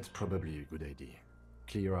else? That's probably a good idea.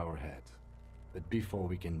 Clear our head. But before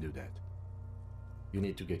we can do that, you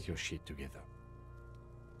need to get your shit together.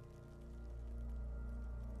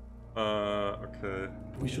 Okay.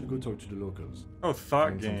 We should go talk to the locals. Oh,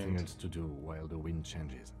 thought Find something gained. else to do while the wind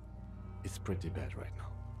changes. It's pretty bad right now.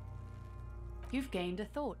 You've gained a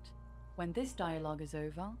thought. When this dialogue is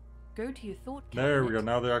over, go to your thought There we cabinet go,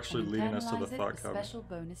 now they're actually and leading us to the internalize it thought with cabinet. special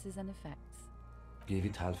bonuses and effects. Give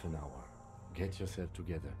it half an hour. Get yourself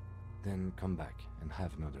together. Then come back and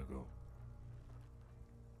have another go.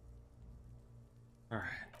 Alright.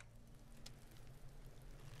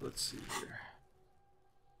 Let's see here.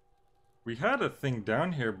 We had a thing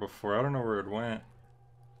down here before. I don't know where it went.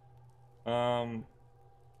 I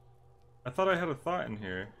thought I had a thought in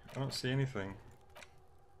here. I don't see anything.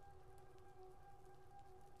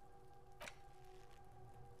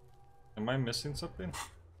 Am I missing something?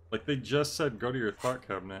 Like they just said go to your thought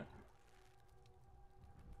cabinet.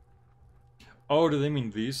 Oh, do they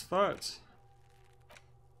mean these thoughts?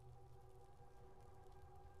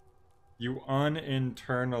 You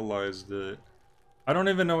uninternalized it. I don't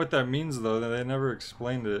even know what that means though, they never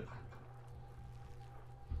explained it.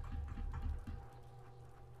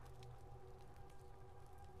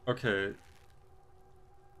 Okay.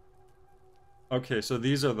 Okay, so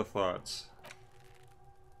these are the thoughts.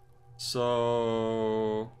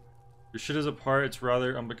 So your shit is apart, it's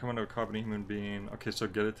rather unbecoming of a competent human being. Okay, so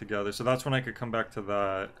get it together. So that's when I could come back to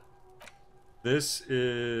that. This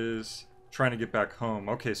is trying to get back home.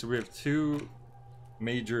 Okay, so we have two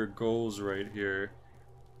major goals right here.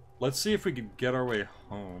 Let's see if we could get our way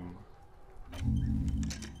home.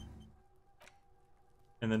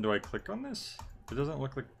 And then do I click on this? It doesn't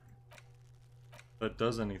look like that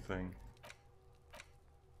does anything.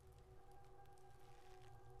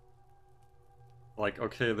 Like,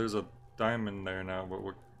 okay, there's a diamond there now, but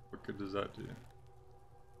what good does that do?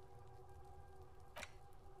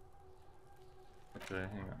 Okay,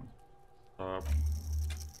 hang on. Stop.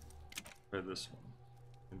 Try this one.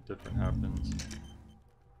 And different happens.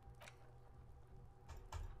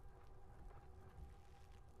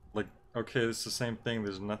 Like, okay, it's the same thing,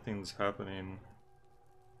 there's nothing's happening.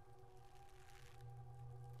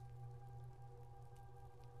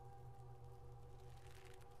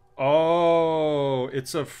 Oh,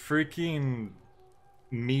 it's a freaking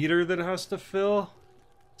meter that it has to fill?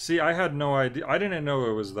 See, I had no idea. I didn't know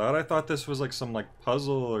it was that. I thought this was like some like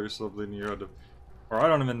puzzle or something you had to... Or I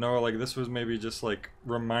don't even know, like this was maybe just like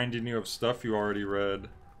reminding you of stuff you already read.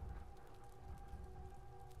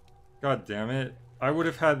 God damn it. I would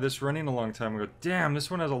have had this running a long time ago. Damn,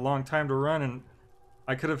 this one has a long time to run and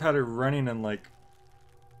I could have had it running in like...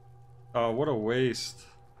 Oh, what a waste.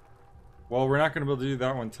 Well, we're not going to be able to do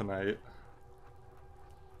that one tonight.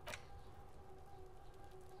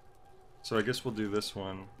 So I guess we'll do this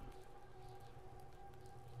one.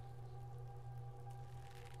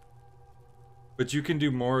 But you can do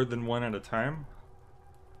more than one at a time?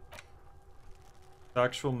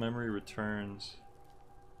 Actual memory returns.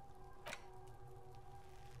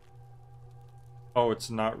 Oh, it's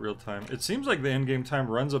not real time. It seems like the in-game time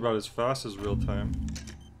runs about as fast as real time.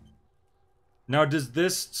 Now, does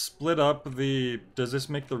this split up the... Does this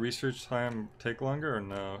make the research time take longer or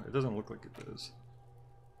no? It doesn't look like it does.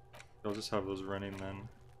 I'll just have those running then.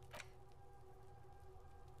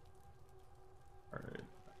 Alright.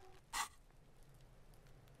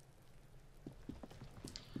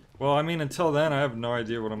 Well, I mean, until then, I have no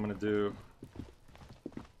idea what I'm gonna do.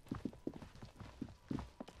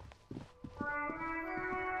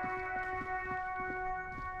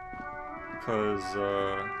 Because,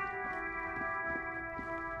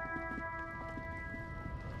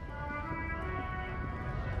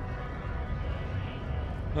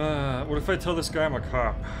 what if I tell this guy I'm a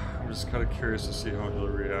cop? I'm just kind of curious to see how he'll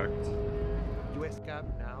react. US cab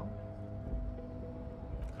now?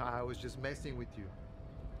 I was just messing with you.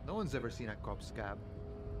 No one's ever seen a cop's cab.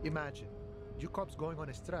 Imagine, you cops going on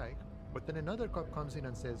a strike, but then another cop comes in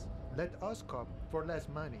and says, let us cop for less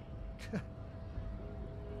money.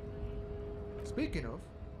 Speaking of,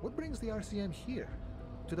 what brings the RCM here?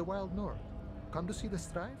 To the Wild North? Come to see the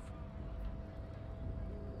strife?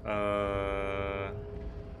 I'm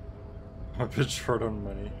a bit short on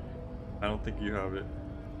money. I don't think you have it.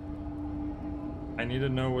 I need to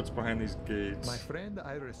know what's behind these gates. My friend,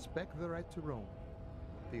 I respect the right to roam.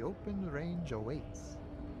 The open range awaits.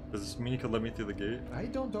 Does this mean you could let me through the gate? I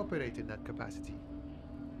don't operate in that capacity.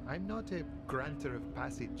 I'm not a granter of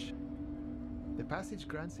passage. The passage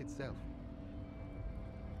grants itself.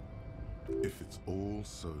 If it's all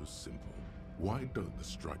so simple, why don't the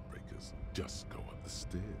strikebreakers just go up the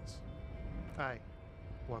stairs? Aye.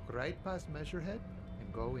 Walk right past Measurehead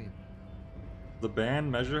and go in. The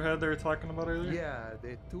band Measurehead they were talking about earlier? Yeah,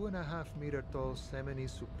 the 2.5 meter tall Semini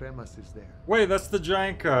supremacist there. Wait, that's the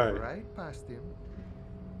giant guy. Right past him.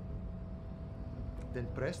 Then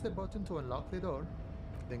press the button to unlock the door.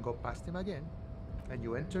 Then go past him again. And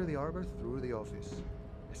you enter the arbor through the office.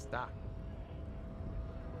 Está.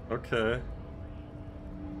 Okay.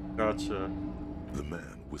 Gotcha. The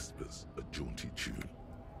man whispers a jaunty tune.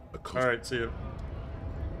 Alright, see you.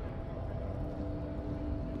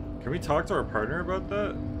 Can we talk to our partner about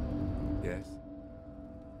that? Yes.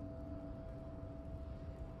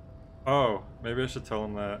 Oh, maybe I should tell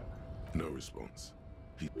him that. No response.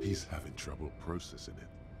 He's having trouble processing it.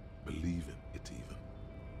 Believing it even.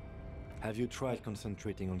 Have you tried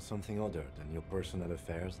concentrating on something other than your personal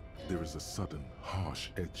affairs? There is a sudden, harsh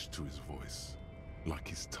edge to his voice, like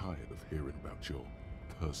he's tired of hearing about your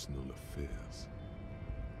personal affairs.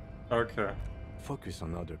 Okay. Focus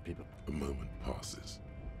on other people. A moment passes.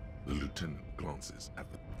 The lieutenant glances at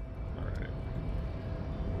the... Alright.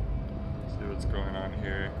 See what's going on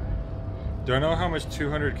here. Do I know how much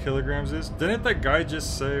 200 kilograms is? Didn't that guy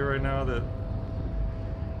just say right now that...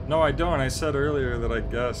 No, I don't. I said earlier that I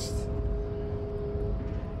guessed.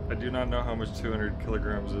 I do not know how much 200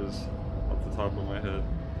 kilograms is off the top of my head.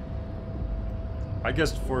 I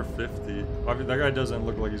guessed 450. I mean, that guy doesn't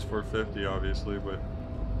look like he's 450, obviously, but...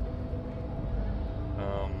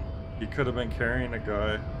 he could have been carrying a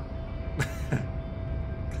guy.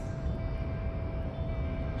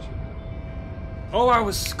 Oh, I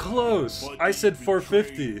was close! I said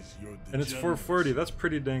 450, and it's 440. That's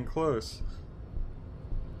pretty dang close.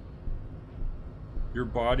 Your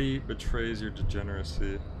body betrays your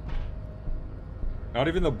degeneracy. Not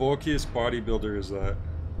even the bulkiest bodybuilder is that.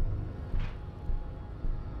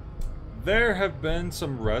 There have been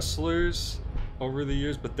some wrestlers over the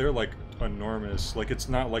years, but they're like enormous. Like, it's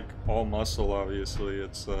not like all muscle, obviously.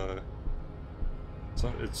 It's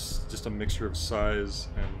just a mixture of size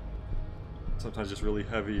and sometimes just really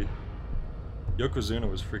heavy. Yokozuna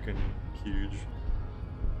was freaking huge.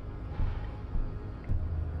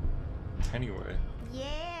 Anyway.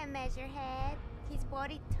 Yeah, Measurehead. His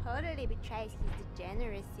body totally betrays his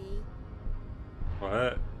degeneracy.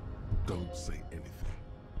 What? Don't say anything.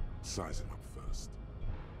 Size him up first.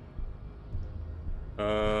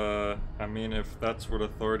 I mean, if that's what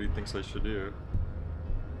authority thinks I should do.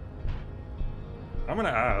 I'm gonna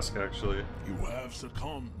ask, actually. You have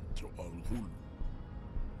succumbed to Al-Ghul.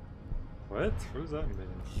 What? What does that mean?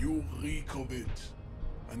 You reek of it.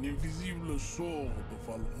 An invisible sword of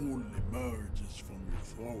Al-Ghul emerges from your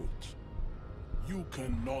throat. You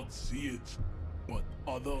cannot see it, but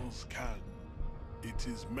others can. It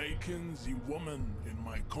is making the woman in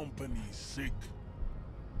my company sick.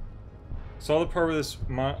 Saw the part where this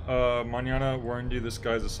Manana warned you this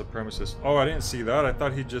guy's a supremacist. Oh, I didn't see that. I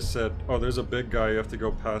thought he just said, oh, there's a big guy, you have to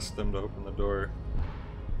go past them to open the door.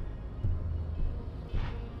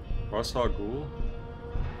 Ras Al Ghul?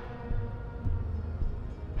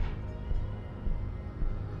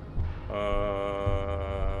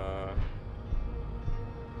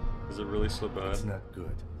 Is it really so bad? It's not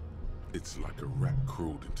good. It's like a rat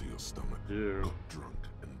crawled into your stomach, got drunk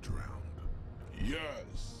and drowned.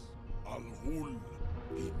 Yes, Al-Ghul.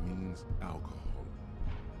 He means alcohol.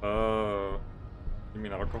 You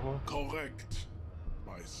mean alcohol? Correct.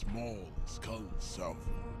 My small skull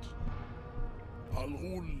servant.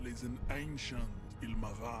 Al-Ghul is an ancient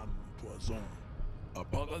Ilmaran poison. A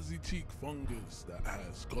parasitic fungus that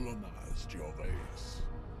has colonized your race.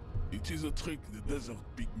 It is a trick the desert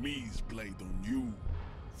pygmies played on you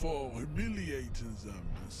for humiliating them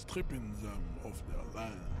and stripping them of their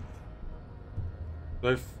land.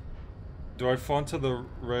 Do I fall into the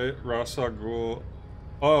Ras Al Ghul?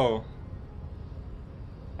 Oh.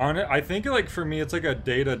 On it, I think like for me it's like a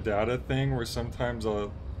data thing where sometimes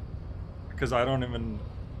I'll, because I don't even,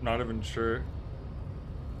 not even sure.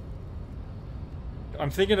 I'm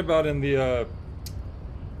thinking about in the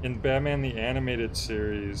in Batman the Animated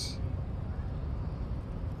Series,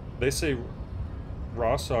 they say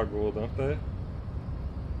Ras Al Ghul, don't they?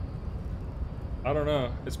 I don't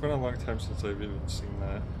know. It's been a long time since I've even seen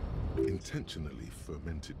that. Intentionally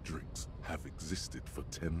fermented drinks have existed for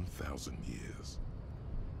 10,000 years.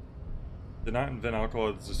 Did not invent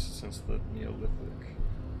alcohol since the Neolithic.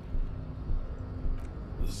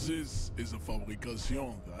 This is a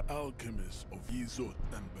fabrication the alchemists of Yizot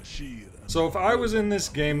and Bashir. And so if I was in this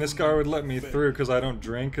game, this guy would let me through because I don't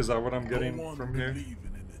drink? Is that what I'm getting from here?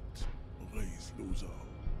 Raise loser.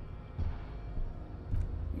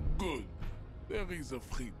 Good. There is a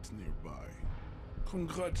frit nearby.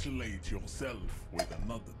 Congratulate yourself with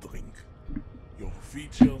another drink. Your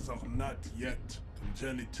features are not yet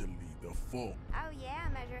congenitally deformed. Oh yeah,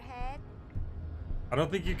 Measurehead. I don't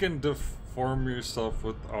think you can deform yourself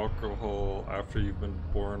with alcohol after you've been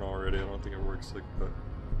born already. I don't think it works like that.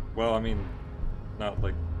 Well, I mean, not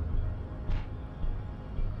like...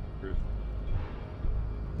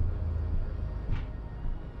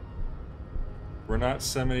 We're not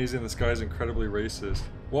Semites and this guy's incredibly racist.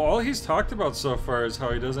 Well, all he's talked about so far is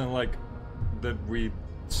how he doesn't like that we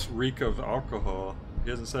reek of alcohol. He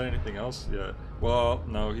hasn't said anything else yet. Well,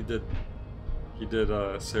 no, he did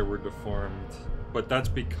say we're deformed. But that's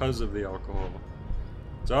because of the alcohol.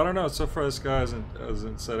 So I don't know, so far this guy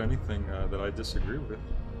hasn't said anything that I disagree with.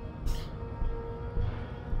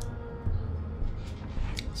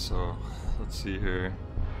 so let's see here.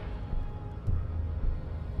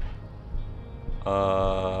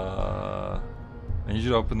 I need you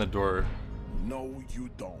to open the door. No, you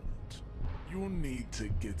don't. You need to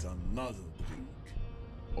get another drink.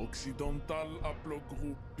 Occidental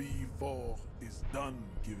Haplogroup B4 is done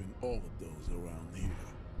giving orders around here.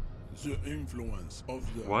 The influence of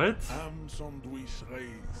the What? ham sandwich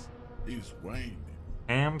race is waning.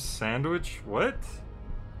 Ham sandwich? What?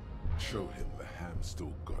 Show him the ham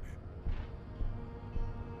still got it.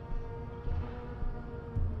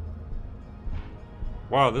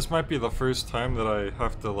 Wow, this might be the first time that I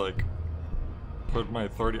have to, like, put my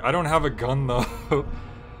authority. I don't have a gun, though.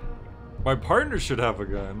 My partner should have a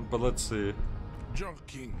gun, but let's see.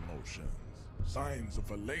 Jerking motions. Signs of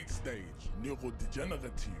a late-stage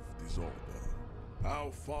neurodegenerative disorder.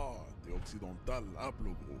 How far the Occidental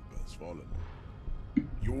Haplogroup has fallen.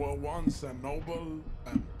 You were once a noble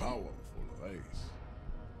and powerful race.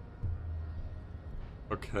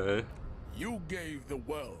 Okay. You gave the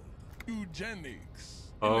world eugenics.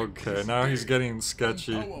 Okay, now he's getting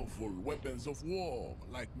sketchy. And powerful weapons of war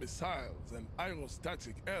like missiles and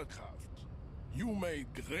aerostatic aircraft. You made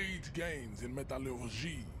great gains in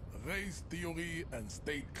metallurgy, race theory, and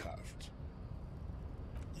statecraft.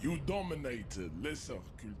 You dominated lesser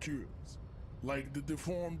cultures, like the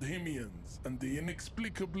deformed Hemians and the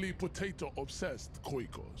inexplicably potato-obsessed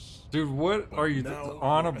Khoikos. Dude, what But are you now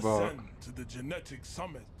on your about? ascent to the genetic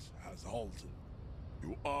summit has halted.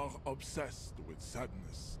 You are obsessed with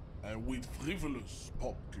sadness and with frivolous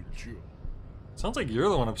pop culture. Sounds like you're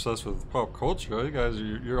the one obsessed with pop culture. You guys,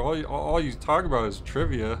 you're all you talk about is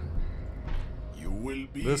trivia. You will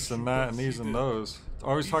be this and that and these and those.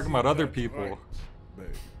 Always talking about other people. Babe.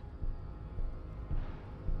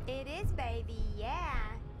 It is, baby, yeah.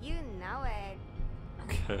 You know it.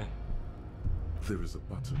 Okay. There is a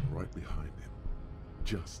button right behind him,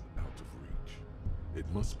 just out of reach. It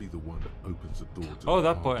must be the one that opens the door to Oh, the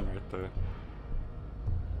that harbor. button right there.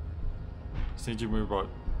 Just need you to move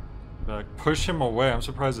back. Push him away. I'm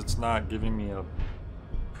surprised it's not giving me a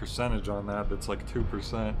percentage on that. That's like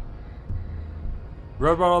 2%.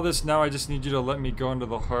 Read about all this. Now I just need you to let me go into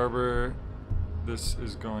the harbor. This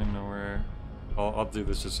is going nowhere. I'll do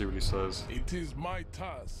this to see what he says. It is my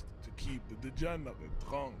task to keep the degenerate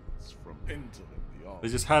drunks from entering the harbor. They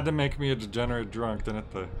just had to make me a degenerate drunk, didn't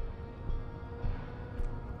they?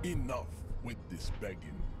 Enough with this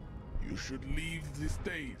begging. You should leave the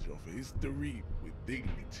stage of history with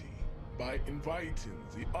dignity by inviting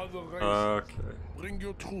the other races. Okay. Bring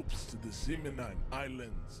your troops to the Seminine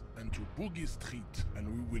Islands and to Boogie Street, and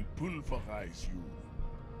we will pulverize you.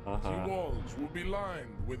 The walls will be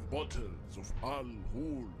lined with bottles of Al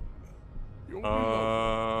Ghul. You'll be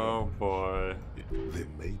Oh lovely. boy. There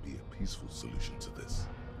may be a peaceful solution to this.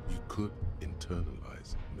 You could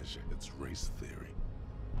internalize Mesheket's race theory.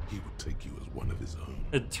 He would take you as one of his own.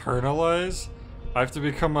 Internalize? I have to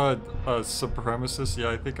become a supremacist? Yeah,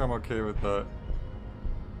 I think I'm okay with that.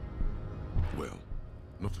 Well,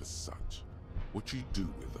 not as such. What you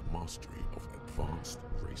do with the mastery of advanced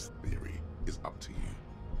race theory is up to you.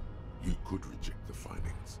 You could reject the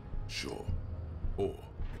findings, sure, or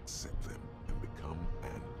accept them and become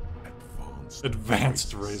an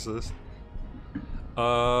advanced racist.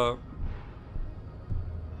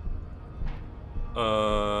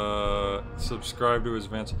 Subscribe to his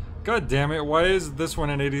advanced. God damn it, why is this one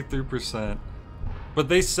at 83%? But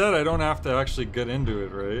they said I don't have to actually get into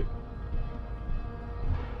it, right?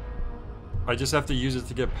 I just have to use it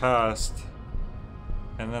to get past.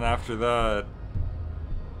 And then after that,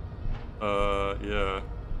 yeah.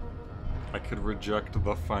 I could reject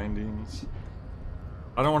the findings.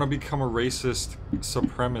 I don't want to become a racist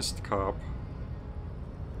supremacist cop.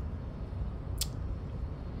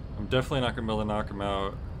 I'm definitely not going to be able to knock him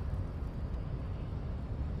out.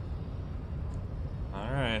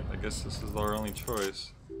 Alright, I guess this is our only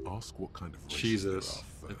choice. Ask what kind of races Jesus.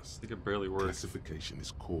 there I are first. think it barely works. Classification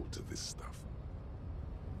is core to this stuff.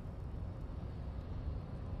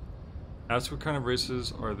 Ask what kind of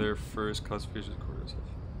races are there first, classification quarters.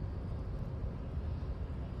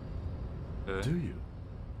 Okay. Do you?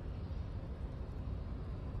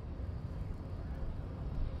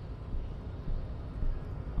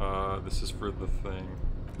 This is for the thing.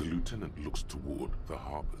 The lieutenant looks toward the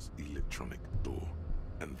harbor's electronic door,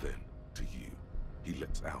 and then, to you, he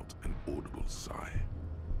lets out an audible sigh.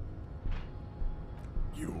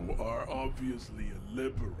 You are obviously a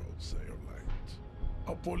liberal, Sayerlight.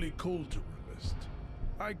 A polyculturalist.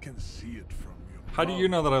 I can see it from your How do you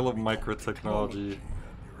know that I love technology microtechnology? and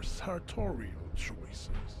your sartorial choices.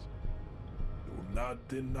 Do not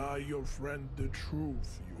deny your friend the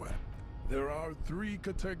truth, you have. There are 3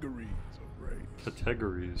 categories of race.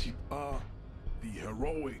 Categories. Type A, the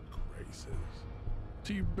heroic races.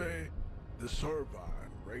 Type B, the servile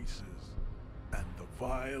races. And the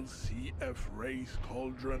vile CF race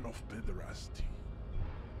cauldron of pederasty.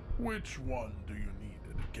 Which one do you need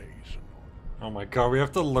education on? Oh my god, we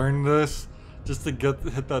have to learn this just to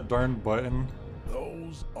hit that darn button.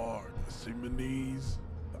 Those are the Simonese,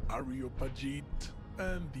 the Areopagite,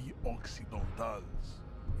 and the Occidentals,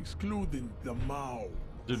 excluding the Mao.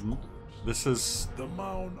 Dude, this is The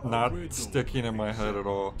Maun are not riddled sticking in my head at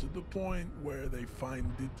all. to the point where they find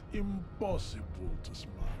it impossible to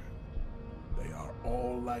smile. They are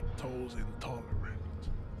all lactose intolerant.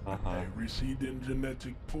 A receding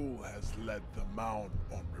genetic pool has led the Maun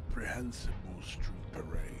on reprehensible street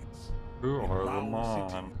parades. Who In are the Maun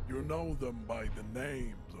City, Mon? you know them by the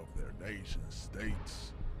names of their nation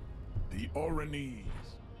states. The Oranese.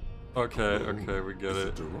 Okay, we get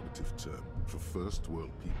It's it. a derogative term for first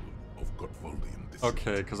world people of Gottwaldian descent.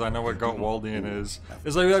 Okay, because I know what Gottwaldian is.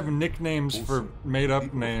 It's like we have nicknames for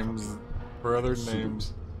made-up names, for other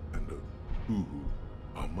names. And Uhu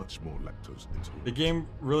are much more lactose intolerant. The game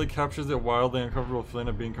really captures the wildly uncomfortable feeling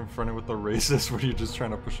of being confronted with a racist when you're just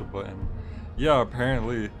trying to push a button. Yeah,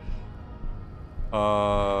 apparently.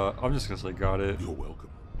 I'm just gonna say got it. You're welcome.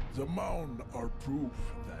 The Maun are proof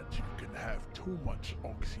that you can have too much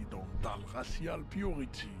Occidental racial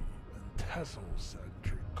purity and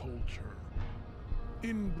tassel-centric culture.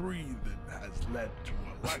 Inbreeding has led to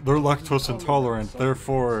a They're lactose intolerant,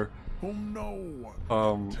 therefore, whom no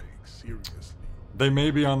one takes seriously. they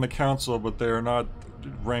may be on the council, but they are not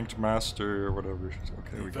ranked master or whatever.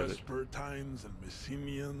 Okay, we get it. Vespertines and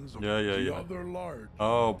Messenians, Yeah. other large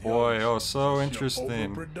Oh boy, oh so show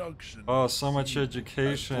interesting. overproduction Oh, so much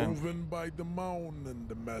education. proven by the Maun and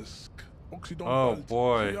the Mesk. Oh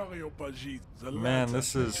boy. Man,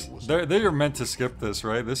 this is... They're meant to skip this,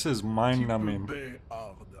 right? This is mind-numbing. They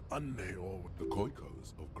are the unheroic. The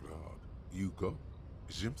Koikos of Grad, Yugo,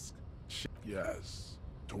 Zhimsk. Yes.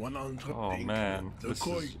 To one Oh man, the this is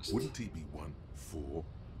Koik. just... Wouldn't he be 1 4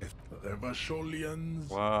 F? Revasholians.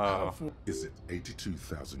 Wow. Is it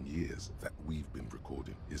 82,000 years that we've been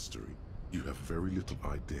recording history? You have very little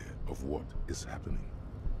idea of what is happening.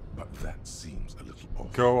 But that seems a little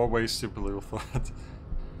off. Go away, stupid little thought.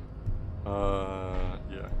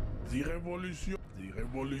 Yeah. The revolution.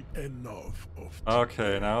 Enough of.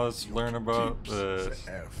 Okay, now let's learn about tips. this.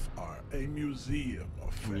 The F are a museum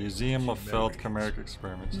of Failed chimeric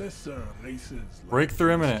experiments. Lesser races. Like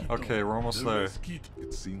Breakthrough imminent. mosquito, Okay, we're almost the there. mosquito.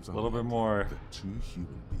 It seems A little bit unlikely more. that 2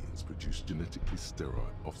 human beings produce genetically sterile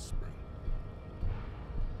offspring.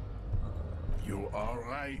 You are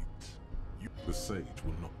right. The sage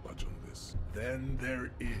will not budge on this. Then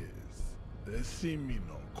there is the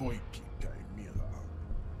Simino Koiki Chimera.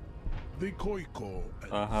 The Koiko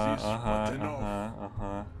exists but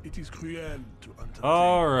enough. It is cruel to entertain.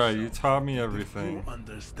 Alright, you yourself taught me if everything. You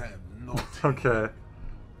understand nothing. Okay.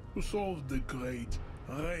 To solve the great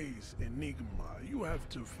race enigma, you have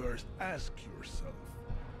to first ask yourself,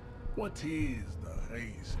 what is the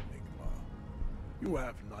race enigma? You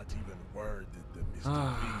have not even worded the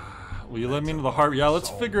mystery. Will you let me into the heart? Yeah, let's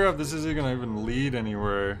figure out if this isn't gonna even lead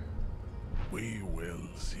anywhere. We will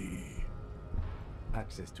see.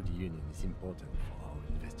 Access to the Union is important for our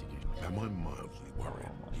investigation. Am I mildly worried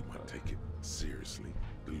he might take it seriously?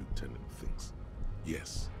 The lieutenant thinks.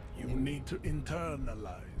 Yes. You need to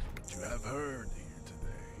internalize what you have heard here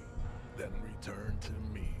today. Then return to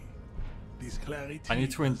me. This clarity I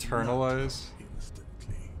need to does not internalize. come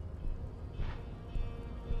instantly.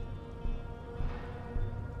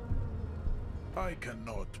 I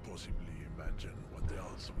cannot possibly imagine what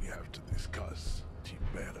else we have to discuss.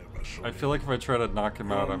 I feel like if I try to knock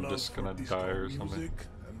him out, I'm just gonna die or something.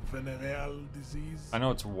 I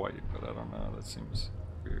know it's white, but I don't know. That seems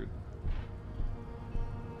weird.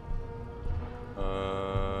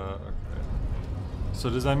 Okay. So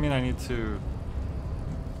does that mean I need to...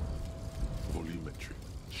 Volumetric.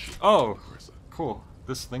 Oh, cool.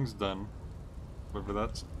 This thing's done. Whatever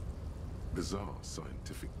that's... Bizarre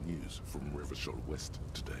scientific news from Revachol West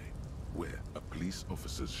today, where a police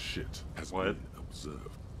officer's shit has been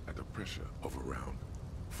observed at a pressure of around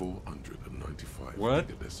 495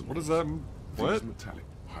 gigadecimals. What does that mean? What? These metallic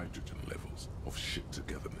hydrogen levels of shit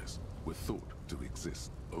togetherness were thought to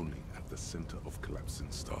exist only at the center of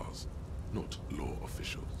collapsing stars, not law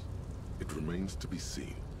officials. It remains to be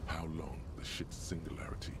seen how long the shit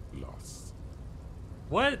singularity lasts.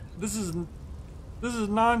 What? This is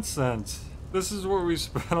nonsense. This is what we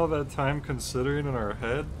spent all that time considering in our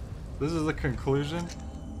head? This is the conclusion?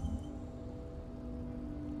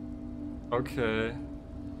 Okay.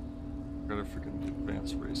 Gotta freaking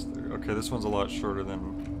advanced race there. Okay, this one's a lot shorter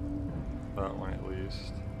than that one at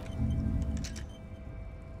least.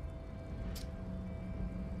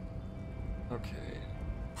 Okay.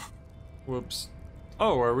 Whoops.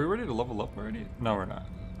 Oh, are we ready to level up already? No, we're not.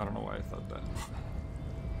 I don't know why I thought that.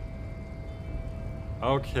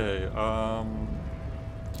 Okay,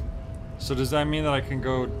 so does that mean that I can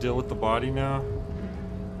go deal with the body now?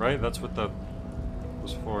 Right? That's what that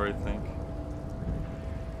was for, I think.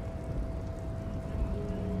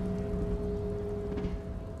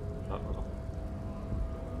 Uh-oh.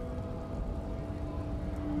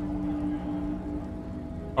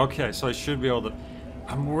 Okay, so I should be able to...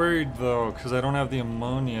 I'm worried though, because I don't have the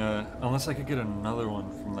ammonia, unless I could get another one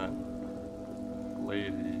from that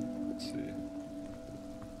lady. Let's see.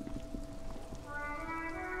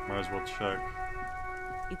 Might as well check.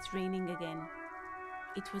 It's raining again.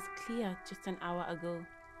 It was clear just an hour ago.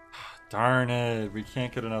 Darn it, we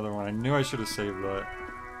can't get another one. I knew I should have saved that.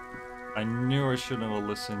 I knew I shouldn't have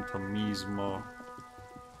listened to Mismo.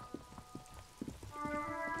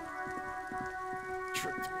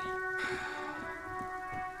 Tricked me.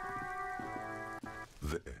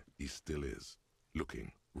 There he still is,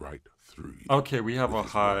 looking right through you. Okay, we have a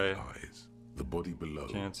high eyes. The body below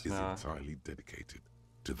chance is now. entirely dedicated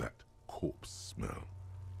to that corpse smell.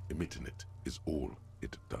 Emitting it is all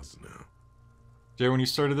it does now. Jay, when you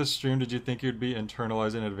started this stream, did you think you'd be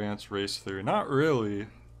internalizing advanced race theory? Not really.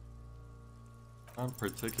 Not in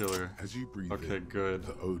particular. As you breathe okay, in, good.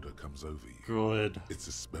 The odor comes over you. Good. It's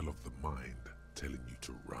a smell of the mind telling you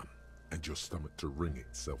to run, and your stomach to wring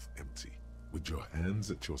itself empty. With your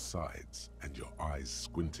hands at your sides and your eyes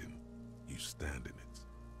squinting, you stand in it.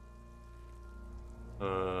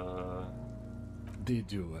 They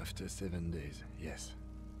do after 7 days, yes.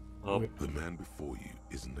 Oh. The man before you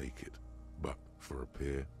is naked, but for a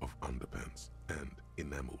pair of underpants and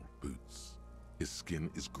enamel boots. His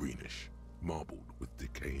skin is greenish, marbled with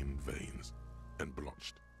decaying veins, and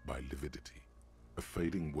blotched by lividity. A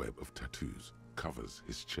fading web of tattoos covers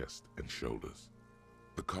his chest and shoulders.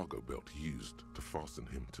 The cargo belt used to fasten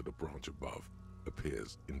him to the branch above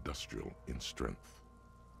appears industrial in strength.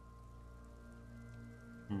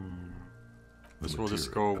 So we'll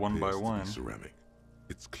just go one by one. Ceramic.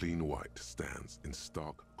 Its clean white stands in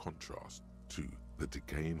stark contrast to the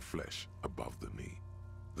decaying flesh above the knee.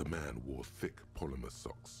 The man wore thick polymer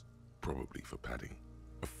socks, probably for padding.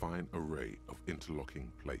 A fine array of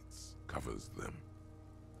interlocking plates covers them.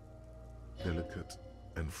 Delicate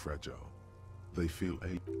and fragile. They feel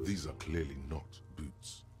these are clearly not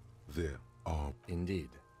boots. There are... Indeed.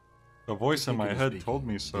 The voice in my head told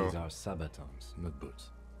me so. These are sabatons, not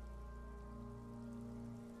boots.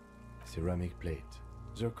 Ceramic plate.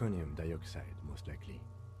 Zirconium dioxide, most likely.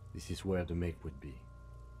 This is where the make would be.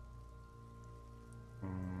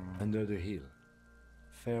 Under the heel.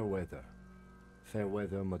 Fair weather. Fair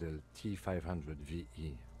weather model T500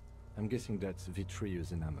 VE. I'm guessing that's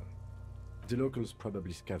vitreous enamel. The locals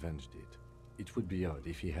probably scavenged it. It would be odd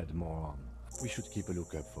if he had more on. We should keep a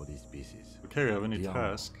lookout for these pieces. Okay, we have a new the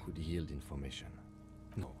task. Could yield information.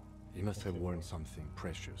 No, he must have worn something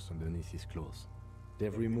precious underneath his clothes.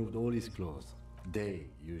 They've removed all his clothes. They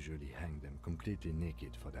usually hang them completely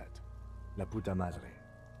naked for that. La puta madre,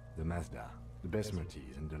 the Mazda, the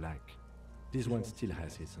Besmerties and the like. This one still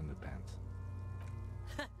has his underpants.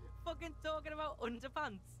 Fucking talking about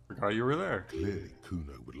underpants. Forgot you were there. Clearly,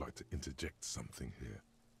 Kuno would like to interject something here,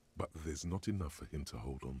 but there's not enough for him to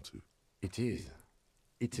hold on to. It is.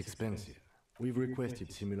 It's expensive. We've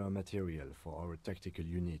requested similar material for our tactical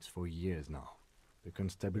units for years now. The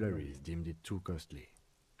constabularies deemed it too costly.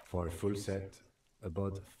 For a full set,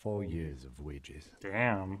 about 4 years of wages.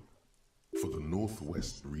 Damn. For the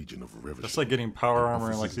northwest region of Revolution, that's like getting power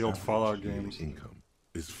armor in like the old Fallout games. Income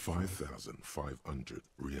is 5,500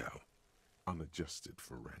 real, unadjusted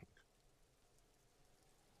for rank.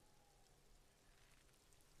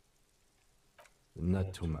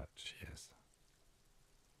 Not too much, yes.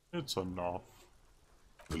 It's enough.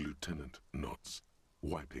 The lieutenant nods,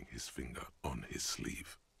 wiping his finger on his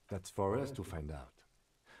sleeve. That's for us to find out.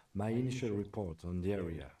 My initial report on the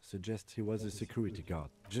area suggests he was a security guard,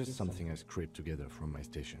 just something I scraped together from my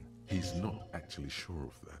station. He's not actually sure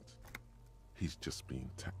of that. He's just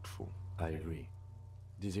being tactful. I agree.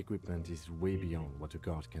 This equipment is way beyond what a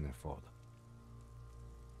guard can afford.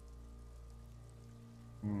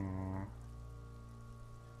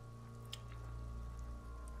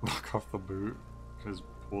 Knock off the boot. Just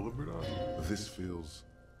pull the boot off. This feels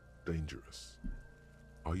dangerous.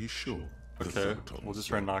 Are you sure? Okay, we'll just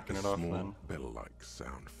try knocking it off then. Bell-like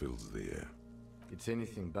sound fills the air. It's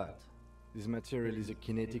anything but. This material is a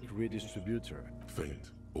kinetic redistributor.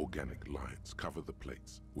 Faint Organic lines cover the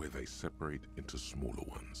plates where they separate into smaller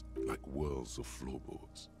ones, like whirls of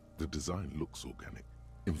floorboards. The design looks organic,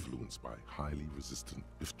 influenced by highly resistant.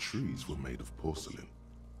 If trees were made of porcelain,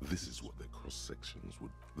 this is what their cross-sections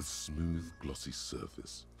would. The smooth, glossy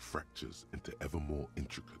surface fractures into ever more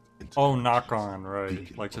intricate. Oh, knock on,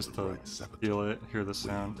 right? Like just to feel it, hear the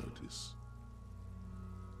sound. Notice.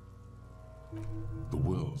 The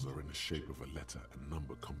whirls are in the shape of a letter and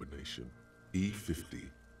number combination: E50,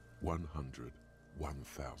 100,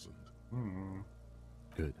 1000.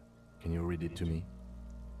 Good. Can you read it to me?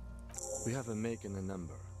 We have a make and a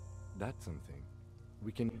number. That's something.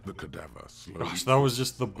 We can. The cadaver slowly. Gosh, that was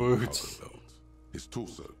just the boots. His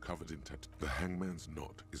torso covered in tattoos. The hangman's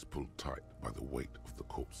knot is pulled tight by the weight of the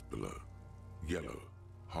corpse below. Yellow,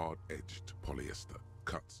 hard-edged polyester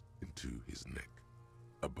cuts into his neck.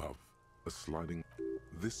 Above, a sliding.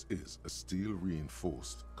 This is a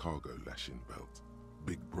steel-reinforced cargo lashing belt,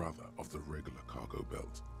 big brother of the regular cargo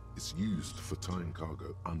belt. It's used for tying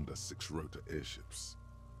cargo under 6-rotor airships.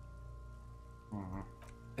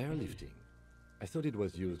 Airlifting. I thought it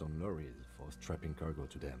was used on lorries for strapping cargo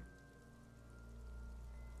to them.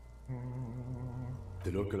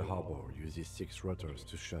 The local harbor uses 6 rotors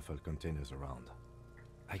to shuffle containers around.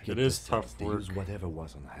 I get It is the sense tough they work. use whatever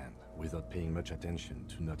was on hand, without paying much attention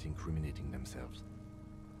to not incriminating themselves.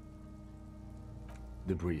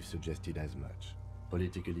 The brief suggested as much,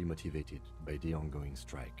 politically motivated by the ongoing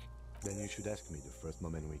strike. Then you should ask me the first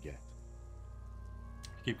moment we get.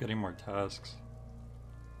 Keep getting more tasks.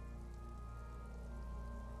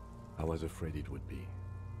 I was afraid it would be.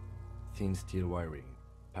 Thin steel wiring.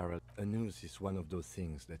 A noose is one of those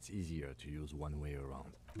things that's easier to use one way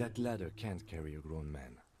around. That ladder can't carry a grown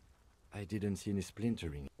man. I didn't see any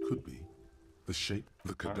splintering. Could be. The shape of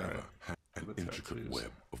the cadaver had an The intricate tattoos.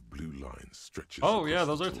 web of blue lines stretches. Oh yeah,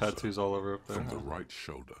 across those are the torso, tattoos all over up there. From the right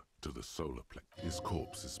shoulder to the solar plexus. His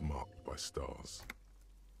corpse is marked by stars.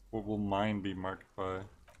 What will mine be marked by?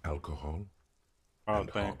 Alcohol. Oh, and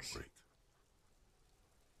thanks. heartbreak.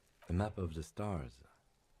 A map of the stars.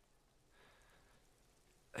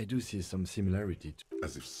 I do see some similarity to...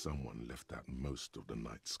 As if someone left out most of the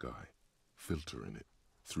night sky, filtering it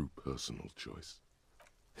through personal choice.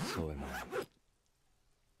 So am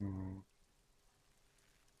I.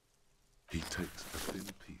 He takes a thin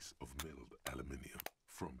piece of milled aluminium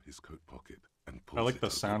from his coat pocket and pulls I like it the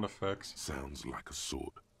open. sound effects. Sounds like a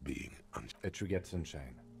sword being A Triggered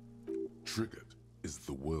Sunshine. Triggered is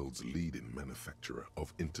the world's leading manufacturer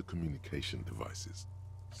of intercommunication devices.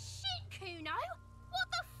 Shit, Kuno! What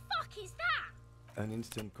the fuck is that? An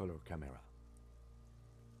instant color camera.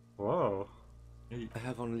 Whoa. I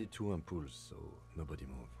have only 2 ampoules, so nobody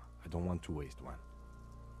move. I don't want to waste one.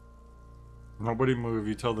 Nobody move,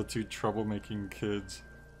 you tell the 2 troublemaking kids.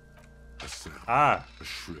 A sound, Ah! a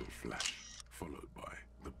shrill flash, followed by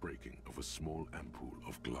the breaking of a small ampoule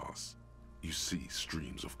of glass. You see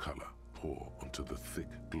streams of color pour onto the thick,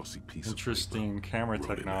 glossy piece Interesting of paper, camera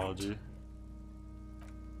rolling technology.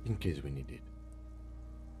 In case we need it.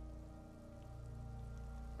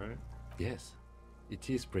 Right? Yes. It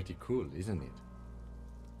is pretty cool, isn't it?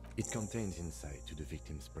 It contains insight to the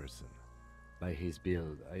victim's person. By his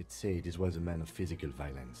build, I'd say this was a man of physical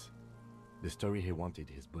violence. The story he wanted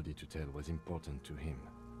his body to tell was important to him.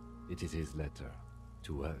 It is his letter.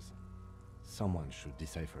 To us. Someone should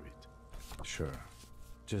decipher it. Sure.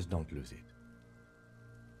 Just don't lose it.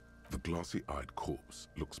 The glossy-eyed corpse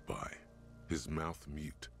looks by, his mouth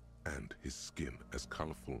mute and his skin as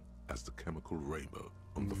colorful as the chemical rainbow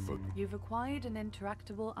on the photo. You've acquired an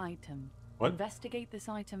interactable item. What? Investigate this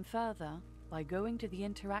item further by going to the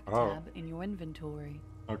Interact Oh. tab in your inventory.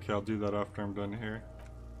 Okay, I'll do that after I'm done here.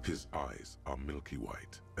 His eyes are milky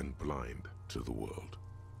white and blind to the world,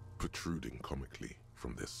 protruding comically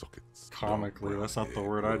from their sockets. Comically, Dark brown that's not the hair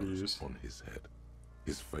word I'd grows use. on his head.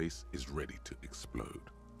 His face is ready to explode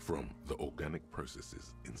from the organic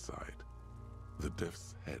processes inside. The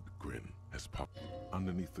death's head grin has popped.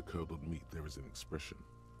 Underneath the curdled meat there is an expression,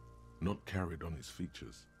 not carried on his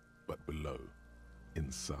features, but below,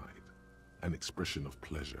 inside, an expression of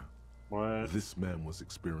pleasure. What? This man was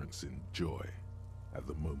experiencing joy at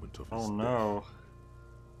the moment of his Oh death. no.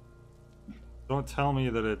 Don't tell me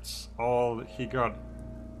that it's all he got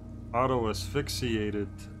auto-asphyxiated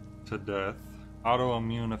to death.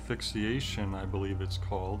 Autoimmune asphyxiation, I believe it's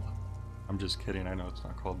called. I'm just kidding, I know it's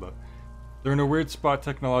not called that. They're in a weird spot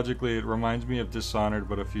technologically. It reminds me of Dishonored,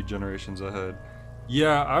 but a few generations ahead.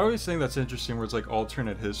 Yeah, I always think that's interesting where it's like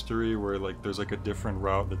alternate history, where like there's like a different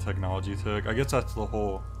route the technology took. I guess that's the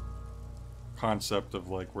whole concept of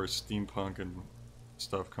like where steampunk and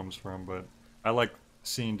stuff comes from, but I like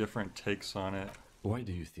seeing different takes on it. Why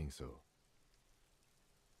do you think so?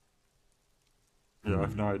 Yeah, I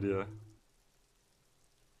have no idea.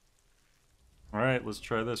 Alright, let's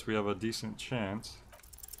try this. We have a decent chance.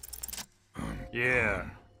 Yeah!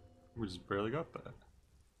 We just barely got that.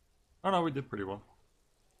 Oh no, we did pretty well.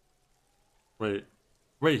 Wait.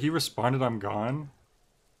 Wait, he responded, I'm gone?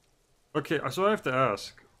 Okay, so I have to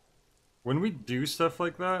ask. When we do stuff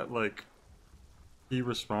like that, like, he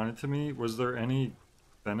responded to me, was there any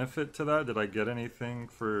benefit to that? Did I get anything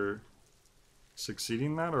for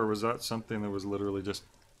succeeding that? Or was that something that was literally just,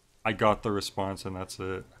 I got the response and that's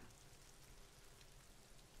it?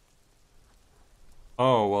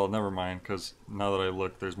 Oh, well, never mind, because now that I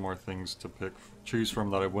look, there's more things to choose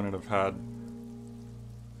from that I wouldn't have had.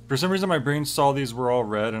 For some reason, my brain saw these were all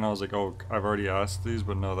red, and I was like, oh, I've already asked these,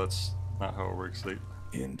 but no, that's not how it works.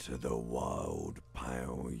 Into the wild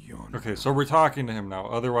pale yonder. Okay, so we're talking to him now,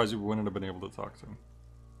 otherwise we wouldn't have been able to talk to him.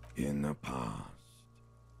 In the past,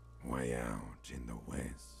 way out in the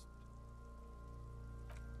west.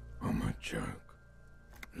 I'm a joke.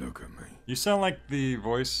 Look at me. You sound like the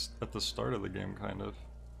voice at the start of the game, kind of.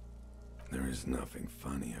 There is nothing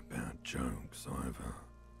funny about jokes either.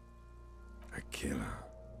 A killer,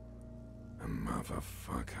 a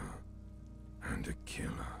motherfucker, and a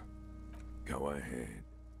killer. Go ahead,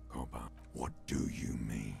 copper. What do you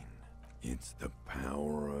mean? It's the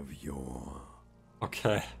power of your...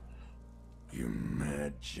 Okay.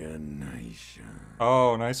 Imagination.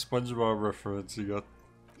 Oh, nice SpongeBob reference. You got...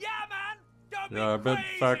 Yeah, man! Don't yeah, I be bet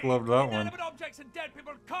crazy. Fact loved that one. Inanimate objects and dead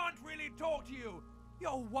people can't really talk to you.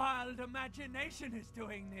 Your wild imagination is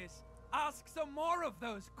doing this. Ask some more of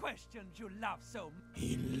those questions you love so much.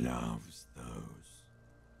 He loves those.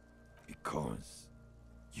 Because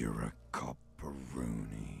you're a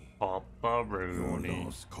copperoonie. Copperoonie. You're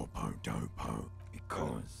lost coppo-dopo.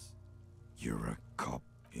 Because you're a cop.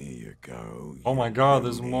 Here you go. Oh my god,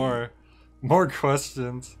 there's more. More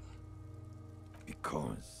questions.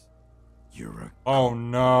 Because you're a... Oh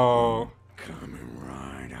no. Coming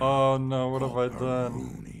right up. Oh no, what have I done?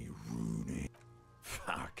 Rooney.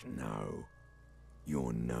 Fuck no.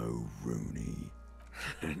 You're no Rooney.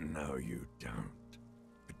 No, you don't.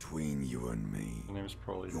 Between you and me, your name's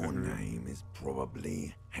probably your Henry. name is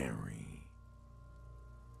probably Harry.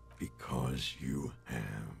 Because you have...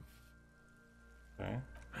 Okay.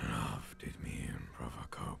 Love did me in, brother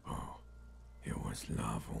Copo. It was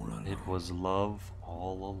love all along. It was love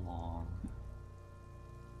all along.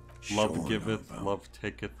 Love giveth, love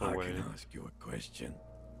taketh away. I can ask you a question.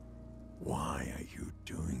 Why are you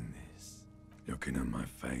doing this? Looking at my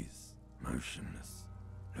face, motionless.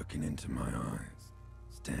 Looking into my eyes,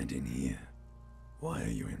 standing here. Why are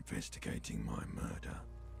you investigating my murder?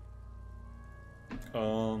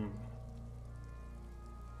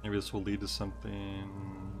 Maybe this will lead to something.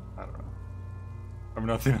 I don't know. I have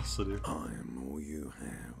nothing else to do. I am all you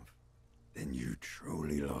have. Then you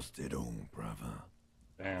truly lost it all, brother.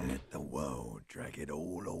 Damn. Let the world drag it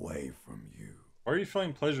all away from you. Why are you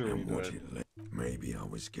feeling pleasure when And you what died? it maybe I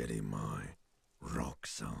was getting my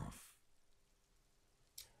rocks off.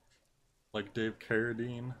 Like Dave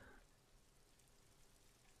Carradine?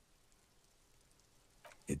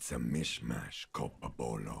 It's a mishmash,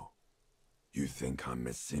 Copperbolo. You think I'm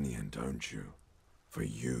Messinian, don't you? For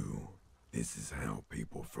you, this is how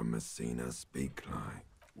people from Messina speak like.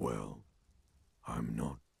 Well, I'm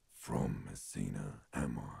not from Messina,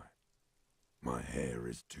 am I? My hair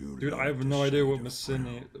is too Dude, light I have a no idea shade what of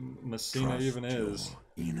Messina brown. even Trust is.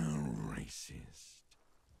 your inner racist.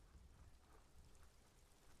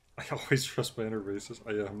 I always trust my inner racist.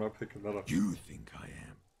 Oh, yeah, I'm not picking that up. You think I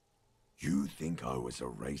am. You think I was a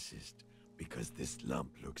racist because this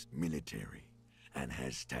lump looks military and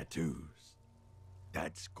has tattoos.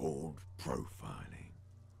 That's called profiling.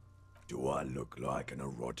 Do I look like an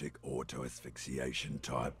erotic auto-asphyxiation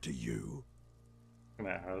type to you? Can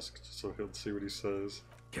I ask so he'll see what he says?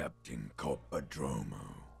 Captain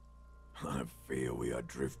Copperdromo, I fear we are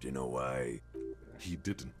drifting away. He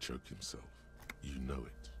didn't choke himself. You know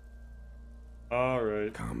it.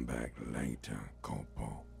 Alright. Come back later,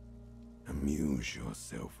 Coppo. Amuse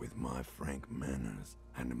yourself with my frank manners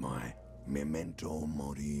and my memento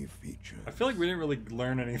mori features. I feel like we didn't really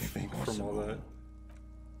learn anything from all that.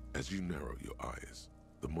 As you narrow your eyes,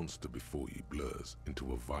 the monster before you blurs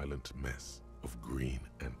into a violent mess of green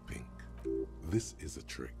and pink. This is a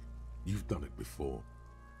trick. You've done it before.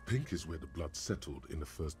 Pink is where the blood settled in the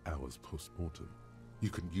first hours post-mortem. You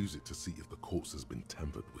can use it to see if the corpse has been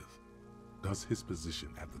tampered with. Does his position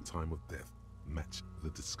at the time of death match the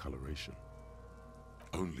discoloration?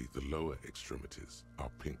 Only the lower extremities are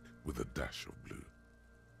pink with a dash of blue.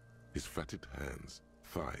 His fatted hands,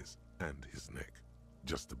 thighs, and his neck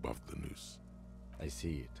just above the noose. I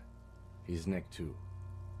see it. His neck too.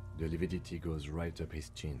 The lividity goes right up his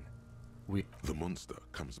chin. The monster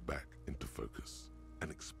comes back into focus. An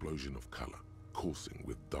explosion of color, coursing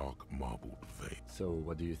with dark marbled veins. So,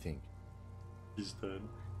 what do you think? He's dead.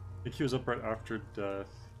 I think he was up right after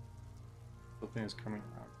death. Something is coming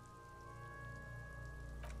out.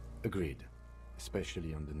 Agreed.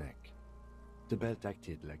 Especially on the neck. The belt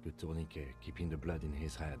acted like a tourniquet, keeping the blood in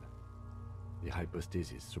his head. The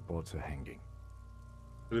hypostasis supports her hanging.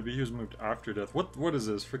 Could it be he was moved after death? What is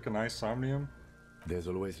this? Freaking Isomnium? There's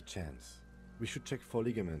always a chance. We should check for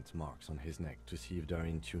ligament marks on his neck to see if they're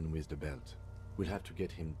in tune with the belt. We'll have to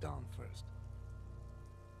get him down first.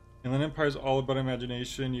 Inland Empire is all about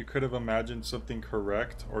imagination. You could have imagined something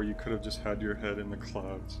correct, or you could have just had your head in the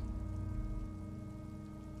clouds.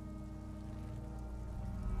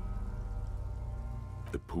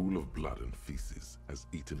 The pool of blood and feces has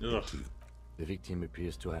eaten into. The victim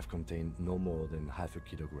appears to have contained no more than half a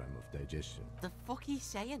kilogram of digestion. The fuck he's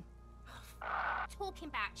saying? Talking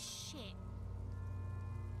about shit.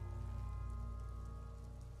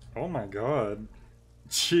 Oh my god.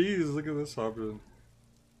 Jeez, look at this option.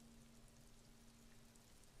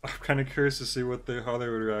 I'm kind of curious to see how they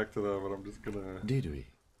would react to that, but I'm just gonna... Did we?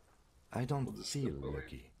 I don't feel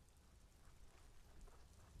lucky.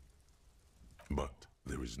 But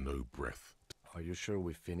there is no breath. Are you sure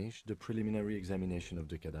we finished the preliminary examination of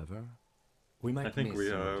the cadaver? We might I think miss we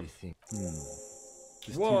some of have. these things.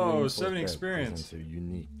 The Whoa, steel reinforced 7 belt experience. presents a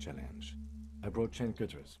unique challenge. I brought chain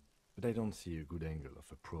cutters, but I don't see a good angle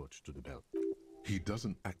of approach to the belt. He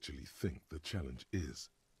doesn't actually think the challenge is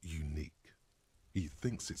unique. He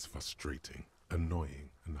thinks it's frustrating, annoying,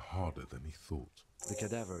 and harder than he thought. The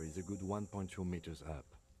cadaver is a good 1.2 meters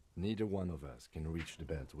up. Neither one of us can reach the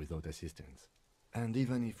belt without assistance. And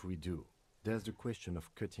even if we do, there's the question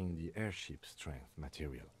of cutting the airship strength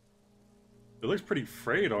material. It looks pretty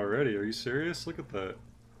frayed already. Are you serious? Look at that.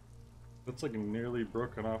 That's like nearly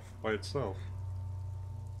broken off by itself.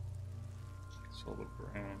 Saw the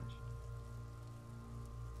branch.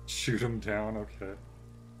 Shoot him down, okay.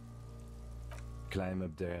 Climb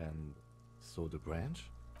up there and saw the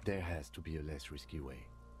branch? There has to be a less risky way.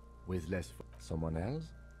 With less... Someone else?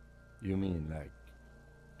 You mean like...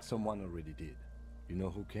 Someone already did. You know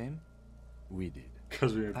who came? We did.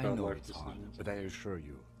 Because we I found know life it's hard, decisions. but I assure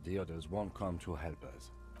you, the others won't come to help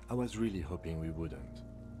us. I was really hoping we wouldn't.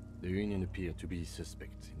 The Union appeared to be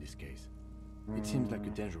suspect in this case. It seems like a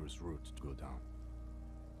dangerous route to go down.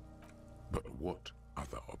 But what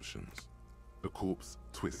other options? The corpse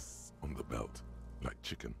twists on the belt, like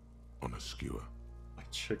chicken on a skewer.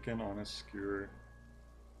 Like chicken on a skewer.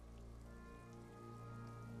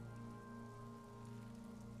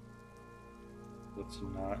 Let's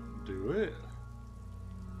not do it.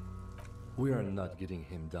 We are not getting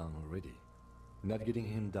him down already. Not getting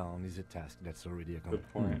him down is a task that's already accomplished.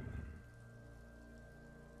 Good point.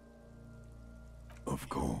 Of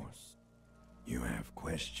course. You have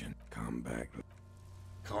question. Come back.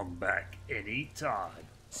 Come back anytime,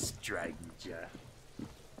 stranger.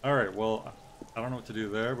 Alright, well, I don't know what to do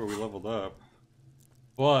there, but we leveled up.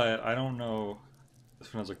 But, I don't know...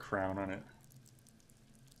 This one has a crown on it.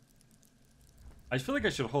 I feel like I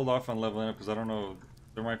should hold off on leveling up, because I don't know...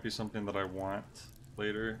 There might be something that I want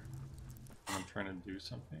later. When I'm trying to do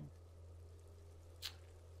something.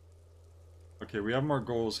 Okay, we have more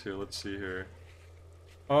goals here. Let's see here.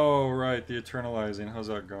 Oh, right, the Eternalizing. How's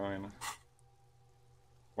that going?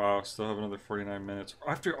 Wow, still have another 49 minutes.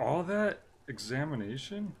 After all that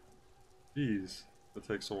examination? Jeez, that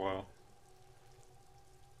takes a while.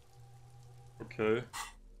 Okay.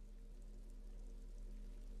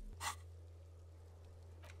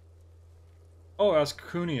 Oh, ask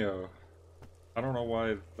Cuneo. I don't know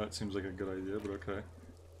why that seems like a good idea, but okay.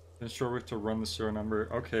 Ensure we have to run the serial number.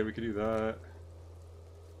 Okay, we could do that.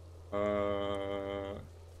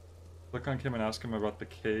 Click on Kim and ask him about the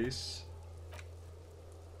case.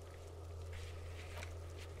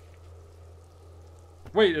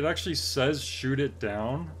 Wait, it actually says shoot it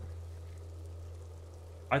down?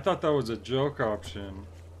 I thought that was a joke option.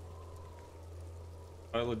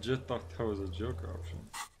 I legit thought that was a joke option.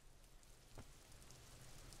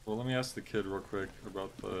 Well, let me ask the kid real quick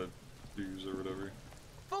about the dues or whatever.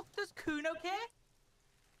 Fuck does Kuno care?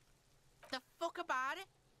 The fuck about it?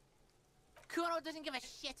 Kuno doesn't give a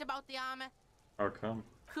shit about the armor. How come?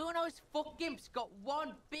 Kuno's fuck gimp's got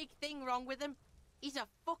one big thing wrong with him. He's a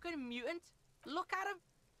fucking mutant. Look at him.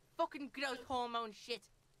 Fucking growth hormone shit.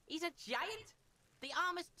 He's a giant. The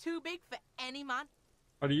armor's too big for any man.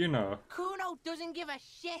 How do you know? Kuno doesn't give a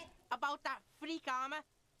shit about that freak armor.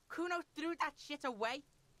 Kuno threw that shit away.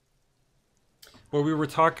 Well, we were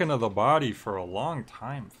talking to the body for a long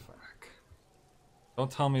time, Fack.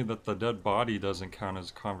 Don't tell me that the dead body doesn't count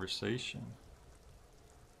as conversation.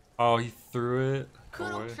 Oh, he threw it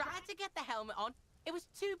Kuno away. tried to get the helmet on. It was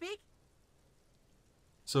too big.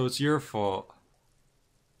 So it's your fault.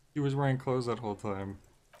 He was wearing clothes that whole time.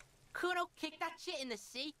 Kuno kicked that shit in the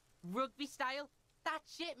sea, rugby style. That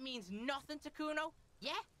shit means nothing to Kuno.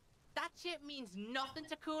 Yeah? That shit means nothing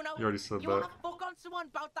to Kuno. You already said you that. wanna fuck on someone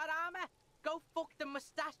about that armor? Go fuck the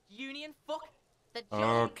mustached union fuck. The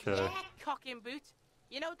jolly, Okay. yeah, cocking boot.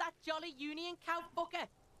 You know that jolly union cow fucker?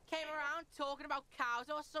 Came around talking about cows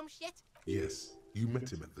or some shit? Yes, you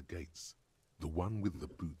met him at the gates. The one with the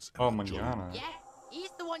boots and Oh, the jolly. mañana. Yeah,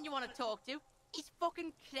 he's the one you want to talk to. He's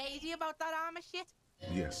fucking crazy about that armor shit.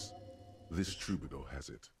 Yes, this troubadour has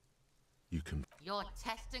it. You can... You're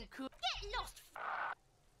testing Kuno. Get lost!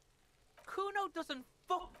 Kuno doesn't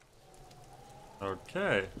fuck.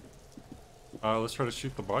 Okay. Let's try to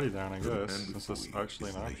shoot the body down, I guess, since that's actually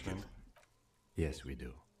an option. Yes, we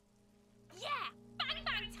do. Yeah! Bang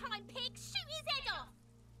bang time, pig! Shoot his head off!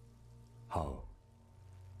 How?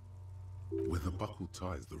 Where the buckle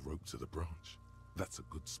ties the rope to the branch, that's a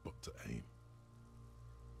good spot to aim.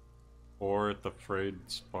 Or at the frayed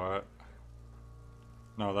spot.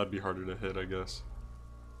 No, that'd be harder to hit, I guess.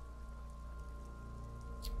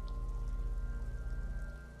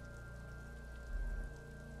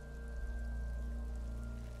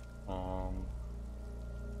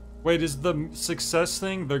 Wait, is the success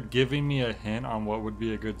thing, they're giving me a hint on what would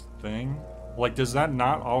be a good thing? Like, does that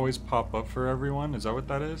not always pop up for everyone? Is that what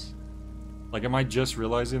that is? Like, am I just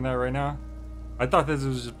realizing that right now? I thought this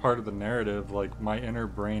was just part of the narrative, like, my inner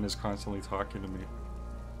brain is constantly talking to me.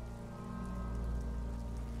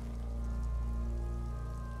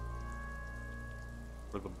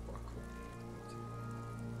 For the buckle.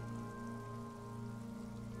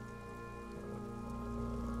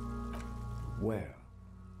 Where?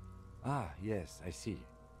 Ah, yes, I see.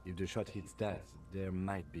 If the shot hits that, there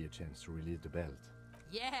might be a chance to release the belt.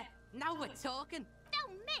 Yeah, now we're talking.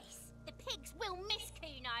 They'll miss! The pigs will miss,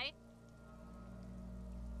 Kuno!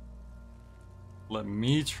 Let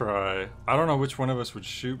me try. I don't know which one of us would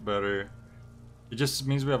shoot better. It just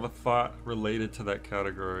means we have a thought related to that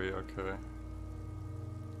category, okay.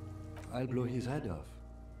 I'll blow his head off.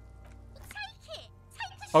 Take it!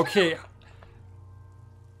 Take the Okay. shot!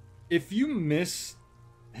 If you miss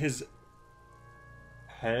his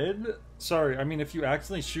head? Sorry, I mean if you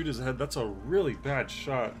accidentally shoot his head, that's a really bad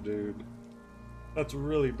shot, dude. That's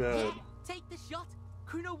really bad. Yeah, take the shot.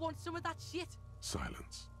 Kuno wants some of that shit.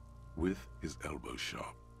 Silence. With his elbow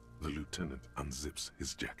sharp, the lieutenant unzips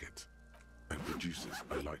his jacket and produces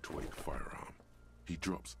a lightweight firearm. He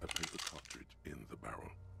drops a paper cartridge in the barrel,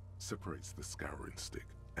 separates the scouring stick,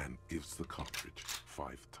 and gives the cartridge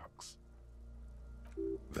 5 tucks.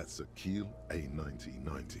 That's a Kiel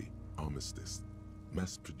A9090 Armistice,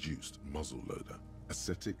 mass-produced muzzle-loader,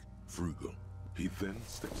 ascetic, frugal. He then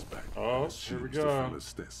steps back Oh, and here we assumes the go.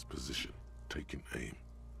 fellow's desk position, taking aim.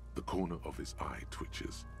 The corner of his eye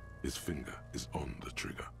twitches. His finger is on the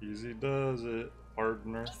trigger. Easy does it,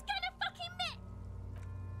 partner. He's gonna fucking miss!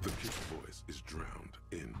 The kid's voice is drowned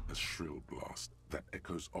in a shrill blast that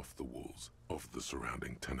echoes off the walls of the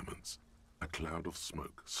surrounding tenements. A cloud of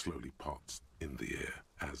smoke slowly parts in the air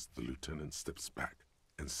as the lieutenant steps back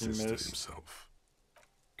and says to missed. himself,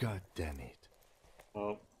 God damn it.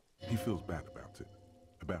 Oh. he feels bad about it.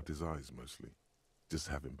 About his eyes mostly. Just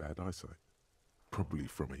having bad eyesight. Probably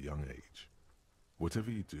from a young age.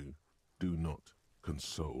 Whatever you do, do not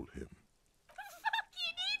console him.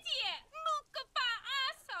 Fucking idiot! Mukafa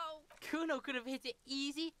asshole! Kuno could have hit it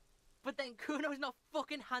easy, but then Kuno's not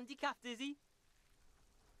fucking handicapped, is he?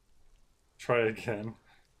 Try again.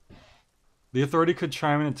 The authority could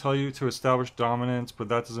chime in and tell you to establish dominance, but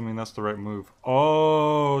that doesn't mean that's the right move.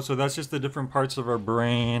 Oh, so that's just the different parts of our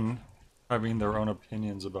brain having their own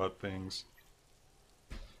opinions about things.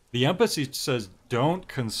 The empathy says don't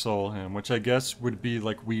console him, which I guess would be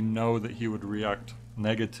like we know that he would react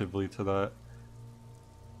negatively to that.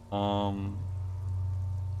 Well,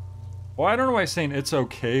 I don't know why saying it's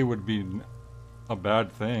okay would be a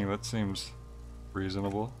bad thing. That seems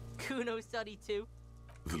reasonable. Kuno's sorry too.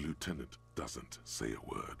 The lieutenant doesn't say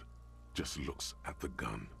a word, just looks at the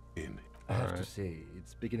gun in. I have to say,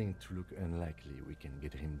 it's beginning to look unlikely we can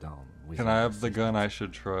get him down. Can I have the gun? I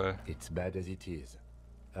should try. It's bad as it is.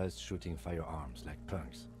 Us shooting firearms like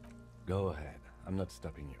punks. Go ahead. I'm not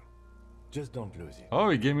stopping you. Just don't lose it. Oh,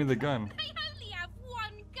 he gave me the gun. I only have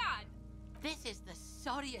one gun! This is the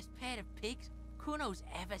sorriest pair of pigs Kuno's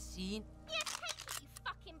ever seen. Yeah, take it, you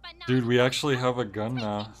fucking banana! Dude, we actually have a gun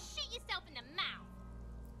now. Shoot yourself in the mouth!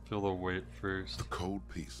 Feel the weight first. The cold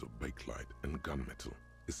piece of bakelite and gunmetal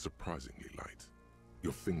is surprisingly light.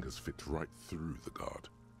 Your fingers fit right through the guard,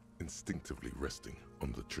 instinctively resting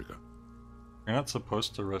on the trigger. You're not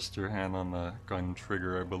supposed to rest your hand on the gun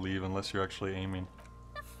trigger, I believe, unless you're actually aiming.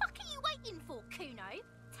 The fuck are you waiting for, Kuno?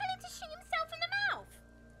 Tell him to shoot himself in the mouth!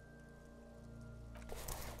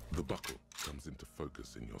 The buckle comes into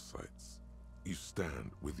focus in your sights. You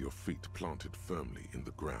stand with your feet planted firmly in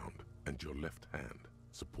the ground and your left hand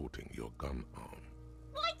supporting your gun arm.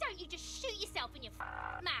 Why don't you just shoot yourself in your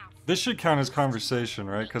mouth? This should count as conversation,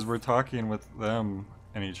 right? Because we're talking with them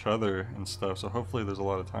and each other and stuff, so hopefully there's a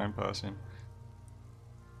lot of time passing.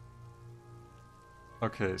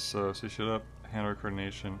 Okay, so shut up. Hand-eye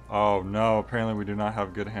coordination. Oh no, apparently we do not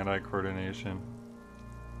have good hand-eye coordination.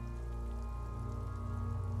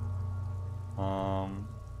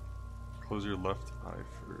 Close your left eye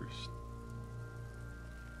first.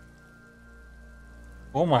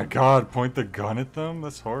 Oh my god, point the gun at them?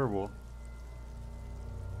 That's horrible.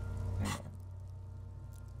 Hang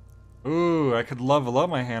on. Ooh, I could level up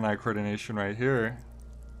my hand-eye coordination right here.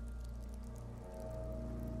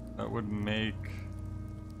 That would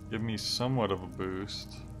give me somewhat of a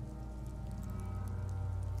boost.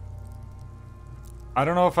 I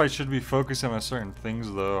don't know if I should be focusing on certain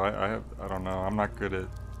things though. I don't know. I'm not good at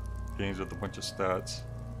games with a bunch of stats.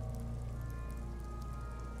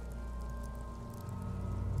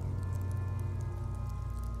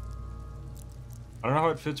 I don't know how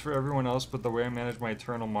it fits for everyone else, but the way I manage my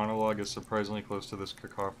eternal monologue is surprisingly close to this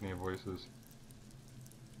cacophony of voices.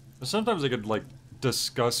 Sometimes I could like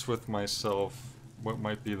discuss with myself what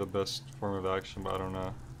might be the best form of action, but I don't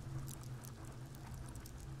know.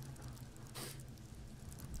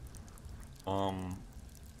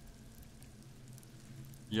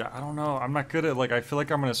 Yeah, I don't know. I'm not good at, like, I feel like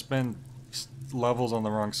I'm gonna spend levels on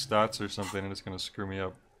the wrong stats or something and it's gonna screw me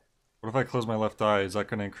up. What if I close my left eye? Is that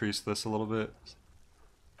gonna increase this a little bit?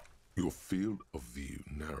 Your field of view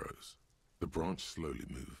narrows. The branch slowly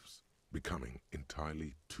moves, becoming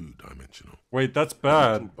entirely two-dimensional. Wait, that's bad.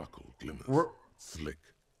 The little buckle glimmers, slick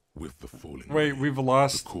with the falling Wait, rain. we've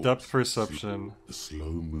lost The depth corpse perception. The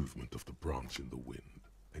slow movement of the branch in the wind,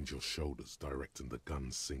 and your shoulders directing the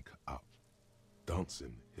gun sink up,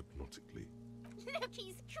 dancing hypnotically. Look,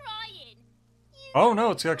 he's crying! Oh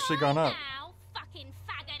no, it's actually gone up. Now, fucking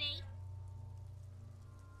faggoty!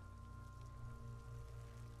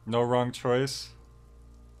 No wrong choice?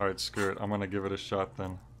 Alright, screw it. I'm gonna give it a shot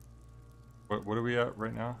then. What are we at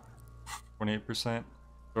right now? 28%?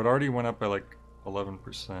 So it already went up by like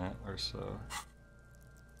 11% or so.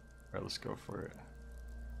 Alright, let's go for it.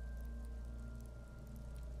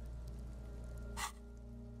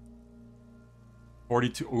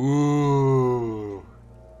 $42. Ooh,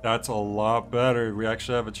 that's a lot better. We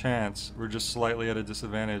actually have a chance. We're just slightly at a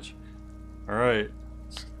disadvantage. All right,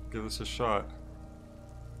 let's give this a shot.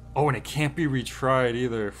 Oh, and it can't be retried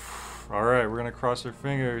either. All right, we're gonna cross our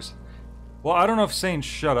fingers. Well, I don't know if saying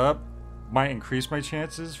shut up might increase my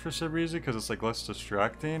chances for some reason because it's like less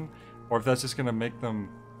distracting, or if that's just gonna make them.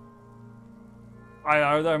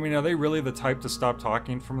 I mean, are they really the type to stop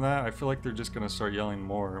talking from that? I feel like they're just gonna start yelling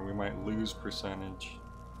more and we might lose percentage.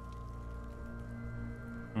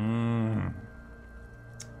 Would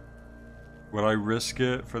I risk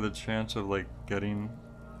it for the chance of like getting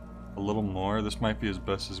a little more? This might be as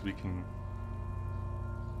best as we can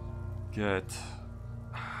get.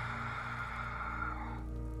 I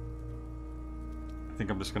think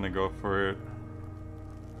I'm just gonna go for it.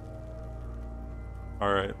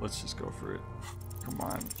 Alright, let's just go for it. Come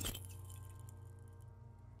on.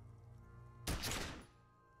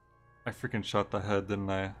 I freaking shot the head, didn't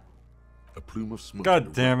I? A plume of smoke.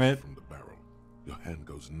 God damn it. From the barrel. Your hand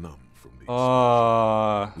goes numb from the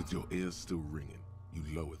explosion. With your ears still ringing, you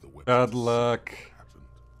lower the weapon. Bad luck.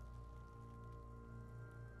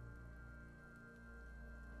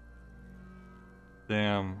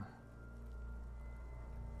 Damn.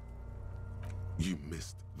 You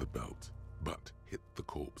missed the belt, but hit the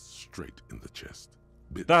corpse straight in the chest.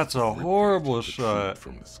 Bits That's a of rib horrible cage shot. protruded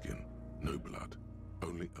from the skin. No blood,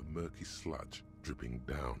 only a murky sludge dripping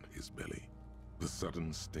down his belly. The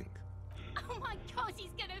sudden stink. Oh my god,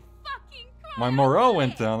 he's gonna fucking cry! My morale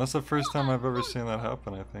went down. That's the first time I've ever seen that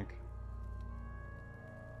happen, I think.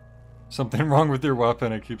 Something wrong with your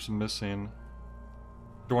weapon, it keeps missing.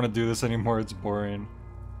 Don't want to do this anymore, it's boring.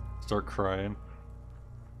 Start crying.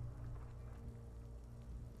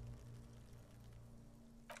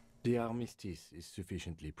 The armistice is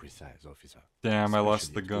sufficiently precise, officer. Damn, I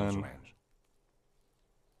lost the Especially at close gun. range.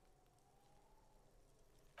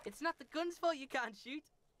 It's not the gun's fault you can't shoot.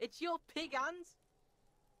 It's your pig hands.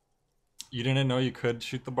 You didn't know you could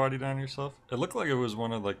shoot the body down yourself? It looked like it was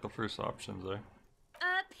one of like the first options there.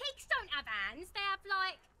 Pigs don't have hands. They have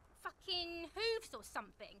like fucking hooves or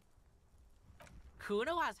something.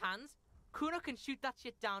 Kuno has hands. Kuno can shoot that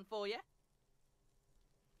shit down for you.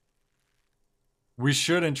 We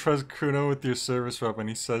should entrust Kuno with your service weapon.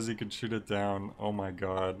 He says he can shoot it down. Oh my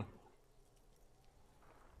god.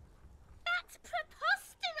 That's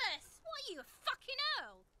preposterous! What are you, a fucking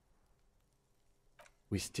earl?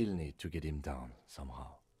 We still need to get him down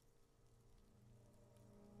somehow.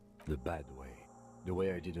 The bad way. The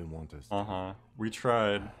way I didn't want us to. We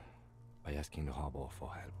tried. By asking the harbor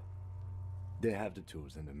for help. They have the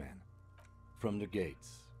tools and the men. From the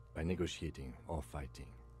gates, by negotiating or fighting.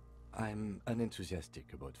 I'm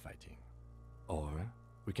unenthusiastic about fighting. Or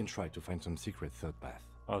we can try to find some secret third path.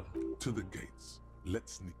 To the gates.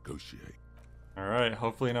 Let's negotiate. Alright,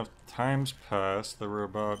 hopefully enough time's passed that we're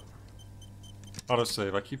about...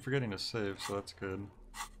 Autosave. I keep forgetting to save, so that's good.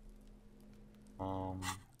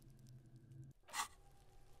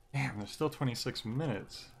 Damn, there's still 26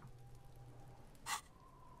 minutes.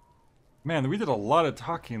 Man, we did a lot of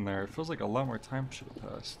talking there. It feels like a lot more time should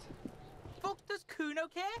have passed. Fuck does Kuno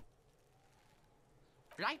care?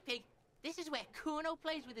 Right, pig. This is where Kuno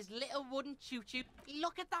plays with his little wooden choo-choo.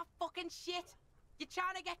 Look at that fucking shit. You're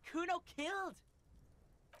trying to get Kuno killed.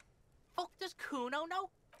 Fuck does Kuno know?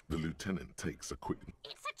 The lieutenant takes a quick...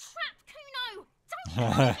 It's a trap, Kuno! Don't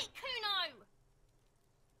call it Kuno!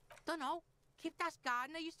 Dunno. Kipta's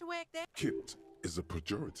gardener used to work there. Kipt is a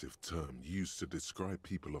pejorative term used to describe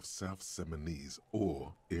people of South Seminese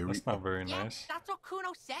or Erie... That's not very nice. That's what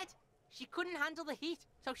Kuno said. She couldn't handle the heat.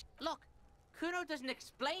 So, look, Kuno doesn't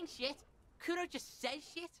explain shit. Kuno just says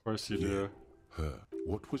shit. Of course you do. Her.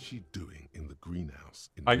 What was she doing in the greenhouse?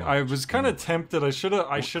 In I was kind of tempted. I should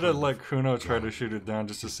have let Kuno try to shoot it down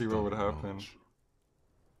just to see what would happen.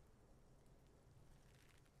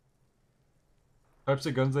 Types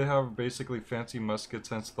of guns they have are basically fancy muskets,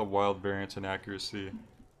 hence the wild variance in accuracy.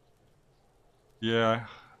 Yeah.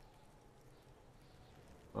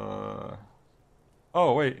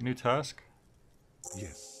 Oh wait, new task?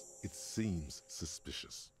 Yes, it seems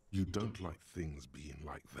suspicious. You don't like things being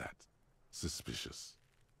like that. Suspicious.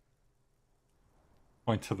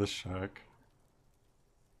 Point to the shack.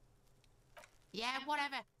 Yeah,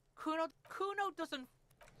 whatever. Kuno doesn't...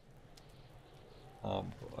 Oh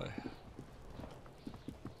boy.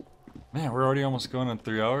 Man, we're already almost going on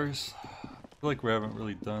 3 hours. I feel like we haven't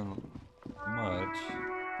really done much.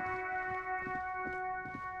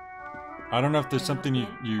 I don't know if there's something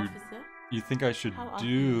you think I should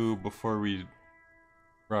do before we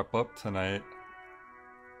wrap up tonight.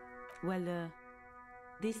 Well,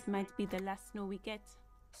 this might be the last snow we get.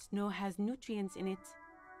 Snow has nutrients in it.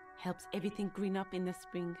 Helps everything green up in the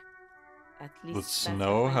spring. At least The that's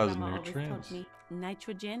snow what my has grandma always told nutrients? me.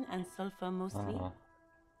 Nitrogen and sulfur mostly.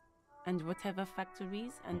 And whatever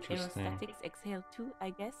factories and Interesting. aerostatics exhale too, I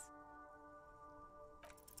guess.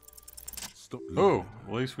 Stop Oh,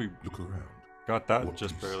 at least we look around. Got that What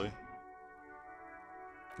just do you barely. see?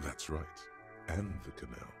 That's right. And the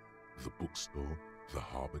canal, the bookstore, the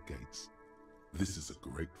harbor gates. This is a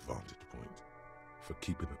great vantage point for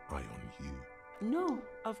keeping an eye on you. No,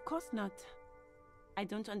 of course not. I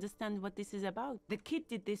don't understand what this is about. The kid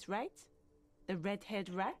did this, right? The red-haired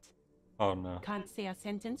rat? Oh no. Can't say a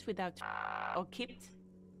sentence without or kipped.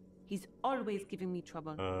 He's always giving me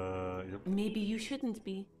trouble. Yep. Maybe you shouldn't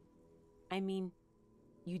be. I mean,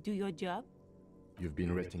 you do your job? You've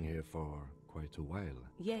been resting here for quite a while.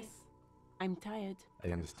 Yes, I'm tired. I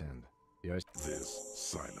understand. There's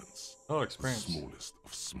silence. Oh, experience. The smallest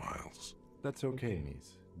of smiles. That's okay,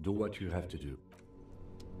 miss. Do what you have to do.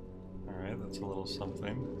 Alright, that's a little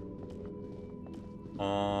something.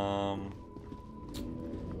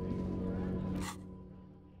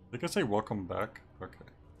 Did I say welcome back? Okay.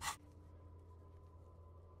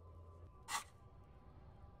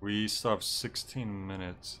 We still have 16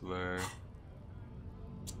 minutes there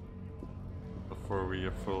before we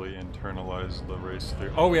fully internalize the race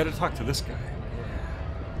through. Oh, we had to talk to this guy.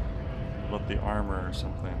 About the armor or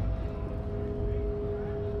something.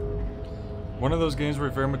 One of those games where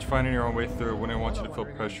you're very much finding your own way through. Wouldn't want you to feel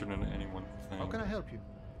pressured into any one thing. How can I help you?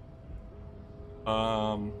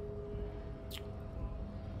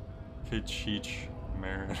 Cheech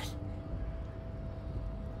Marin.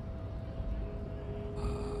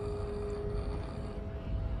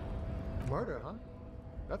 Murder, huh?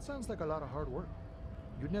 That sounds like a lot of hard work.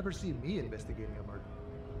 You'd never see me investigating a murder.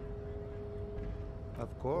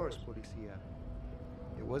 Of course, Policia.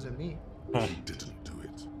 It wasn't me. He didn't do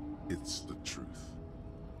it. It's the truth.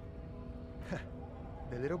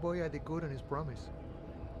 The little boy had the good on his promise.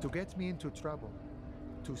 To get me into trouble.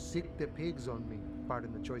 To sick the pigs on me,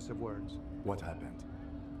 pardon the choice of words. What happened?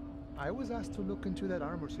 I was asked to look into that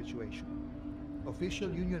armor situation.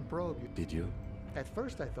 Official Union probe. Did you? At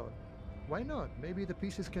first I thought, why not? Maybe the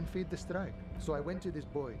pieces can feed the strike. So I went to this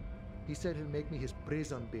boy. He said he'll make me his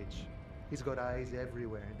prison bitch. He's got eyes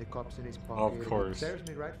everywhere and the cops in his pocket. Of course. He tears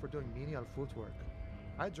me right for doing menial footwork.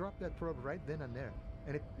 I dropped that probe right then and there.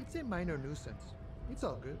 And it's a minor nuisance. It's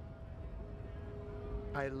all good.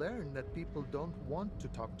 I learned that people don't want to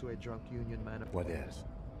talk to a drunk Union man. What else?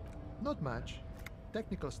 Not much.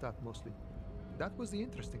 Technical stuff mostly. That was the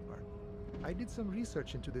interesting part. I did some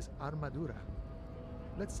research into this armadura.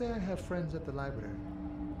 Let's say I have friends at the library.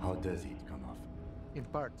 How does it come off? In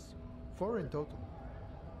parts. 4 in total.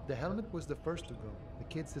 The helmet was the first to go. The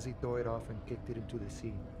kid says he tore it off and kicked it into the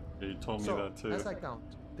sea. Yeah, you told me that too. As I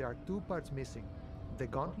count, there are 2 parts missing. The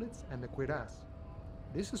gauntlets and the cuirass.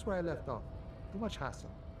 This is where I left off. Too much hassle.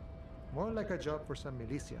 More like a job for some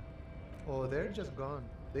militia. Oh, they're just gone.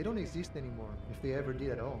 They don't exist anymore, if they ever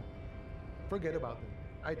did at all. Forget about them.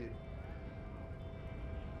 I did.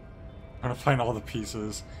 I'm gonna find all the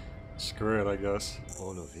pieces. Screw it, I guess.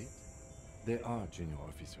 All of it? There are junior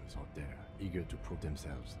officers out there, eager to prove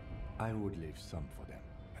themselves. I would leave some for them,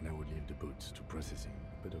 and I would leave the boots to processing.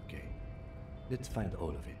 But okay, let's find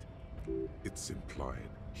all of it. It's implied.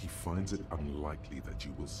 He finds it unlikely that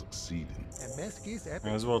you will succeed in.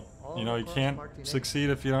 Might as well, you know, you can't succeed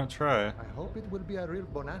if you don't try. I hope it will be a real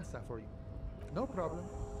bonanza for you. No problem.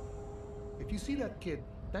 If you see that kid,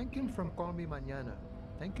 thank him from Call Me Mañana.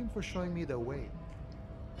 Thank him for showing me the way.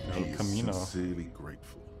 He is sincerely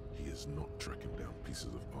grateful. He is not tracking down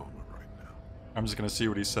pieces of armor right now. I'm just gonna see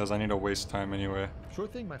what he says. I need to waste time anyway. Sure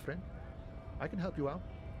thing, my friend. I can help you out.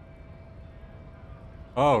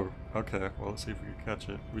 Oh, okay. Well, let's see if we can catch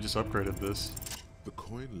it. We just upgraded this. The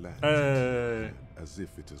coin lands hey. As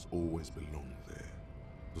if it has always belonged there.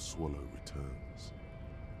 The swallow returns.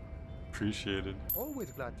 Appreciated.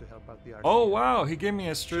 Always glad to help out the RC. Oh wow, he gave me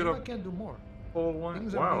a straight up. I can do more. Full one.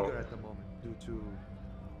 Things Wow. are bigger at the moment due to.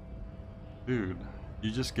 Dude,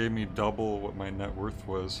 you just gave me double what my net worth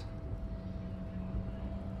was.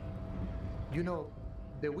 You know,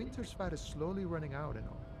 the winter's fat is slowly running out and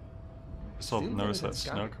all. I still notice that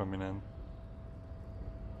snow coming in.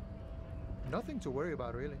 Nothing to worry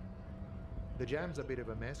about, really. The jam's a bit of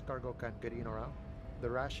a mess. Cargo can't get in or out. The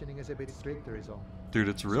rationing is a bit stricter, is all. Dude,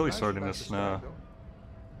 it's really starting to snow.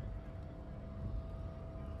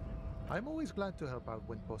 I'm always glad to help out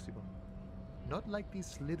when possible. Not like these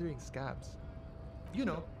slithering scabs. You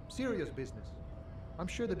know, serious business. I'm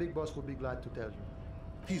sure the big boss will be glad to tell you.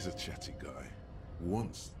 He's a chatty guy.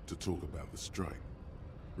 Wants to talk about the strike.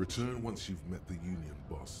 Return once you've met the union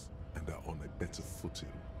boss and are on a better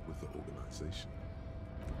footing with the organization.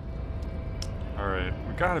 Alright,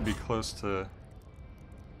 we gotta be close to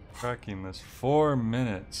cracking this. 4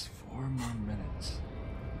 minutes. 4 more minutes.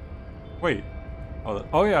 Wait.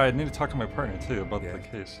 Oh yeah, I need to talk to my partner too about the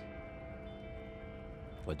case.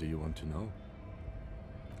 What do you want to know?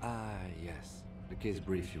 Ah, yes. The case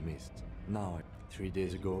brief you missed. Now, 3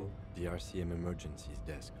 days ago, the RCM emergencies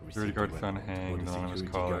desk Security guard found hanged on his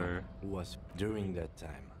collar. Was during that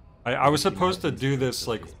time. I was supposed to do this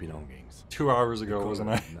like 2 hours ago, wasn't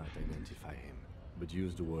I? Not identify him, but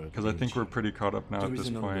use the word. Because I think we're pretty caught up now at this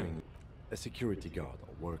point. A security guard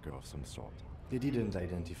or worker of some sort. They didn't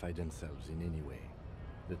identify themselves in any way.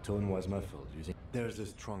 The tone was muffled using. There's a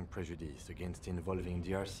strong prejudice against involving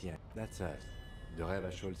the RCM. That's us, the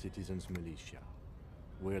Revachol Citizens Militia.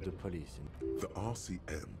 We're the police. The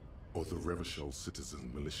RCM, or the Revachol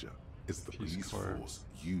Citizen Militia, is the police force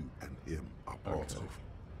you and him are part of.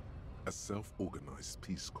 A self-organized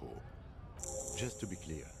Peace Corps. Just to be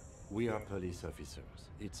clear, we are police officers.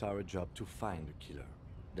 It's our job to find the killer.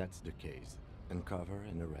 That's the case. Uncover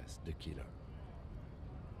and arrest the killer.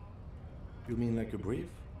 You mean like a brief?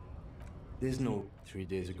 There's no 3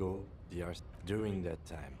 days ago, during that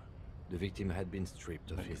time, the victim had been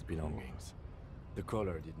stripped of his belongings. The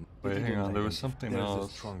caller didn't. Wait, hang on, there was something else. There's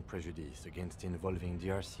a strong prejudice against involving the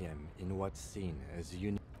RCM in what's seen as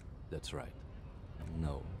That's right.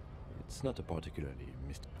 No, it's not a particularly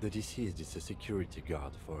The deceased is a security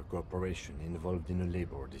guard for a corporation involved in a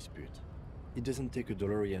labor dispute. It doesn't take a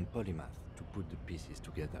DeLorean polymath to put the pieces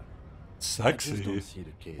together. Sexy.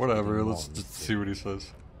 Whatever, let's just see what he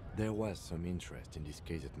says. There was some interest in this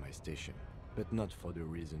case at my station, but not for the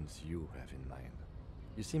reasons you have in mind.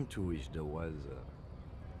 You seem to wish there was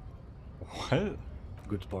What?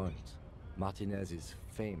 Good point. Martinez is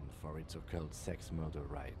famed for its occult sex murder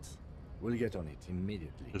rights. We'll get on it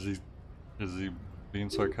immediately. Is he being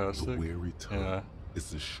sarcastic? The weary tongue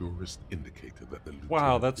is the surest indicator that the lieutenant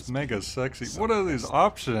Wow, that's is mega killed. sexy. Some What are these has-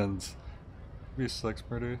 options? Be a sex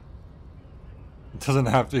murder. It doesn't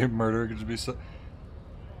have to be murder. It could just be.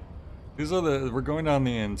 These are the. We're going down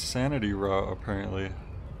the insanity route apparently.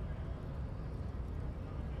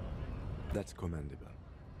 That's commendable.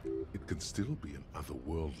 It can still be an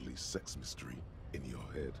otherworldly sex mystery in your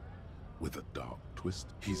head with a dark twist.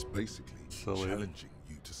 He's basically challenging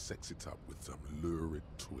you to sex it up with some lurid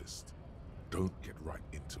twist. Don't get right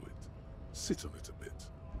into it. Sit on it a bit.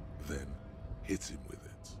 Then hit him with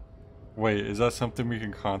it. Wait, is that something we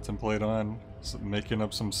can contemplate on? Making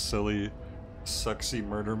up some silly, sexy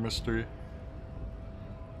murder mystery?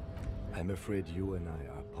 I'm afraid you and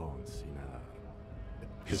I are pawns in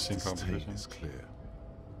a His Kissing disdain competition. is clear.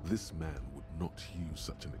 This man would not use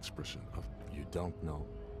such an expression of... You don't know?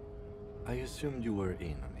 I assumed you were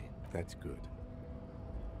in on it. That's good.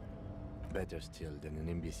 Better still than an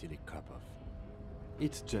imbecile cop-off.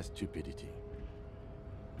 It's just stupidity.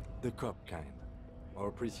 The cop kind. Our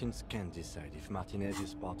precincts can't decide if Martinez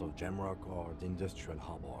is part of Jamrock or the Industrial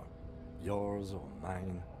Harbor. Yours or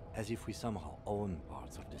mine, as if we somehow own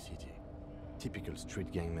parts of the city. Typical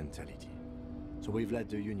street gang mentality. So we've let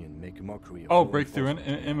the Union make a mockery of Oh, law breakthrough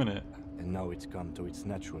enforcement. imminent. And now it's come to its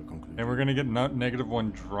natural conclusion. And we're gonna get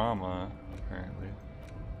 -1 drama, apparently.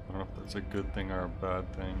 I don't know if that's a good thing or a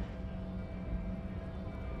bad thing.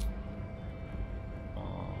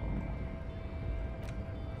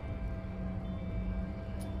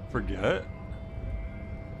 Forget?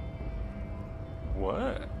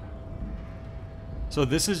 What? So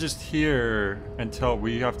this is just here until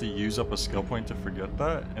we have to use up a skill point to forget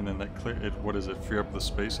that, and then that clear it. What is it? Free up the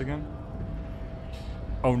space again?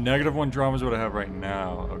 Oh, -1 drama is what I have right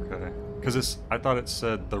now. Okay, because it's. I thought it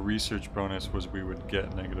said the research bonus was we would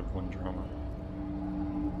get -1 drama.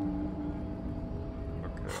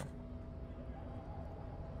 Okay.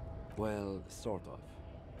 Well, sort of.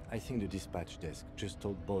 I think the dispatch desk just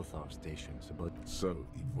told both our stations about... So,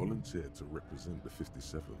 he volunteered to represent the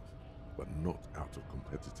 57th, but not out of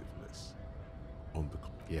competitiveness. On the...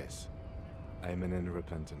 Yes. I'm an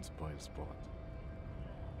unrepentant spoil sport.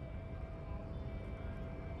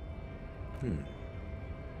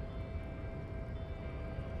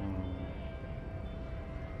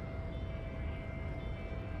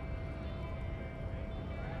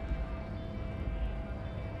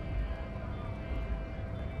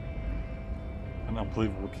 An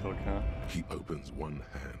unbelievable kill count. He opens one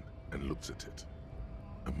hand and looks at it.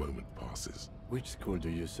 A moment passes. Which school do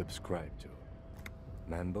you subscribe to?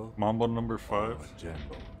 Mambo? Mambo number 5? Or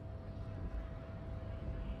Jambo?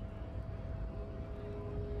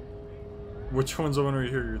 Which one's the one where you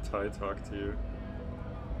hear your Thai talk to you?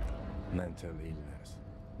 Mental illness.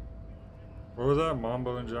 What was that?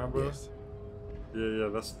 Mambo and Jambo? Yes. Yeah,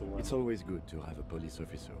 that's the one. It's always good to have a police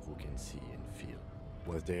officer who can see and feel.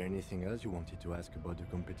 Was there anything else you wanted to ask about the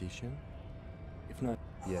competition? If not,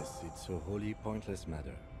 yes, it's a wholly pointless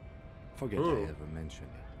matter. Forget I Ooh. ever mentioned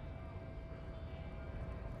it.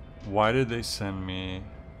 Why did they send me?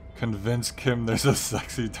 Convince Kim there's a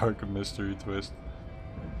sexy dark mystery twist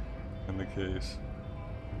in the case.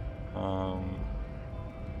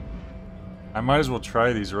 I might as well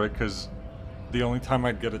try these, right? Because the only time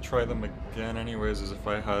I'd get to try them again anyways is if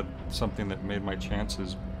I had something that made my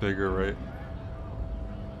chances bigger, right?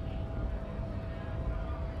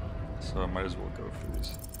 So I might as well go for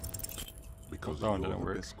these. Because that one you're didn't the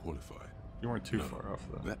work. best qualified. You weren't too No, far off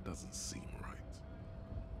though. That doesn't seem right.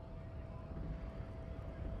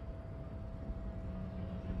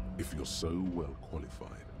 If you're so well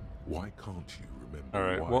qualified, why can't you remember?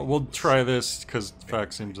 Alright, why well, you we'll were try this because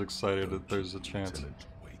Fact seems excited that there's a chance.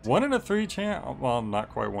 1 in a 3 chance? Well, not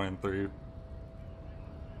quite 1 in 3.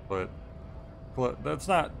 But that's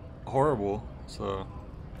not horrible, so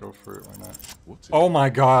go for it, why not? Oh my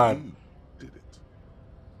god! You did it.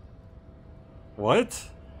 What?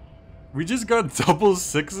 We just got double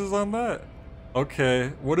 6s on that? Okay,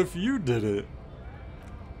 what if you did it?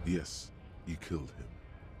 Yes, you killed him.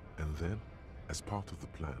 And then, as part of the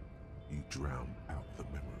plan, you drowned out the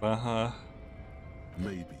memory. Uh-huh.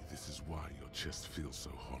 Maybe this is why your chest feels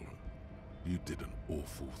so hollow. You did an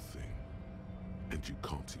awful thing. And you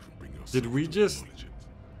can't even bring yourself Did we to just... acknowledge it.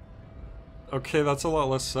 Okay, that's a lot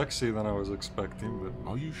less sexy than I was expecting, but...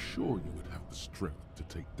 Are you sure you would have the strength to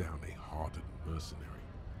take down a hardened mercenary?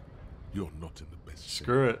 You're not in the best shape.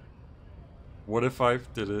 Screw it. What if I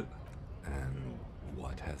did it? And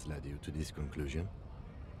what has led you to this conclusion?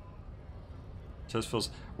 Just feels...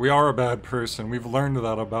 We are a bad person. We've learned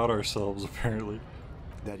that about ourselves, apparently.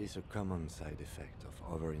 That is a common side effect of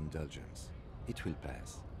overindulgence. It will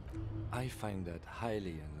pass. I find that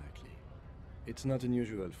highly unlikely. It's not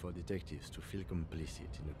unusual for detectives to feel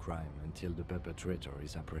complicit in a crime until the perpetrator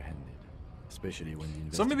is apprehended, especially when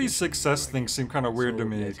the Some of these success things seem kind of weird to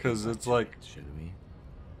me, because it's like,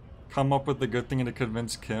 come up with the good thing to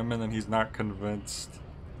convince Kim, and then he's not convinced.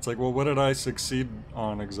 It's like, well, what did I succeed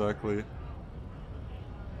on exactly?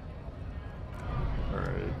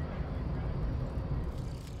 Alright.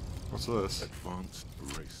 What's this? Advanced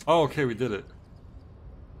race. Oh, okay, we did it.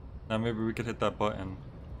 Now maybe we could hit that button.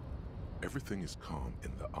 Everything is calm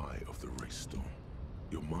in the eye of the race storm.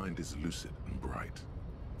 Your mind is lucid and bright.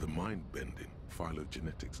 The mind-bending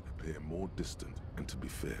phylogenetics appear more distant and, to be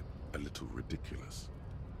fair, a little ridiculous.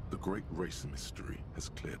 The great race mystery has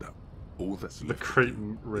cleared up. All that's left to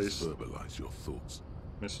do is verbalize your thoughts.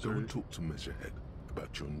 Go and talk to Measurehead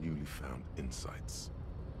about your newly found insights.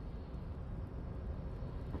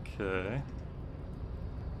 Okay.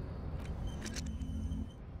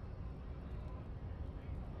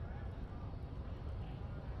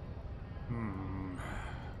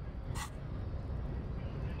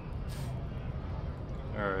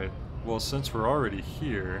 Alright. Well, since we're already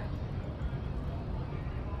here...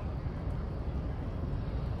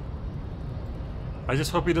 I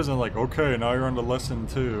just hope he doesn't like, okay, now you're on to lesson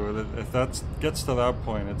 2. If that gets to that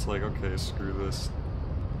point, it's like, okay, screw this.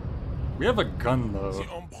 We have a gun, though.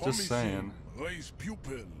 Just saying. Race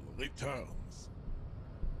pupil returns.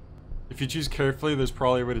 If you choose carefully, there's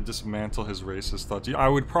probably a way to dismantle his racist thoughts. I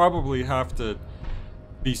would probably have to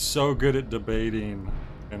be so good at debating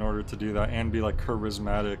in order to do that, and be like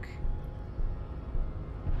charismatic.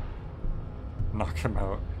 Knock him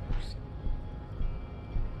out.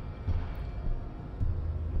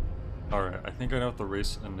 Alright, I think I know what the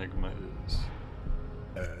race enigma is.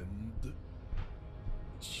 And?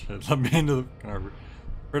 Shit, let me into the...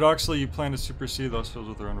 Paradoxically, you plan to supersede those fields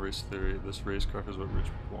with their own race theory. This racecraft is what rich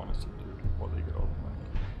people want us to do while they get all the money.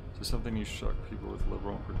 It's something you shock people with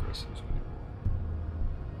liberal and progressive people.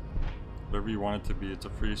 Whatever you want it to be, it's a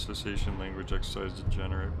free association language exercise to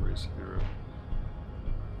generate race hero.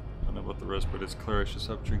 I don't know about the rest, but it's clear I should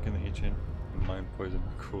stop drinking the ancient mind poison.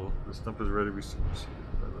 Cool. The stump is ready to be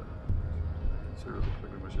superseded by the... So really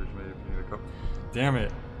quick negotiation, maybe if you need a cup. Damn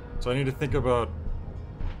it! So I need to think about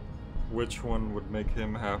which one would make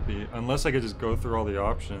him happy. Unless I could just go through all the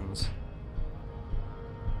options.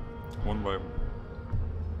 One by one.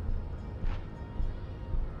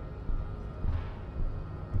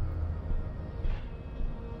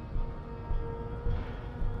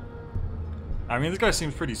 I mean, this guy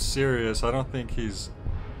seems pretty serious. I don't think he's...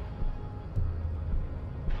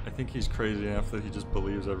 I think he's crazy enough that he just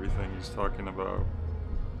believes everything he's talking about.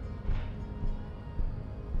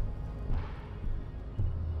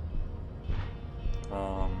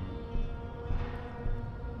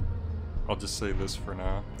 I'll just say this for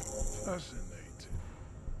now. Fascinating.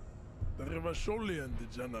 The Revacholian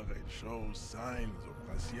degenerate shows signs of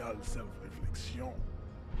racial self-reflection.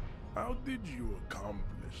 How did you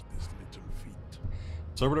accomplish this little feat?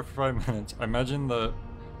 Sobered up for 5 minutes. I imagine the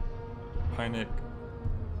Pinic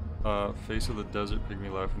face of the desert pygmy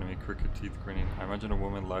laughing at me, crooked teeth grinning. I imagine a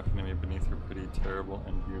woman laughing at me beneath her pretty, terrible,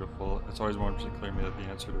 and beautiful. It's always 100% clear to me that the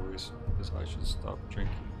answer to race is I should stop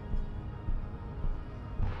drinking.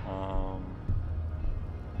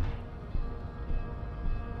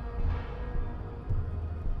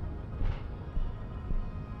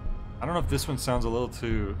 I don't know if this one sounds a little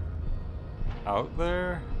too out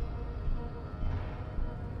there.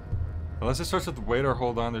 Unless it starts with wait or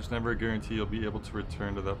hold on, there's never a guarantee you'll be able to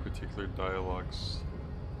return to that particular dialogue.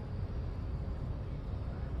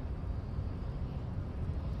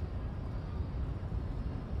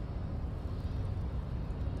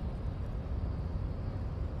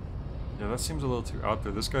 Yeah, that seems a little too out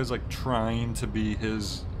there. This guy's like trying to be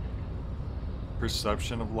his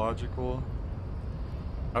perception of logical.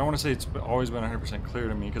 I don't want to say it's always been 100% clear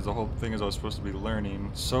to me, because the whole thing is I was supposed to be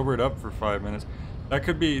learning. Sobered up for 5 minutes. That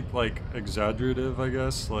could be, like, exaggerative, I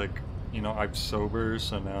guess. Like, you know, I'm sober,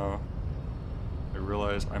 so now I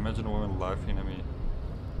realize I imagine a woman laughing at me.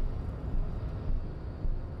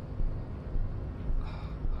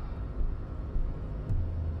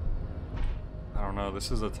 I don't know, this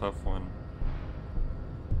is a tough one.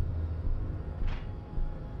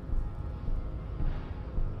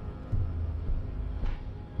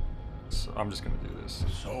 So I'm just gonna do this.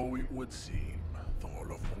 So it would seem,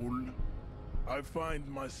 Thorleful. I find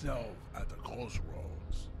myself at a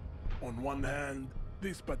crossroads. On one hand,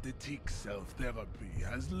 this pathetic self-therapy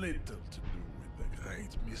has little to do with the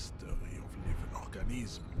great mystery of living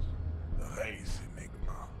organisms, the race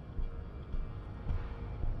enigma.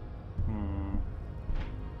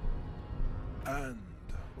 And,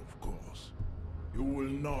 of course, you will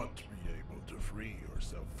not be able to free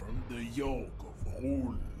yourself from the yoke of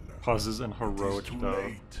rule. Pauses in heroic It is too though.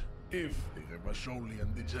 late. If the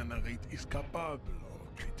Revacholian degenerate is capable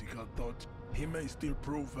of critical thought, he may still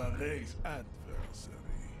prove a race adversary.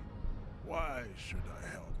 Why should I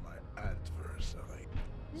help my adversary?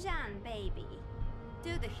 Jean, baby,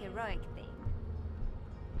 do the heroic thing.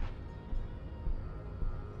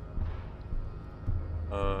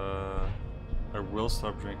 I will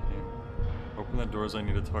stop drinking. Open the doors. I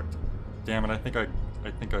need to talk to. Damn it! I think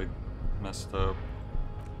I messed up.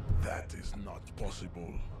 That is not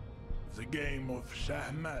possible. The game of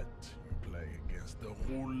Shahmat you play against the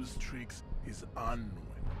rules tricks is unwinnable.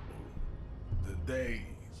 The days,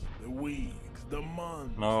 the weeks, the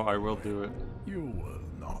months. No, I will do it. You will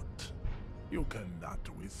not. You cannot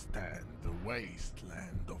withstand the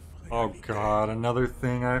wasteland of Oh god, another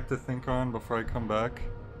thing I have to think on before I come back.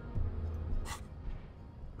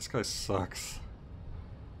 This guy sucks.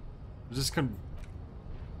 I'm just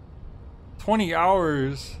 20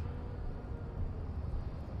 hours.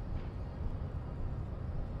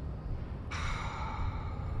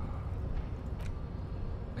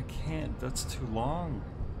 I can't, that's too long.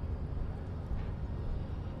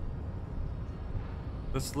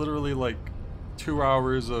 That's literally like 2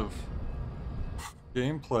 hours of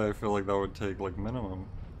gameplay. I feel like that would take like minimum.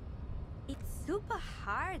 It's super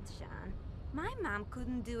hard, Jean. My mom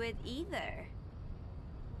couldn't do it either.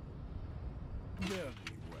 Very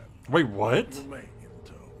well. Wait, what? Remain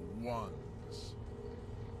until once.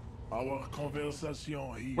 Our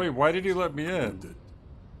conversation here. Wait, why did he let me in?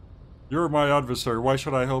 You're my adversary. Why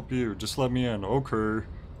should I help you? Just let me in. Okay.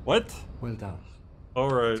 What? Well done.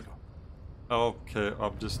 Alright. Okay,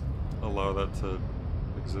 I'll just allow that to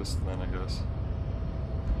exist then, I guess.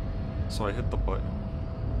 So I hit the button.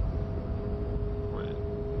 Wait.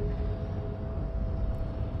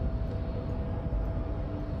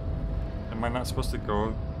 Am I not supposed to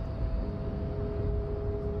go?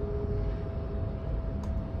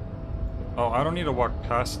 Oh, I don't need to walk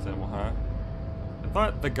past him, huh? I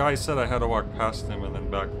thought the guy said I had to walk past him and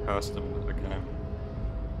then back past him again.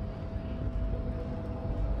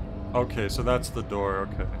 Okay, so that's the door,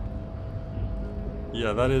 okay.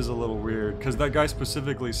 Yeah, that is a little weird, because that guy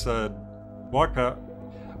specifically said, walk past...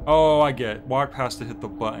 Oh, I get. Walk past to hit the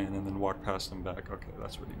button and then walk past him back. Okay,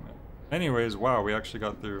 that's what he meant. Anyways, wow, we actually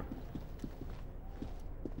got through.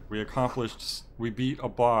 We accomplished... We beat a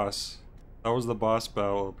boss. That was the boss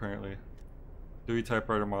battle, apparently. Dewey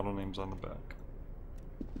typewriter model names on the back.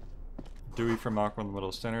 Dewey from Malcolm in the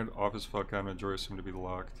middle. Standard office file cabinet drawers seem to be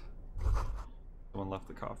locked. Someone left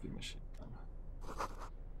the coffee machine on.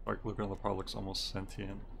 Dark look on the pod looks almost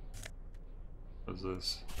sentient. What is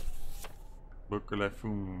this? Book la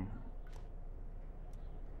Fum.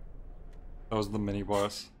 That was the mini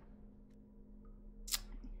boss.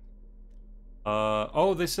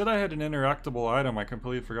 Oh, they said I had an interactable item. I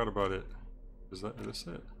completely forgot about it. Is this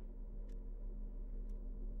it?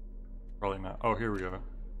 Probably not. Oh, here we go.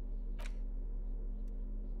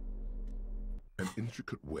 An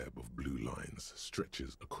intricate web of blue lines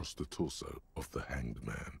stretches across the torso of the hanged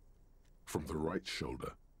man, from the right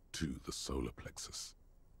shoulder to the solar plexus.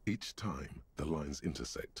 Each time the lines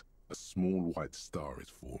intersect, a small white star is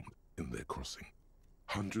formed in their crossing.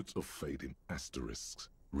 Hundreds of fading asterisks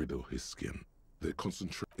riddle his skin. Their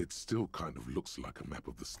it still kind of looks like a map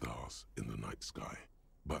of the stars in the night sky.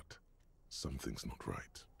 But something's not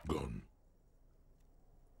right. Gone.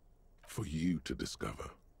 For you to discover.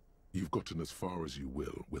 You've gotten as far as you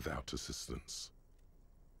will without assistance.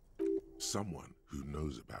 Someone who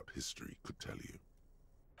knows about history could tell you.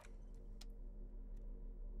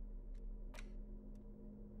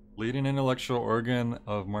 Leading intellectual organ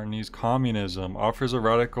of Martinese communism, offers a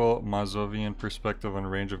radical Mazovian perspective on a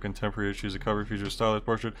range of contemporary issues. A cover features a stylish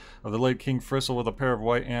portrait of the late King Frizzle with a pair of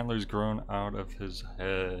white antlers grown out of his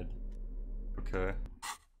head. Okay.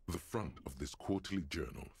 The front of this quarterly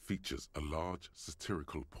journal features a large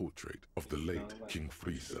satirical portrait of the late King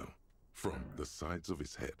Frizzle. From the sides of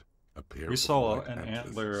his head, a pair We of saw white an antlers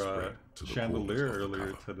antler spread to the chandelier corners of the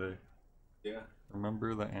earlier cover. today. Yeah.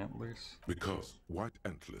 Remember the antlers? Because white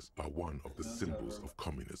antlers are one of the symbols of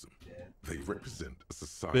communism. They represent a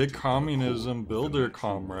society Big at the communism core of the builder,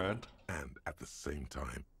 natural world, comrade. and at the same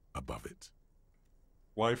time above it.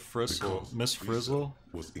 Why Frizzle? Because Miss Frizzle?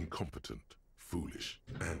 was incompetent, foolish,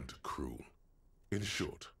 and cruel. In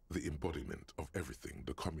short, the embodiment of everything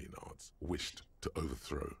the communards wished to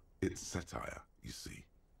overthrow. It's satire, you see.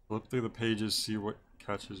 Flip through the pages, see what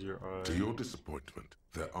catches your eye. To your disappointment,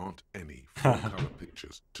 there aren't any full-color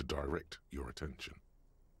pictures to direct your attention.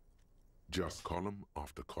 just column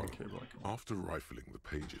after column. Okay, black. After rifling the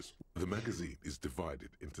pages, the magazine is divided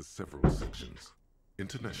into several sections.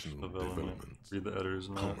 International development. Read the editor's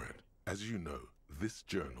note. Comrade, as you know, this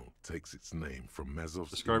journal takes its name from Mazov's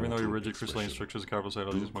Describing the immortal rigid crystalline structures of capital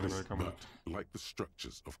psychology. but, like the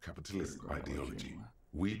structures of capitalist ideology,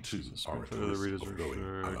 we too are at The risk readers of going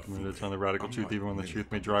are a la committed to fougue. telling the radical truth, Unlike even when the many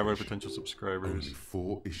truth may drive away publications, potential subscribers. Only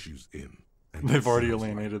 4 issues in. and They've it already sounds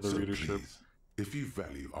alienated the so readership. please, if you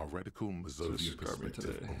value our radical Mazovian Subscribe me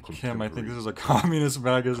perspective today. on Kim, I think this is a contemporary communist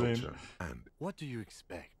magazine. culture and What do you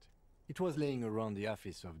expect? It was laying around the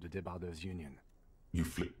office of the Debarders Union. you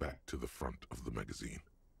flip back to the front of the magazine.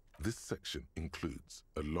 This section includes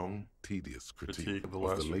a long, tedious critique of the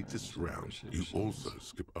of the last latest round. You negotiations. also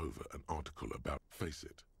skip over an article about, face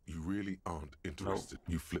it, you really aren't interested.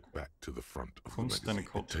 You flip back to the front of the Kunst and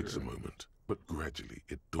magazine. It takes a culture. moment, but gradually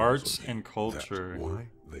it dawns Arts on you and culture. That's why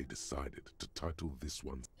they decided to title this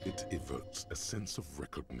one. It evokes a sense of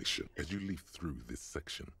recognition. As you leaf through this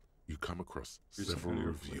section, you come across Recent several radio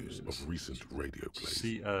reviews plays. of recent radio plays.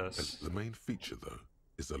 CS. As the main feature, though,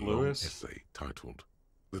 is a long Lewis? essay titled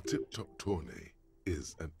 "The Tip Top Tourney"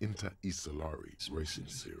 is an Inter-Isolari racing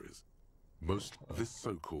series. Most this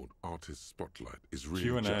so-called artist spotlight is really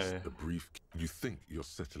Q&A. just a brief. You think you're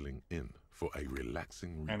settling in for a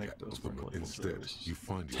relaxing recap Anecdotes of the from mo- collectible Instead, jokes. you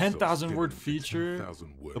find yourself 10,000 word skimming a feature?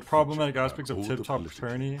 10,000 word The problematic feature aspects of about all Tip the Top politically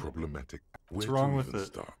Tourney? problematic. What's Where wrong to with even it?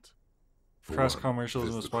 start? For Crass one,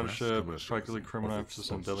 commercialism there's of the crass sponsorship, commercialism practically criminal of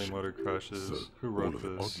emphasis on deli sponsorship. motor crashes. So, Who all wrote of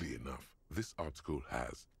it, this? oddly enough, this article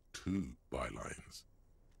has 2 bylines.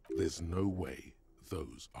 There's no way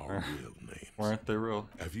those are real names. Why aren't they real?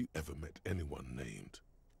 Have you ever met anyone named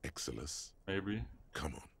Exilus? Maybe.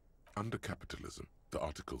 Come on. Under capitalism, the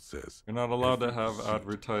article says You're not allowed to every have pursuit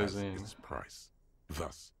advertising. has its price.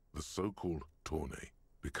 Thus, the so-called tourney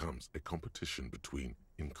becomes a competition between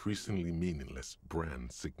increasingly meaningless brand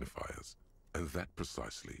signifiers. And that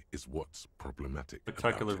precisely is what's problematic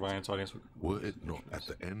Spectacular about it. violence audience. Were it not at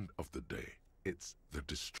the end of the day, it's the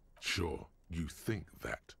Sure, you think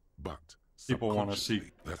that, but People want to see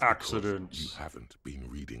subconsciously, that's because accidents. you haven't been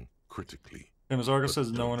reading critically. And Mazarga But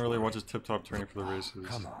says no don't one really worry. watches Tip Top Tourney for the races.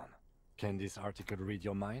 Come on. Can this article read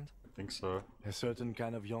your mind? I think so. A certain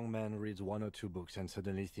kind of young man reads 1 or 2 books and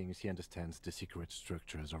suddenly thinks he understands the secret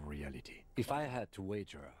structures of reality. If I had to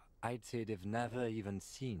wager, I'd say they've never even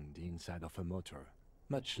seen the inside of a motor,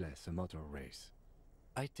 much less a motor race.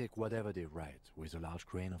 I take whatever they write with a large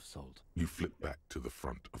grain of salt. You flip back to the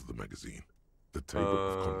front of the magazine. The table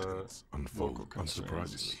of contents unfold local concerns.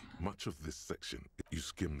 unsurprisingly. Much of this section, you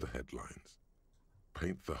skim the headlines.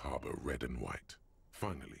 Paint the harbor red and white.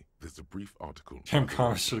 Finally, there's a brief article. Cam by the Comics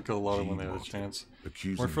writer, should have killed a lot of G. when they had a Martin, chance.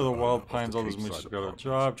 accusing Work for the owner Wild of Pines, all those Cape mooches Side got a Apartments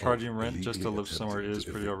job, of charging rent just to illegally live somewhere attempting is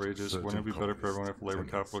to pretty evict outrageous. Wouldn't it certain be better for everyone if colonists, labor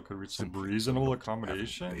tenants, capital could reach some simply reasonable for not having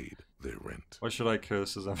accommodation? paid their rent. Why should I care?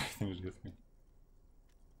 This has everything to do with me.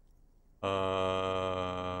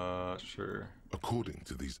 Sure. According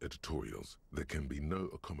to these editorials, there can be no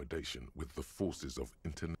accommodation with the forces of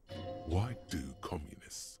internet. Why do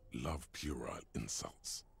communists love puerile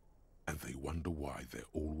insults? And they wonder why they're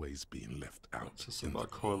always being left out. It's just in about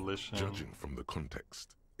the coalition. Judging from the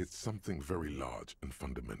context, it's something very large and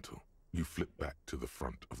fundamental. You flip back to the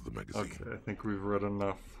front of the magazine. Okay, I think we've read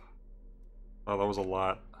enough. Oh, that was a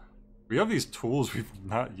lot. We have these tools we've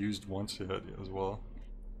not used once yet as well.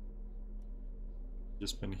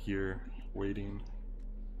 Just been here, waiting.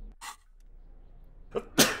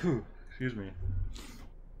 Excuse me.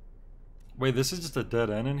 Wait, this is just a dead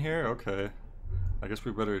end in here? Okay. I guess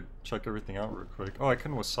we better check everything out real quick. Oh, I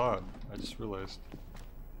can Wassad. I just realized.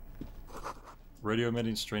 Radio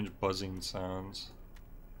emitting strange buzzing sounds.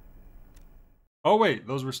 Oh wait,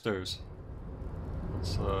 those were stairs.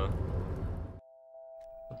 Let's put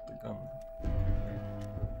the gun.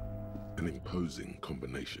 An imposing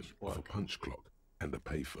combination of a punch clock and a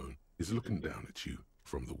payphone is looking down at you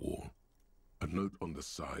from the wall. A note on the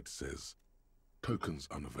side says, "Tokens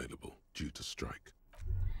unavailable due to strike."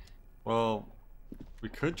 Well, we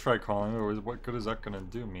could try calling, or what good is that gonna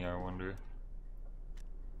do me, I wonder?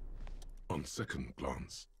 On second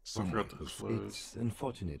glance, Don't someone forget to has close. It's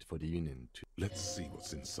unfortunate for the Union to... Let's see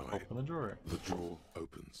what's inside. Open the drawer. The drawer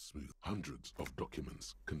opens smooth. Hundreds of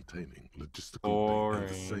documents containing logistical Boring.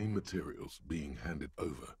 data and the same materials being handed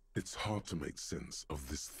over. It's hard to make sense of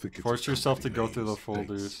this thicket. Force of yourself to company go through the names,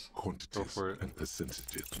 folders. dates, quantities, Go for it. and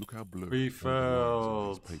percentages. Look how blurry We all the lines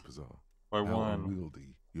on failed. these papers are. By How one.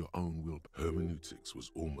 unwieldy your own will. Hermeneutics was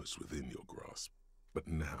almost within your grasp, but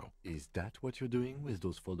now Is that what you're doing with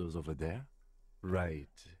those folders over there? Right.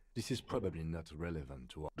 This is probably not relevant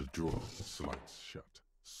to our... the drawer slides shut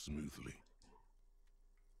smoothly.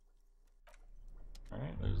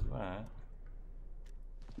 Alright, there's that.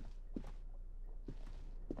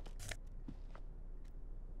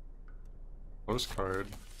 Postcard.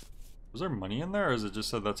 Was there money in there, or is it just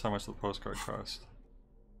said that's how much the postcard cost?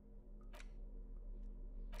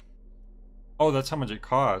 Oh, that's how much it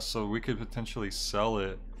costs, so we could potentially sell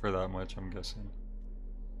it for that much, I'm guessing.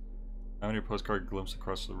 How many postcard glimpse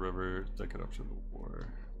across the river, decade after the war?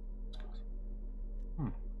 Hmm.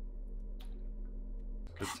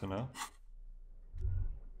 Good to know.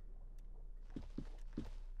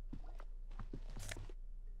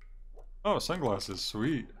 Oh, sunglasses,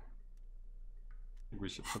 sweet. I think we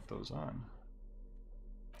should put those on.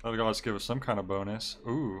 That'll always give us some kind of bonus.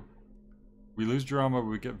 Ooh. We lose drama, but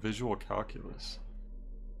we get visual calculus.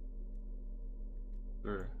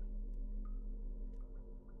 Sure.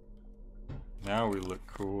 Now we look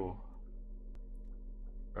cool.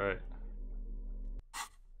 Right.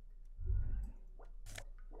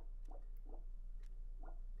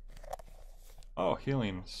 Oh,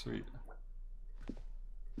 healing, sweet.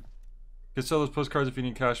 Can sell those postcards if you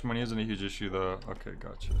need cash. Money isn't a huge issue though. Okay,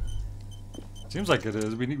 gotcha. Seems like it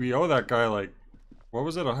is. We owe that guy like, what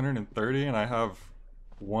was it, 130, and I have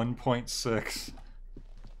 1.6.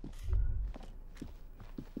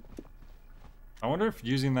 I wonder if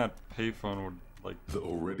using that payphone would like. The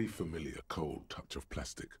already familiar cold touch of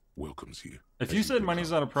plastic welcomes you. If you said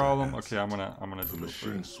money's not a problem, okay, I'm gonna the do it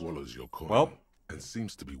machine first. swallows your coin Well, and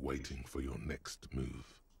seems to be waiting for your next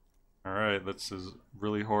move. all right, this is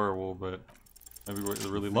really horrible, but maybe we're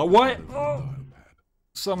really low. What? Oh!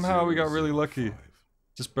 Somehow we got really lucky.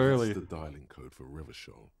 Just barely. That's the dialing code for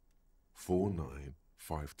Revachol.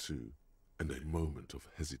 4952, and a moment of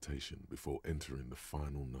hesitation before entering the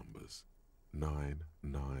final numbers.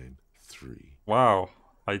 993. Wow,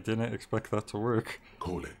 I didn't expect that to work.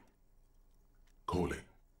 Calling. Calling.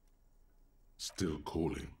 Still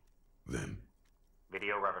calling. Then.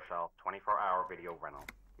 Video Revachol, 24-hour video rental.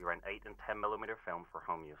 We rent 8 and 10mm film for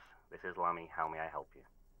home use. This is Lammy. How may I help you?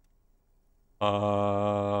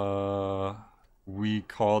 We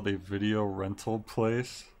called a video rental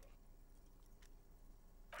place.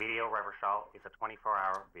 Video Revachol is a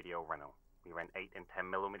 24-hour video rental. We rent 8 and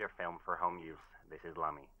 10mm film for home use. This is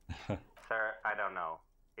Lammy. Sir, I don't know.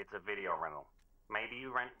 It's a video rental. Maybe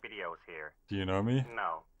you rent videos here. Do you know me?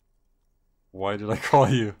 No. Why did I call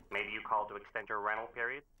you? Maybe you called to extend your rental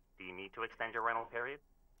period? Do you need to extend your rental period?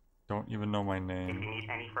 Don't even know my If you name. need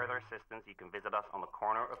any further assistance, you can visit us on the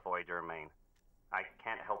corner of Voyager and Main. I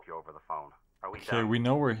can't help you over the phone. Are we Okay, done? we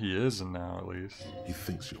know where he is now, at least. He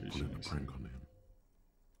thinks you're pulling a prank on him.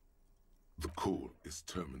 The call is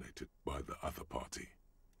terminated by the other party.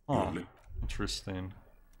 Huh. Interesting.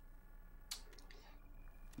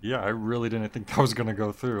 Yeah, I really didn't think that was gonna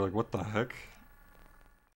go through. Like, what the heck?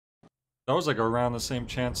 That was like around the same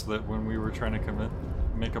chance that when we were trying to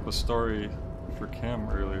make up a story for Kim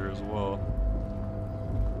earlier as well.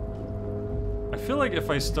 I feel like if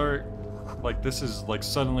I start, like, this is like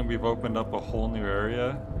suddenly we've opened up a whole new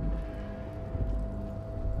area.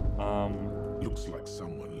 Looks like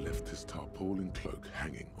someone left his tarpaulin cloak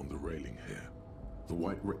hanging on the railing here. The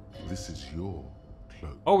white this is your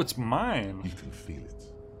cloak. Oh, it's mine. You can feel it.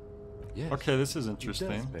 Yes. Okay, this is It interesting.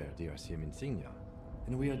 does bear the RCM insignia,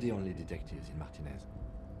 and we are the only detectives in Martinez.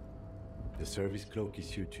 The service cloak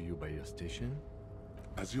issued to you by your station.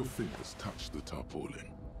 As your fingers touch the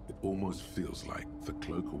tarpaulin, it almost feels like the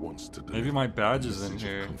cloak wants to deliver Maybe my badge a is in message of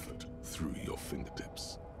here. comfort through your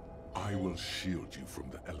fingertips. I will shield you from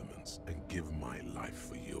the elements and give my life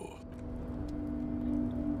for your.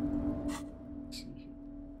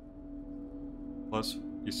 Plus,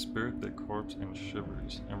 you spirit the corpse and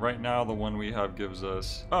shivers. And right now, the one we have gives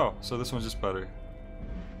us. Oh, so this one's just better.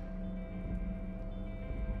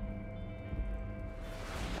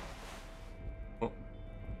 Oh.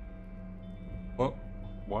 Oh.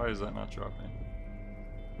 Why is that not dropping?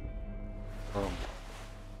 Oh.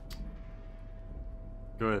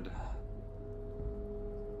 Good.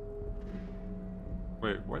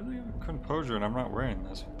 Wait, why do they have composure and I'm not wearing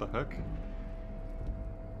this? What the heck?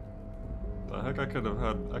 The heck, I could have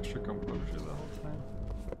had extra composure the whole time.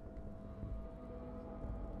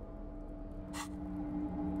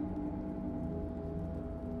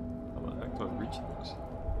 How the heck do I reach this?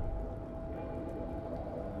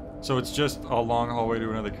 So it's just a long hallway to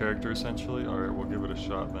another character, essentially? Alright, we'll give it a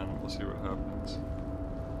shot then. We'll see what happens.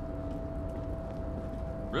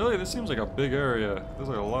 Really? This seems like a big area. There's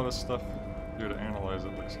like a lot of stuff here to analyze,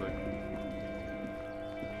 it looks like.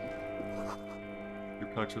 Your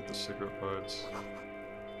packs with the cigarette butts.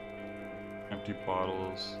 Empty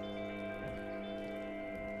bottles.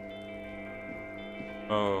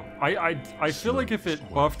 Oh, I feel like if it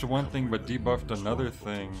buffed one thing but debuffed another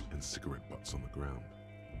thing. And cigarette butts on the ground.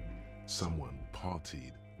 Someone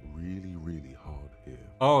partied really hard here.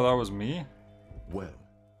 Oh, that was me? Well,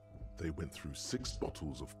 they went through 6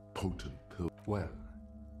 bottles of potent pills. Well,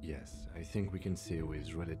 yes, I think we can say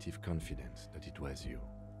with relative confidence that it was you.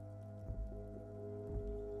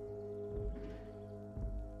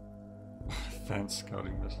 Fan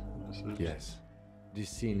scouting message. Yes, this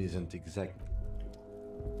scene isn't exact.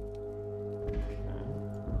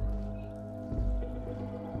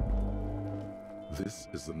 This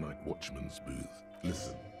is the night watchman's booth.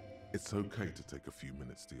 Listen, it's okay to take a few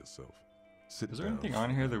minutes to yourself. Sit Is there down. anything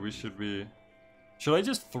on here that we should be... Should I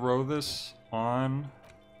just throw this on?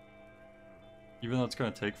 Even though it's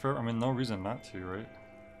gonna take forever? I mean, no reason not to, right?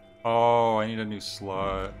 Oh, I need a new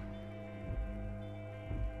slot.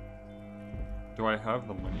 Do I have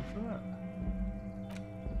the money for that?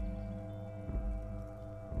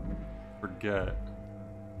 Forget.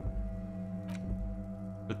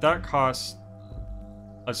 But that costs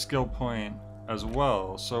a skill point as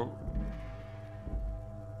well, so...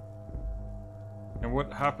 And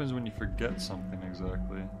what happens when you forget something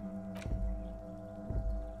exactly?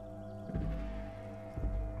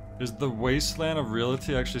 Is the wasteland of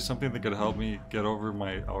reality actually something that could help me get over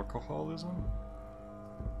my alcoholism?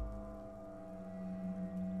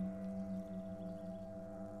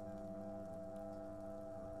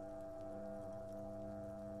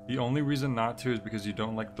 The only reason not to is because you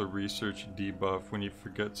don't like the research debuff. When you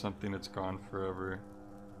forget something, it's gone forever.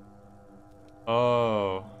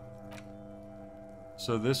 Oh.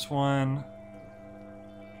 So this one,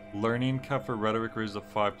 learning cap for rhetoric raises a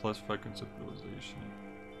 5+ for conceptualization.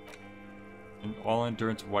 And all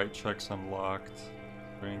endurance white checks unlocked.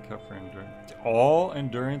 Learning cap for endurance. All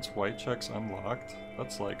endurance white checks unlocked?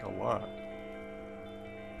 That's like a lot.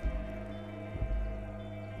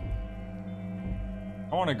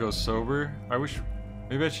 I want to go sober. I wish,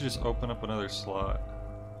 maybe I should just open up another slot.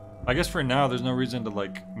 I guess for now, there's no reason to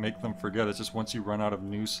like make them forget. It's just once you run out of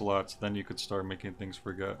new slots, then you could start making things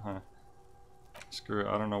forget, huh? Screw it.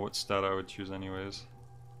 I don't know what stat I would choose anyways.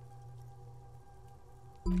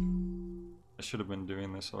 I should have been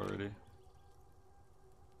doing this already.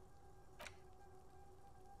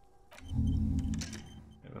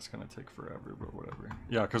 Yeah, that's gonna take forever, but whatever.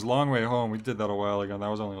 Yeah, because Long Way Home, we did that a while ago, and that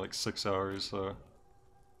was only like 6 hours, so...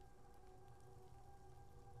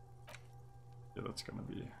 Yeah, that's gonna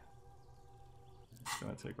be... It's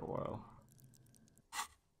gonna take a while.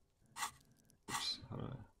 Oops, how do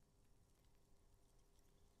I...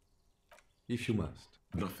 If you must.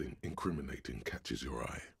 Nothing incriminating catches your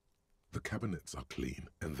eye. The cabinets are clean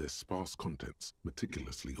and their sparse contents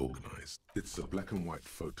meticulously organized. It's a black and white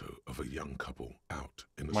photo of a young couple out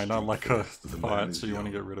in a Might not like a The man thought, is so you want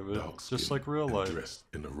to young, get rid of it. dark-skinned, Just like real and life. dressed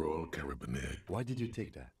in a Royal Carabinier. Why did you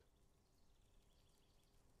take that?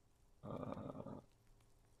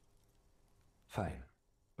 Fine,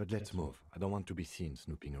 but let's move. I don't want to be seen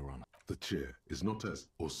snooping around. The chair is not as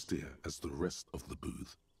austere as the rest of the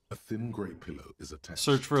booth. A thin grey pillow is attached.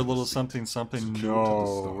 Search for a to the little seat. something something. Secure to the No,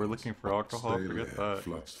 stars, we're looking for alcohol. stale Forget air that.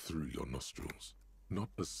 floods through your nostrils. Not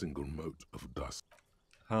a single mote of dust.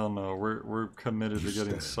 Hell no, we're committed to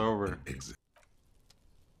getting sober.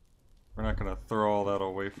 We're not gonna throw all that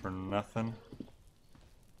away for nothing.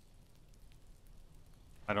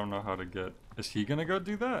 I don't know how to get... Is he gonna go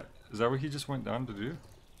do that? Is that what he just went down to do?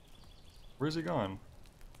 Where's he going?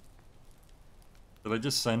 Did I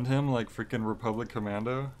just send him like freaking Republic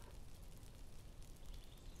Commando?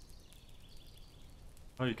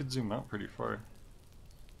 Oh, you could zoom out pretty far.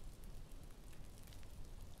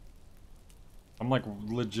 I'm like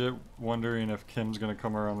legit wondering if Kim's gonna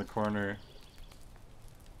come around the corner.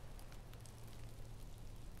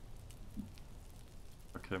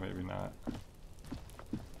 Okay, maybe not.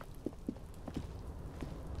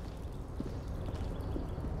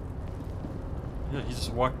 Yeah, he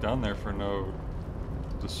just walked down there for no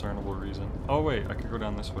discernible reason. Oh wait, I could go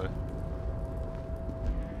down this way.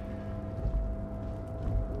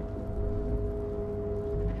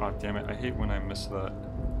 Oh damn it, I hate when I miss that.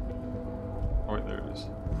 Oh wait, there it is.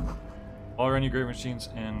 All around you great machines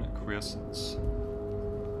and quiescence.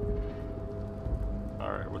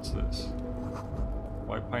 Alright, what's this?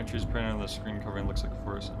 White pine trees printed on the screen covering looks like a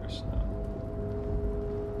forest under snow.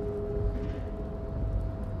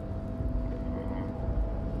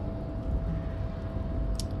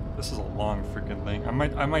 This is a long freaking thing.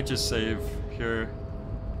 I might just save here.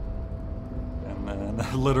 And then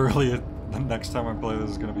literally the next time I play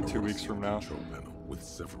this is gonna be 2 weeks from now. Control panel with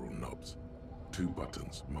several knobs. 2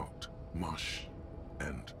 buttons marked Marsh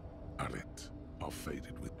and Arret are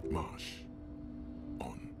faded with Marsh.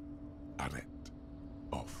 On. Arrête.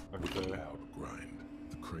 Off. With a loud grind.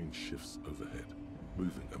 The crane shifts overhead,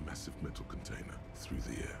 moving a massive metal container through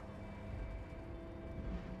the air.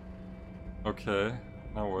 Okay.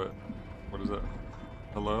 Now what? What is it?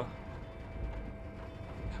 Hello?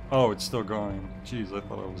 Oh, it's still going. Jeez, I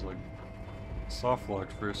thought I was like soft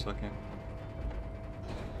locked for a second.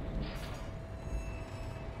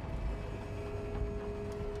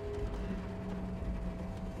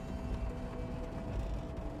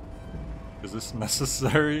 Is this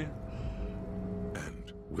necessary?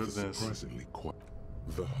 And with a surprisingly quiet,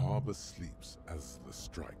 the harbor sleeps as the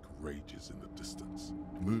strike rages in the distance,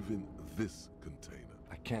 moving this container.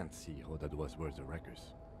 I can't see how that was worth the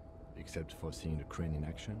wreckers, except for seeing the crane in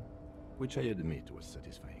action, which I admit was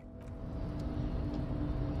satisfying.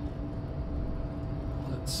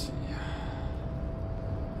 Let's see.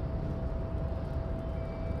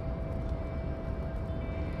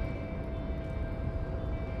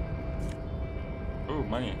 Ooh,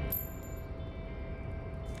 money.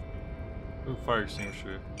 Ooh, fire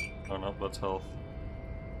extinguisher. Oh no, that's health.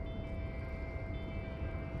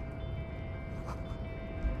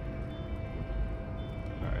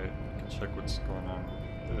 Alright, I can check what's going on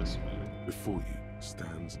with this, maybe. Before you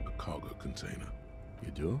stands a cargo container.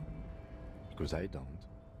 You do? Because I don't.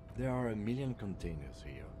 There are a million containers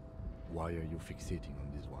here. Why are you fixating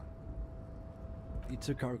on this one? It's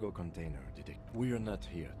a cargo container, Detective. We are not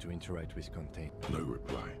here to interact with containers. No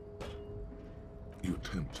reply. You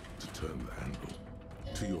attempt to turn the handle.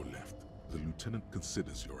 To your left, the lieutenant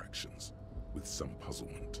considers your actions with some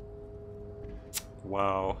puzzlement.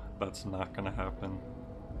 Wow, that's not gonna happen.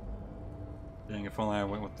 Dang, if only I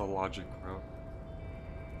went with the logic route.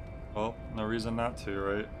 Well, no reason not to,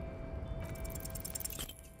 right?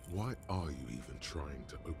 Why are you even trying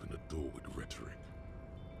to open a door with rhetoric?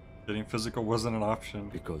 Getting physical wasn't an option.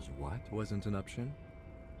 Because what wasn't an option?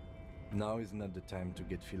 Now is not the time to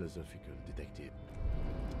get philosophical, Detective.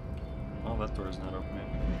 Oh, that door is not opening.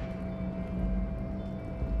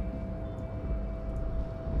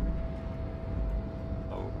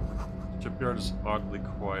 Oh, shipyard is oddly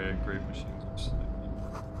quiet. Great machines are sleeping.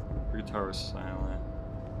 Three towers silent.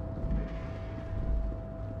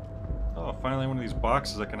 Oh, finally one of these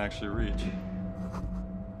boxes I can actually reach.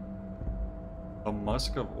 A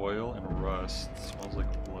musk of oil and rust. Smells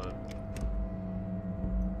like blood.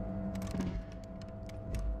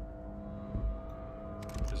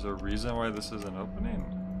 Is there a reason why this isn't opening?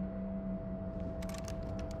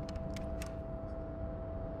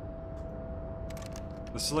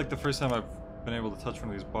 This is like the first time I've been able to touch one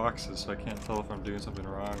of these boxes, so I can't tell if I'm doing something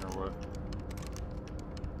wrong or what.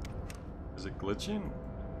 Is it glitching?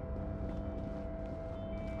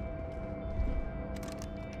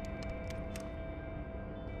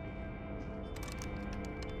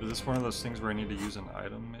 Is this one of those things where I need to use an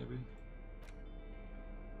item, maybe?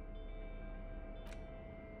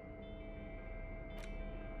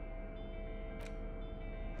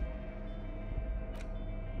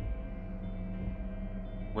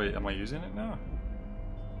 Wait, am I using it now?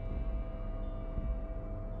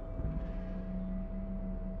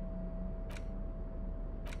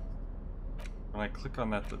 When I click on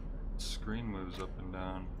that, the screen moves up and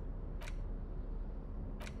down.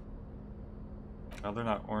 Now they're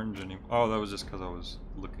not orange anymore. Oh, that was just because I was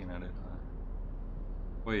looking at it.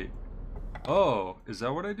 Wait. Oh, is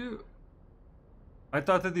that what I do? I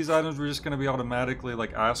thought that these items were just going to be automatically,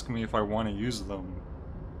 like, ask me if I want to use them.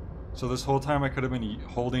 So this whole time I could have been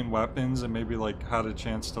holding weapons and maybe, like, had a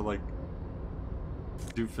chance to, like,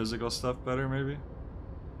 do physical stuff better, maybe?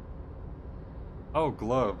 Oh,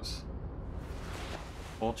 gloves.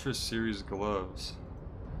 Ultra Series gloves.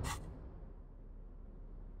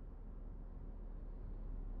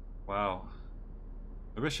 Wow.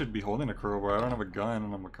 Maybe I should be holding a crowbar. I don't have a gun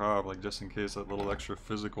and I'm a cop, like, just in case that little extra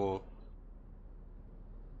physical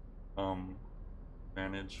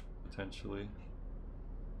advantage, potentially.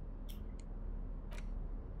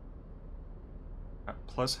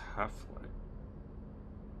 Plus half-life.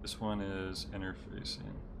 This one is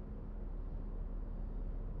interfacing.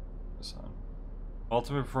 This on.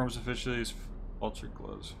 Ultimate performance efficiency, ultra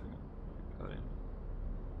gloves for cutting.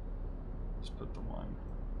 Just put the one.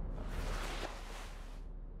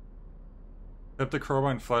 Kept the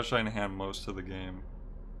crowbar and flashlight in hand most of the game.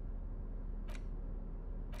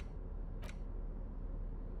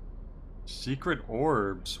 Secret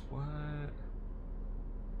orbs? What?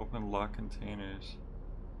 Open lock containers.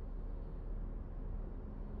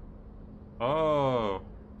 Oh!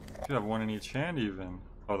 You could have one in each hand even.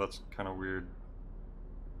 Oh, that's kind of weird.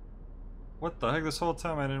 What the heck? This whole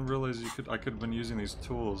time I didn't realize I could have been using these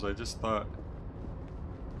tools. I just thought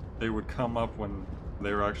they would come up when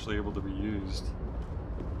they were actually able to be used.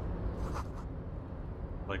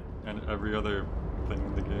 Like, and every other thing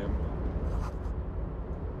in the game.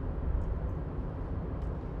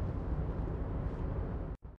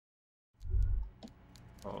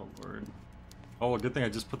 Oh lord. Oh, well, good thing I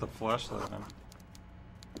just put the flashlight on.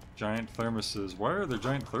 Giant thermoses. Why are there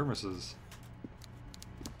giant thermoses?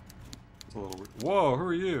 It's a little weird. Whoa, who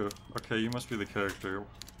are you? Okay, you must be the character.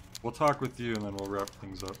 We'll talk with you and then we'll wrap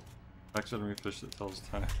things up. Taxidermy fish that tells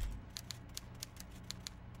time.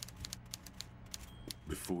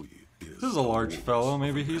 Before you This is a large fellow.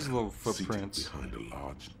 Maybe he's the footprints. Behind a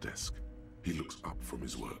large desk, he looks up from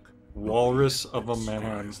his work. Walrus of a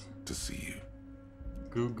man. To see you.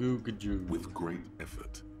 Goo goo gajoo. With great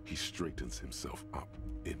effort, he straightens himself up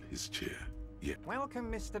in his chair. Yet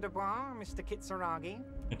Welcome, Mr. Dubois, Mr. Kitsuragi.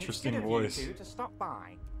 Interesting it's good voice. Of you two to stop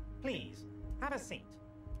by. Please, have a seat.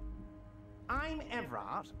 I'm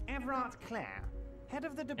Everard Clare, head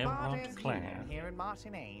of the Debarders Union here in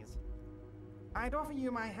Martinez. I'd offer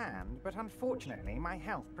you my hand, but unfortunately my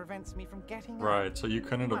health prevents me from getting Right, so you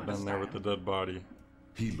couldn't have been there with the dead body.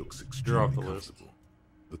 he looks You're extremely off the list. comfortable.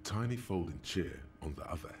 The tiny folding chair, on the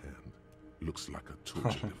other hand, looks like a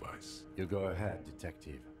torture device. You go ahead,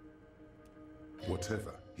 detective.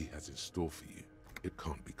 Whatever he has in store for you, it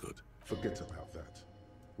can't be good. Forget about that.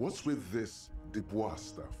 What's with this Dubois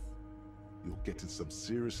stuff? You're getting some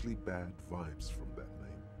seriously bad vibes from that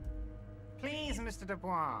name. Please, Mr.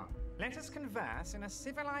 Dubois, let us converse in a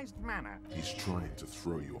civilized manner. He's trying to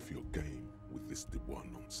throw you off your game with this Dubois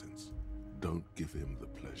nonsense. Don't give him the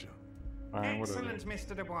pleasure. Excellent,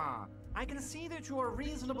 Mr. Dubois. I can see that you're a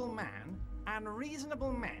reasonable man and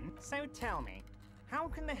reasonable men, so tell me, how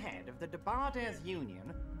can the head of the Debarders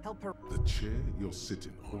Union help her? The chair you're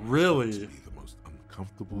sitting on Really? is to be the most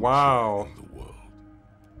uncomfortable Wow. chair in the world.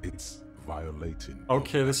 It's violating.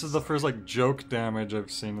 Okay, this is the first like joke damage I've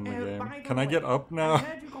seen in the game. By the Can I get way, up I now?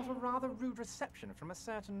 heard you got a rather rude reception from a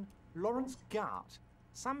certain Lawrence Gart.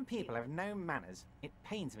 Some people have no manners, it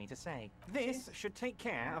pains me to say. This should take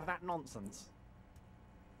care of that nonsense.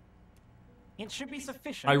 It should be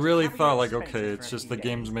sufficient. I to really cover thought your like, expenses okay, for it's a just few the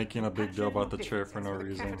game's days. making a big Catch deal your about the chair for no with the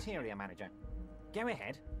reason. Cafeteria manager. Go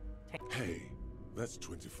ahead. Hey, that's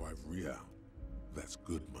 25 real. That's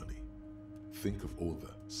good money. Think of all the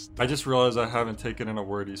stuff. I just realized I haven't taken in a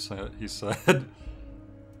word he said.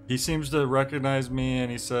 He seems to recognize me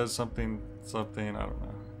and he says something, I don't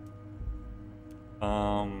know.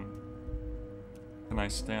 Can I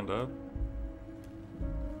stand up?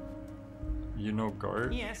 You know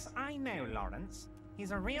Gart? Yes, I know Lawrence.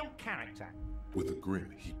 He's a real character. With a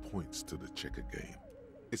grin, he points to the checker game.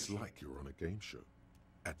 It's like you're on a game show.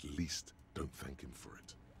 At least don't thank him for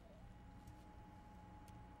it.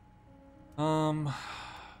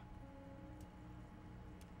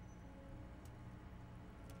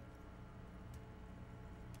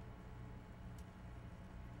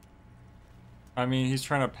 I mean, he's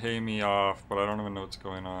trying to pay me off, but I don't even know what's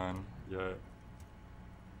going on yet.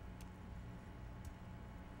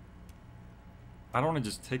 I don't want to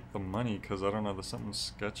just take the money because I don't know, there's something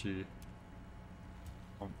sketchy.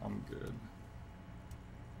 I'm good.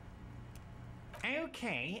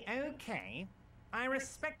 Okay. I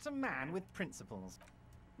respect a man with principles.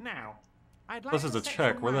 Now, I'd like This to is a set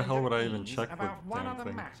check. your Where the mind hell at would I even ease check the about one damn other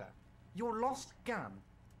thing? matter. Your lost gun.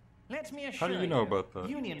 Let me How assure do you know about that?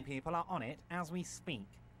 Union people are on it as we speak.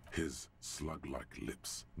 His slug-like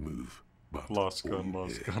lips move, but Lost all gun, you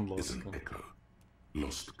lost hear gun, is lost an gun. echo.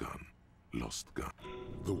 Lost gun, lost gun.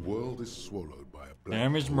 The world is swallowed by a black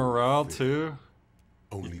Damaged hole morale of fear. too?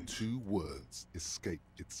 Only two words escape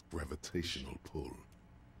its gravitational pull.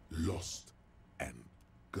 Lost and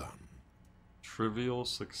gun. Trivial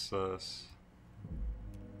success.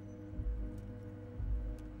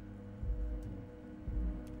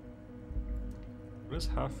 What is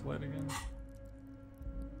half-light again?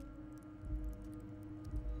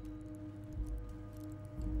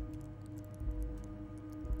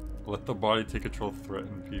 Let the body take control,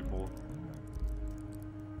 threaten people.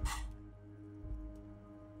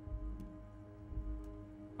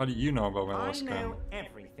 How do you know about my lost I gun? know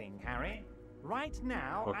everything, Harry. Right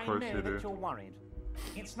now, Of I course know you do. that you're worried.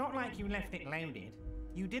 It's not like you left it loaded.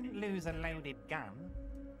 You didn't lose a loaded gun.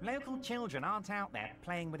 Local children aren't out there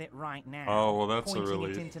playing with it right now. Oh, well, that's a pointing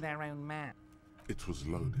relief. it into their own mouth. It was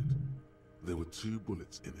loaded. There were 2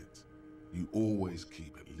 bullets in it. You always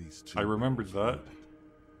keep at least 2. I remembered that.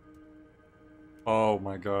 Oh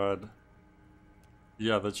my god.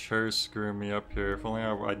 Yeah, the chair's screwing me up here. If only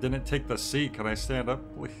I didn't take the seat. Can I stand up,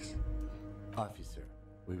 please? Officer,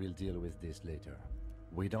 we will deal with this later.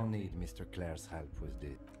 We don't need Mr. Clare's help with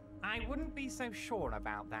this. I wouldn't be so sure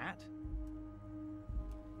about that.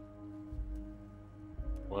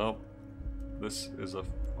 Well, this is a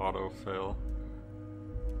auto fail.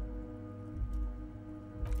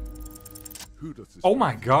 Who does this? Oh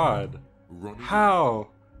my god! Ronnie? How?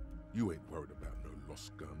 You ain't worried about no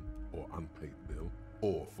lost gun, or unpaid bill,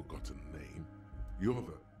 or forgotten name. You're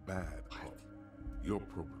the bad cop. You're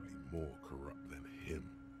probably more corrupt than him.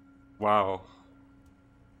 Wow.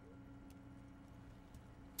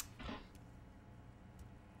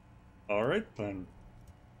 Alright then.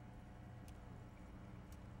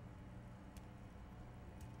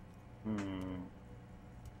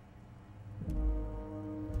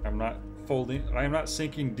 I'm not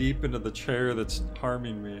sinking deep into the chair that's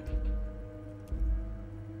harming me.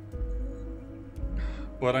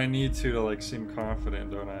 But I need to like seem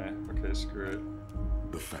confident, don't I? Okay, screw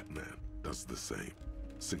it. The fat man does the same,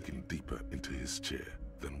 sinking deeper into his chair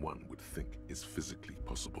than one would think is physically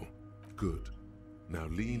possible. Good. Now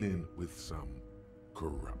lean in with some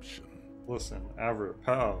corruption. Listen, Everett,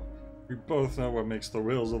 pal, we both know what makes the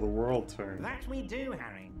wheels of the world turn. That we do,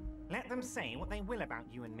 Harry. Let them say what they will about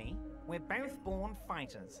you and me. We're both born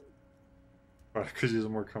fighters. Because he's a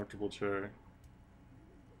more comfortable chair.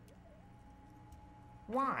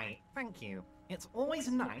 Why, thank you. It's always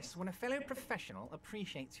nice when a fellow professional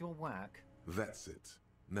appreciates your work. That's it.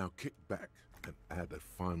 Now kick back and add a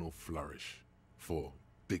final flourish for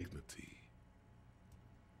dignity.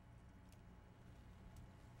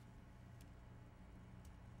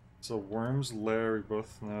 So Worm's Lair, we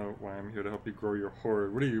both know why I'm here to help you grow your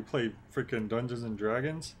horde. What do you play, freaking Dungeons and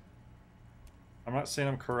Dragons? I'm not saying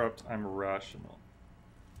I'm corrupt, I'm rational.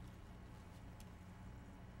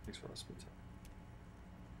 Thanks for hospitality.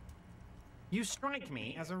 You strike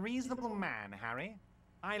me as a reasonable man, Harry.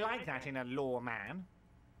 I like that in a lawman.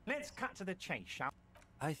 Let's cut to the chase, shall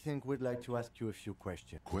we? I think we'd like to ask you a few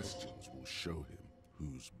questions. Questions will show him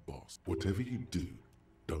who's boss. Whatever you do,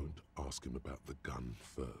 don't ask him about the gun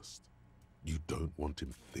first. You don't want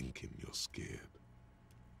him thinking you're scared.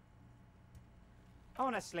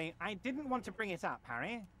 Honestly, I didn't want to bring it up,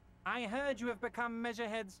 Harry. I heard you have become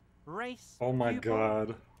Measurehead's race Oh my pupil.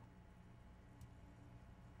 god.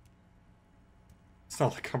 It's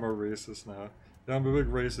not like I'm a racist now. Yeah, I'm a big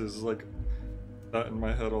racist. It's like that in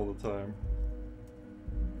my head all the time.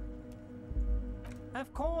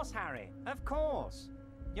 Of course, Harry. Of course.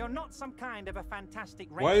 You're not some kind of a fantastic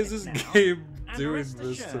racist. Why is this now, game and doing rest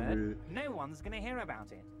this to assured, me? No one's gonna hear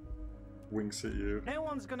about it. Winks at you. No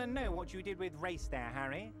one's gonna know what you did with race there,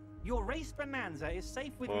 Harry. Your race bonanza is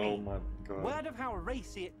safe with Oh me. my god. Word of how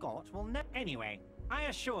racy it got will never. Anyway, I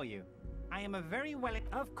assure you, I am a very well.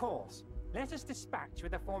 Of course. Let us dispatch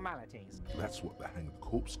with the formalities. That's what the hanged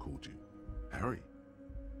corpse called you, Harry.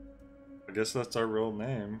 I guess that's our real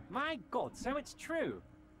name. My God, so it's true.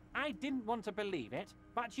 I didn't want to believe it,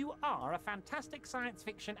 but you are a fantastic science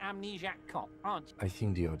fiction amnesiac cop, aren't you? I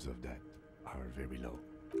think the odds of that are very low.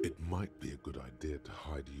 It might be a good idea to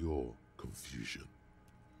hide your confusion.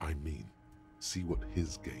 I mean, see what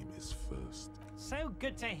his game is first. So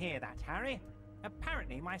good to hear that, Harry.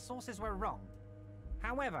 Apparently my sources were wrong.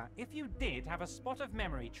 However, if you did have a spot of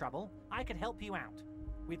memory trouble, I could help you out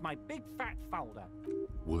with my big fat folder.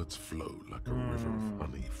 Words flow like a river of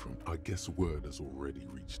honey from... I guess word has already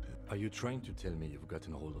reached him. Are you trying to tell me you've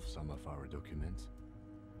gotten hold of some of our documents?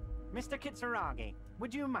 Mr. Kitsuragi,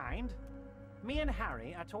 would you mind? Me and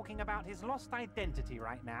Harry are talking about his lost identity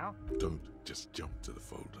right now. Don't just jump to the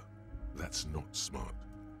folder. That's not smart.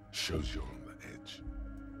 Shows you're on the edge.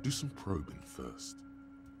 Do some probing first.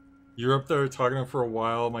 You're up there talking to him for a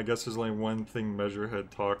while. My guess is only one thing Measurehead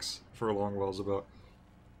talks for a long while about.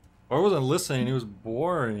 I wasn't listening. He was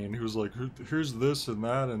boring. He was like, here's this and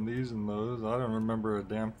that and these and those. I don't remember a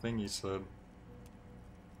damn thing he said.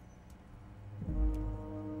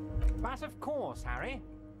 But of course, Harry.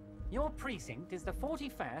 Your precinct is the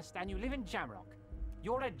 41st and you live in Jamrock.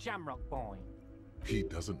 You're a Jamrock boy. He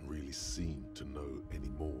doesn't really seem to know any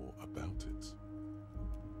more about it.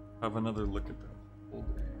 Have another look at that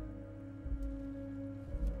folder.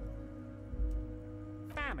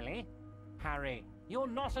 Family? Harry, you're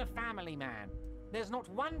not a family man. There's not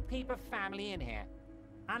one peep of family in here.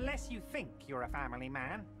 Unless you think you're a family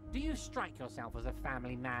man. Do you strike yourself as a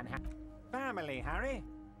family man, Family, Harry,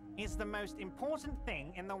 is the most important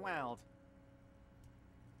thing in the world.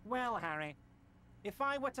 Well, Harry, if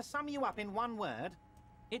I were to sum you up in one word,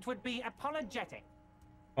 it would be apologetic.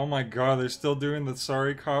 Oh my god, they're still doing the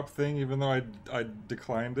sorry cop thing even though I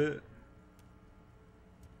declined it?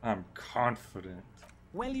 I'm confident.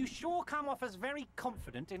 Well, you sure come off as very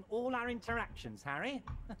confident in all our interactions, Harry.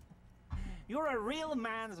 You're a real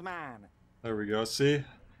man's man. There we go, see?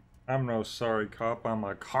 I'm no sorry cop, I'm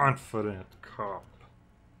a confident cop.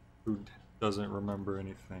 Who doesn't remember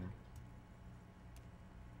anything.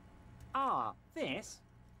 Ah, this?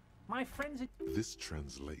 My friends... This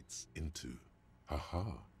translates into, haha,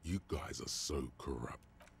 you guys are so corrupt.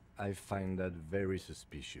 I find that very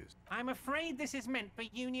suspicious. I'm afraid this is meant for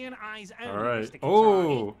Union eyes only, Alright. Mr. Kitsuragi.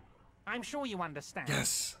 Oh! I'm sure you understand.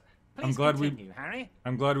 Yes! Please continue, Harry.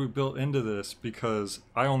 I'm glad we built into this because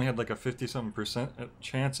I only had like a 50-something%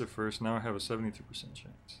 chance at first. Now I have a 72%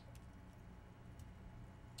 chance.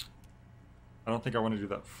 I don't think I want to do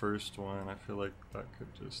that first one. I feel like that could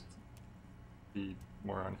just be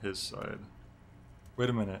more on his side. Wait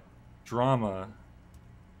a minute. Drama.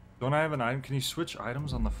 Don't I have an item? Can you switch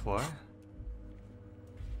items on the fly?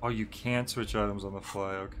 Oh, you can't switch items on the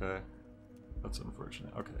fly. Okay. That's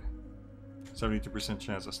unfortunate. Okay. 72%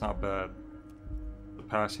 chance. That's not bad. The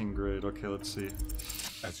passing grade. Okay, let's see.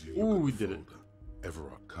 As you Ooh, we did it.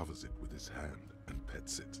 Everard covers it with his hand and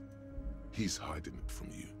pets it. He's hiding it from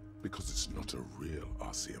you because it's not a real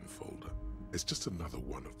RCM folder. It's just another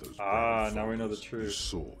one of those. Now we know the truth. You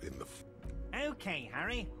saw in the. Okay,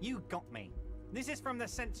 Harry, you got me. This is from the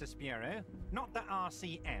Census Bureau, not the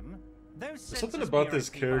RCM. Those There's something about this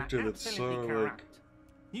character that's so corrupt.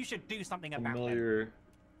 You should do something about familiar. them.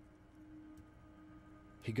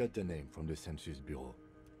 He got the name from the Census Bureau,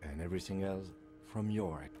 and everything else from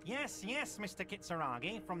your... Yes, Mr.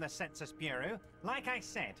 Kitsuragi, from the Census Bureau. Like I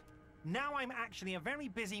said, now I'm actually a very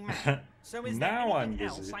busy man. So is there anything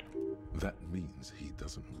else I... That means he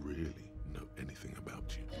doesn't really know anything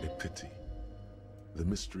about you. A pity. The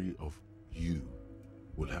mystery of you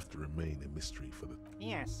will have to remain a mystery for the...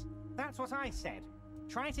 Yes, that's what I said.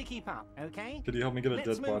 Try to keep up, okay? Could you help me get a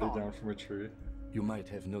Let's dead body move on. down from a tree? You might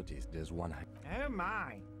have noticed there's one... Oh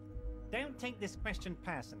my. Don't take this question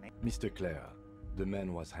personally. Mr. Clare, the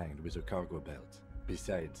man was hanged with a cargo belt.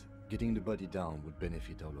 Besides, getting the body down would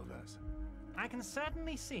benefit all of us. I can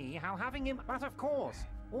certainly see how having him... But of course,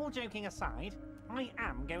 all joking aside, I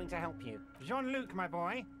am going to help you. Jean-Luc, my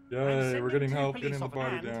boy. Yay, we're getting help getting the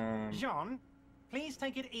body down. Jean, please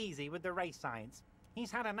take it easy with the race signs.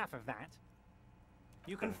 He's had enough of that.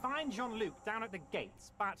 You can find Jean-Luc down at the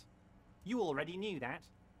gates, but you already knew that.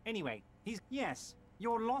 Anyway, he's... Yes,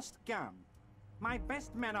 your lost gun. My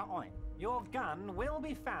best men are on it. Your gun will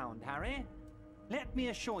be found, Harry. Let me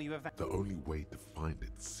assure you of that. The only way to find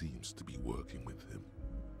it seems to be working with him.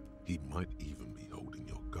 He might even be holding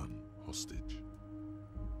your gun hostage.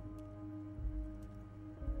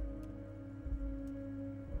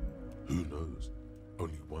 Who knows?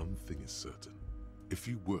 Only one thing is certain. If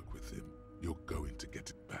you work with him, you're going to get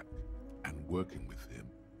it back. And working with him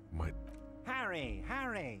might...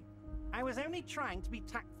 Harry! I was only trying to be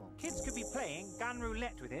tactful. Kids could be playing gun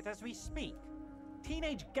roulette with it as we speak.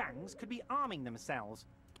 Teenage gangs could be arming themselves.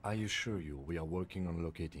 I assure you we are working on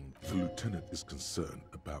locating... The lieutenant is concerned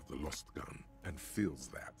about the lost gun and feels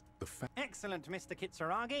that the fact... Excellent, Mr.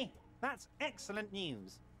 Kitsuragi. That's excellent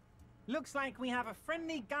news. Looks like we have a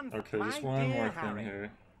friendly gun. Okay, my just one dear more Harry. thing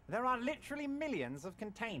here. There are literally millions of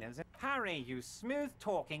containers. Harry, you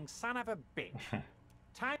smooth-talking son of a bitch.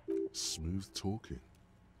 Time. Smooth talking.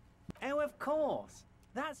 Oh, of course.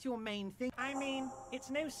 That's your main thing. I mean, it's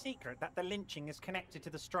no secret that the lynching is connected to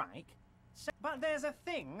the strike. So, but there's a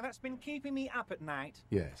thing that's been keeping me up at night.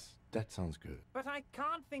 Yes, that sounds good. But I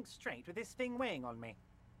can't think straight with this thing weighing on me.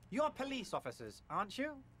 You're police officers, aren't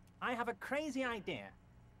you? I have a crazy idea.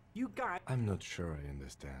 You guys... I'm not sure I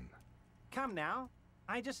understand. Come now.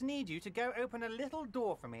 I just need you to go open a little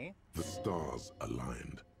door for me. The stars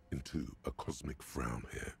aligned into a cosmic frown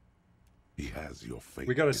here. He has your fate.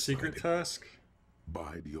 We got a secret task?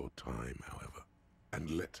 Bide your time, however, and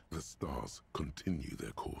let the stars continue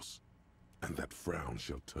their course, and that frown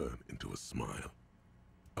shall turn into a smile.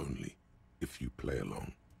 Only if you play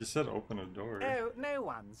along. You said open a door. Oh, no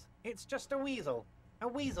one's. It's just a weasel. A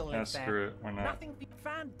weasel lives there. Screw it. Why not? Nothing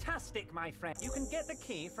fantastic, my friend. You can get the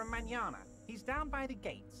key from Manana. He's down by the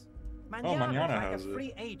gates. Manana's like a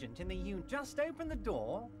free agent in the union. Just open the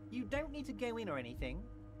door. You don't need to go in or anything.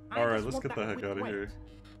 Alright, let's get the heck out of here.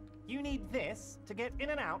 You need this to get in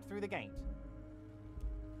and out through the gate.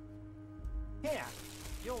 Here,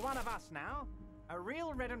 you're one of us now. A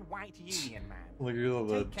real red and white union man. Look at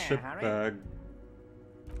the Take care, chip Harry. bag.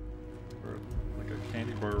 Or like a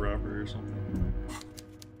candy bar wrapper or something.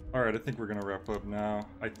 Alright, I think we're gonna wrap up now.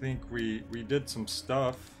 I think we did some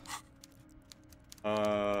stuff.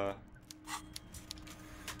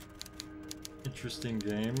 Interesting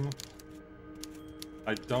game.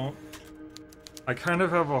 I kind of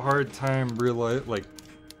have a hard time like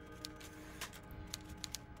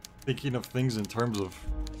thinking of things in terms of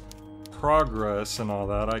progress and all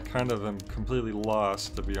that. I kind of am completely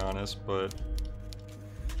lost, to be honest, but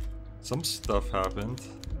some stuff happened.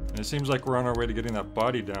 And it seems like we're on our way to getting that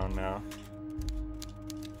body down now.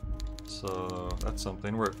 So that's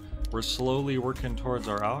something. We're slowly working towards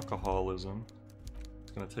our alcoholism.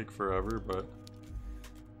 It's gonna take forever, but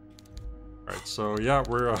alright, so yeah,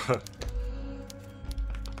 we're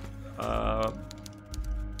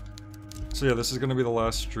so yeah, this is gonna be the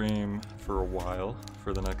last stream for a while,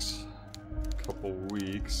 for the next couple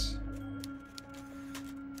weeks.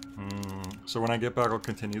 So when I get back, I'll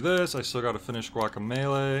continue this. I still gotta finish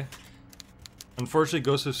Guacamelee. Unfortunately,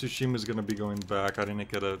 Ghost of Tsushima is gonna be going back. I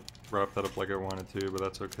didn't get to wrap that up like I wanted to, but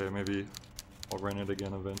that's okay. Maybe I'll rent it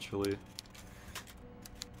again eventually.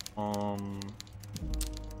 Oh,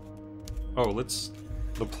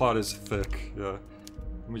 the plot is thick, yeah.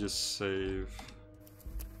 Let me just save.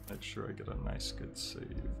 Make sure I get a nice, good save.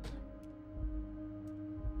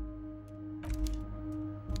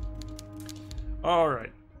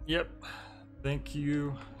 Alright, yep. Thank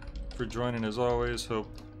you for joining as always.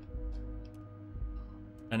 Hope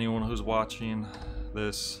anyone who's watching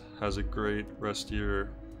this has a great rest of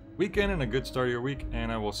your weekend and a good start of your week,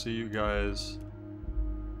 and I will see you guys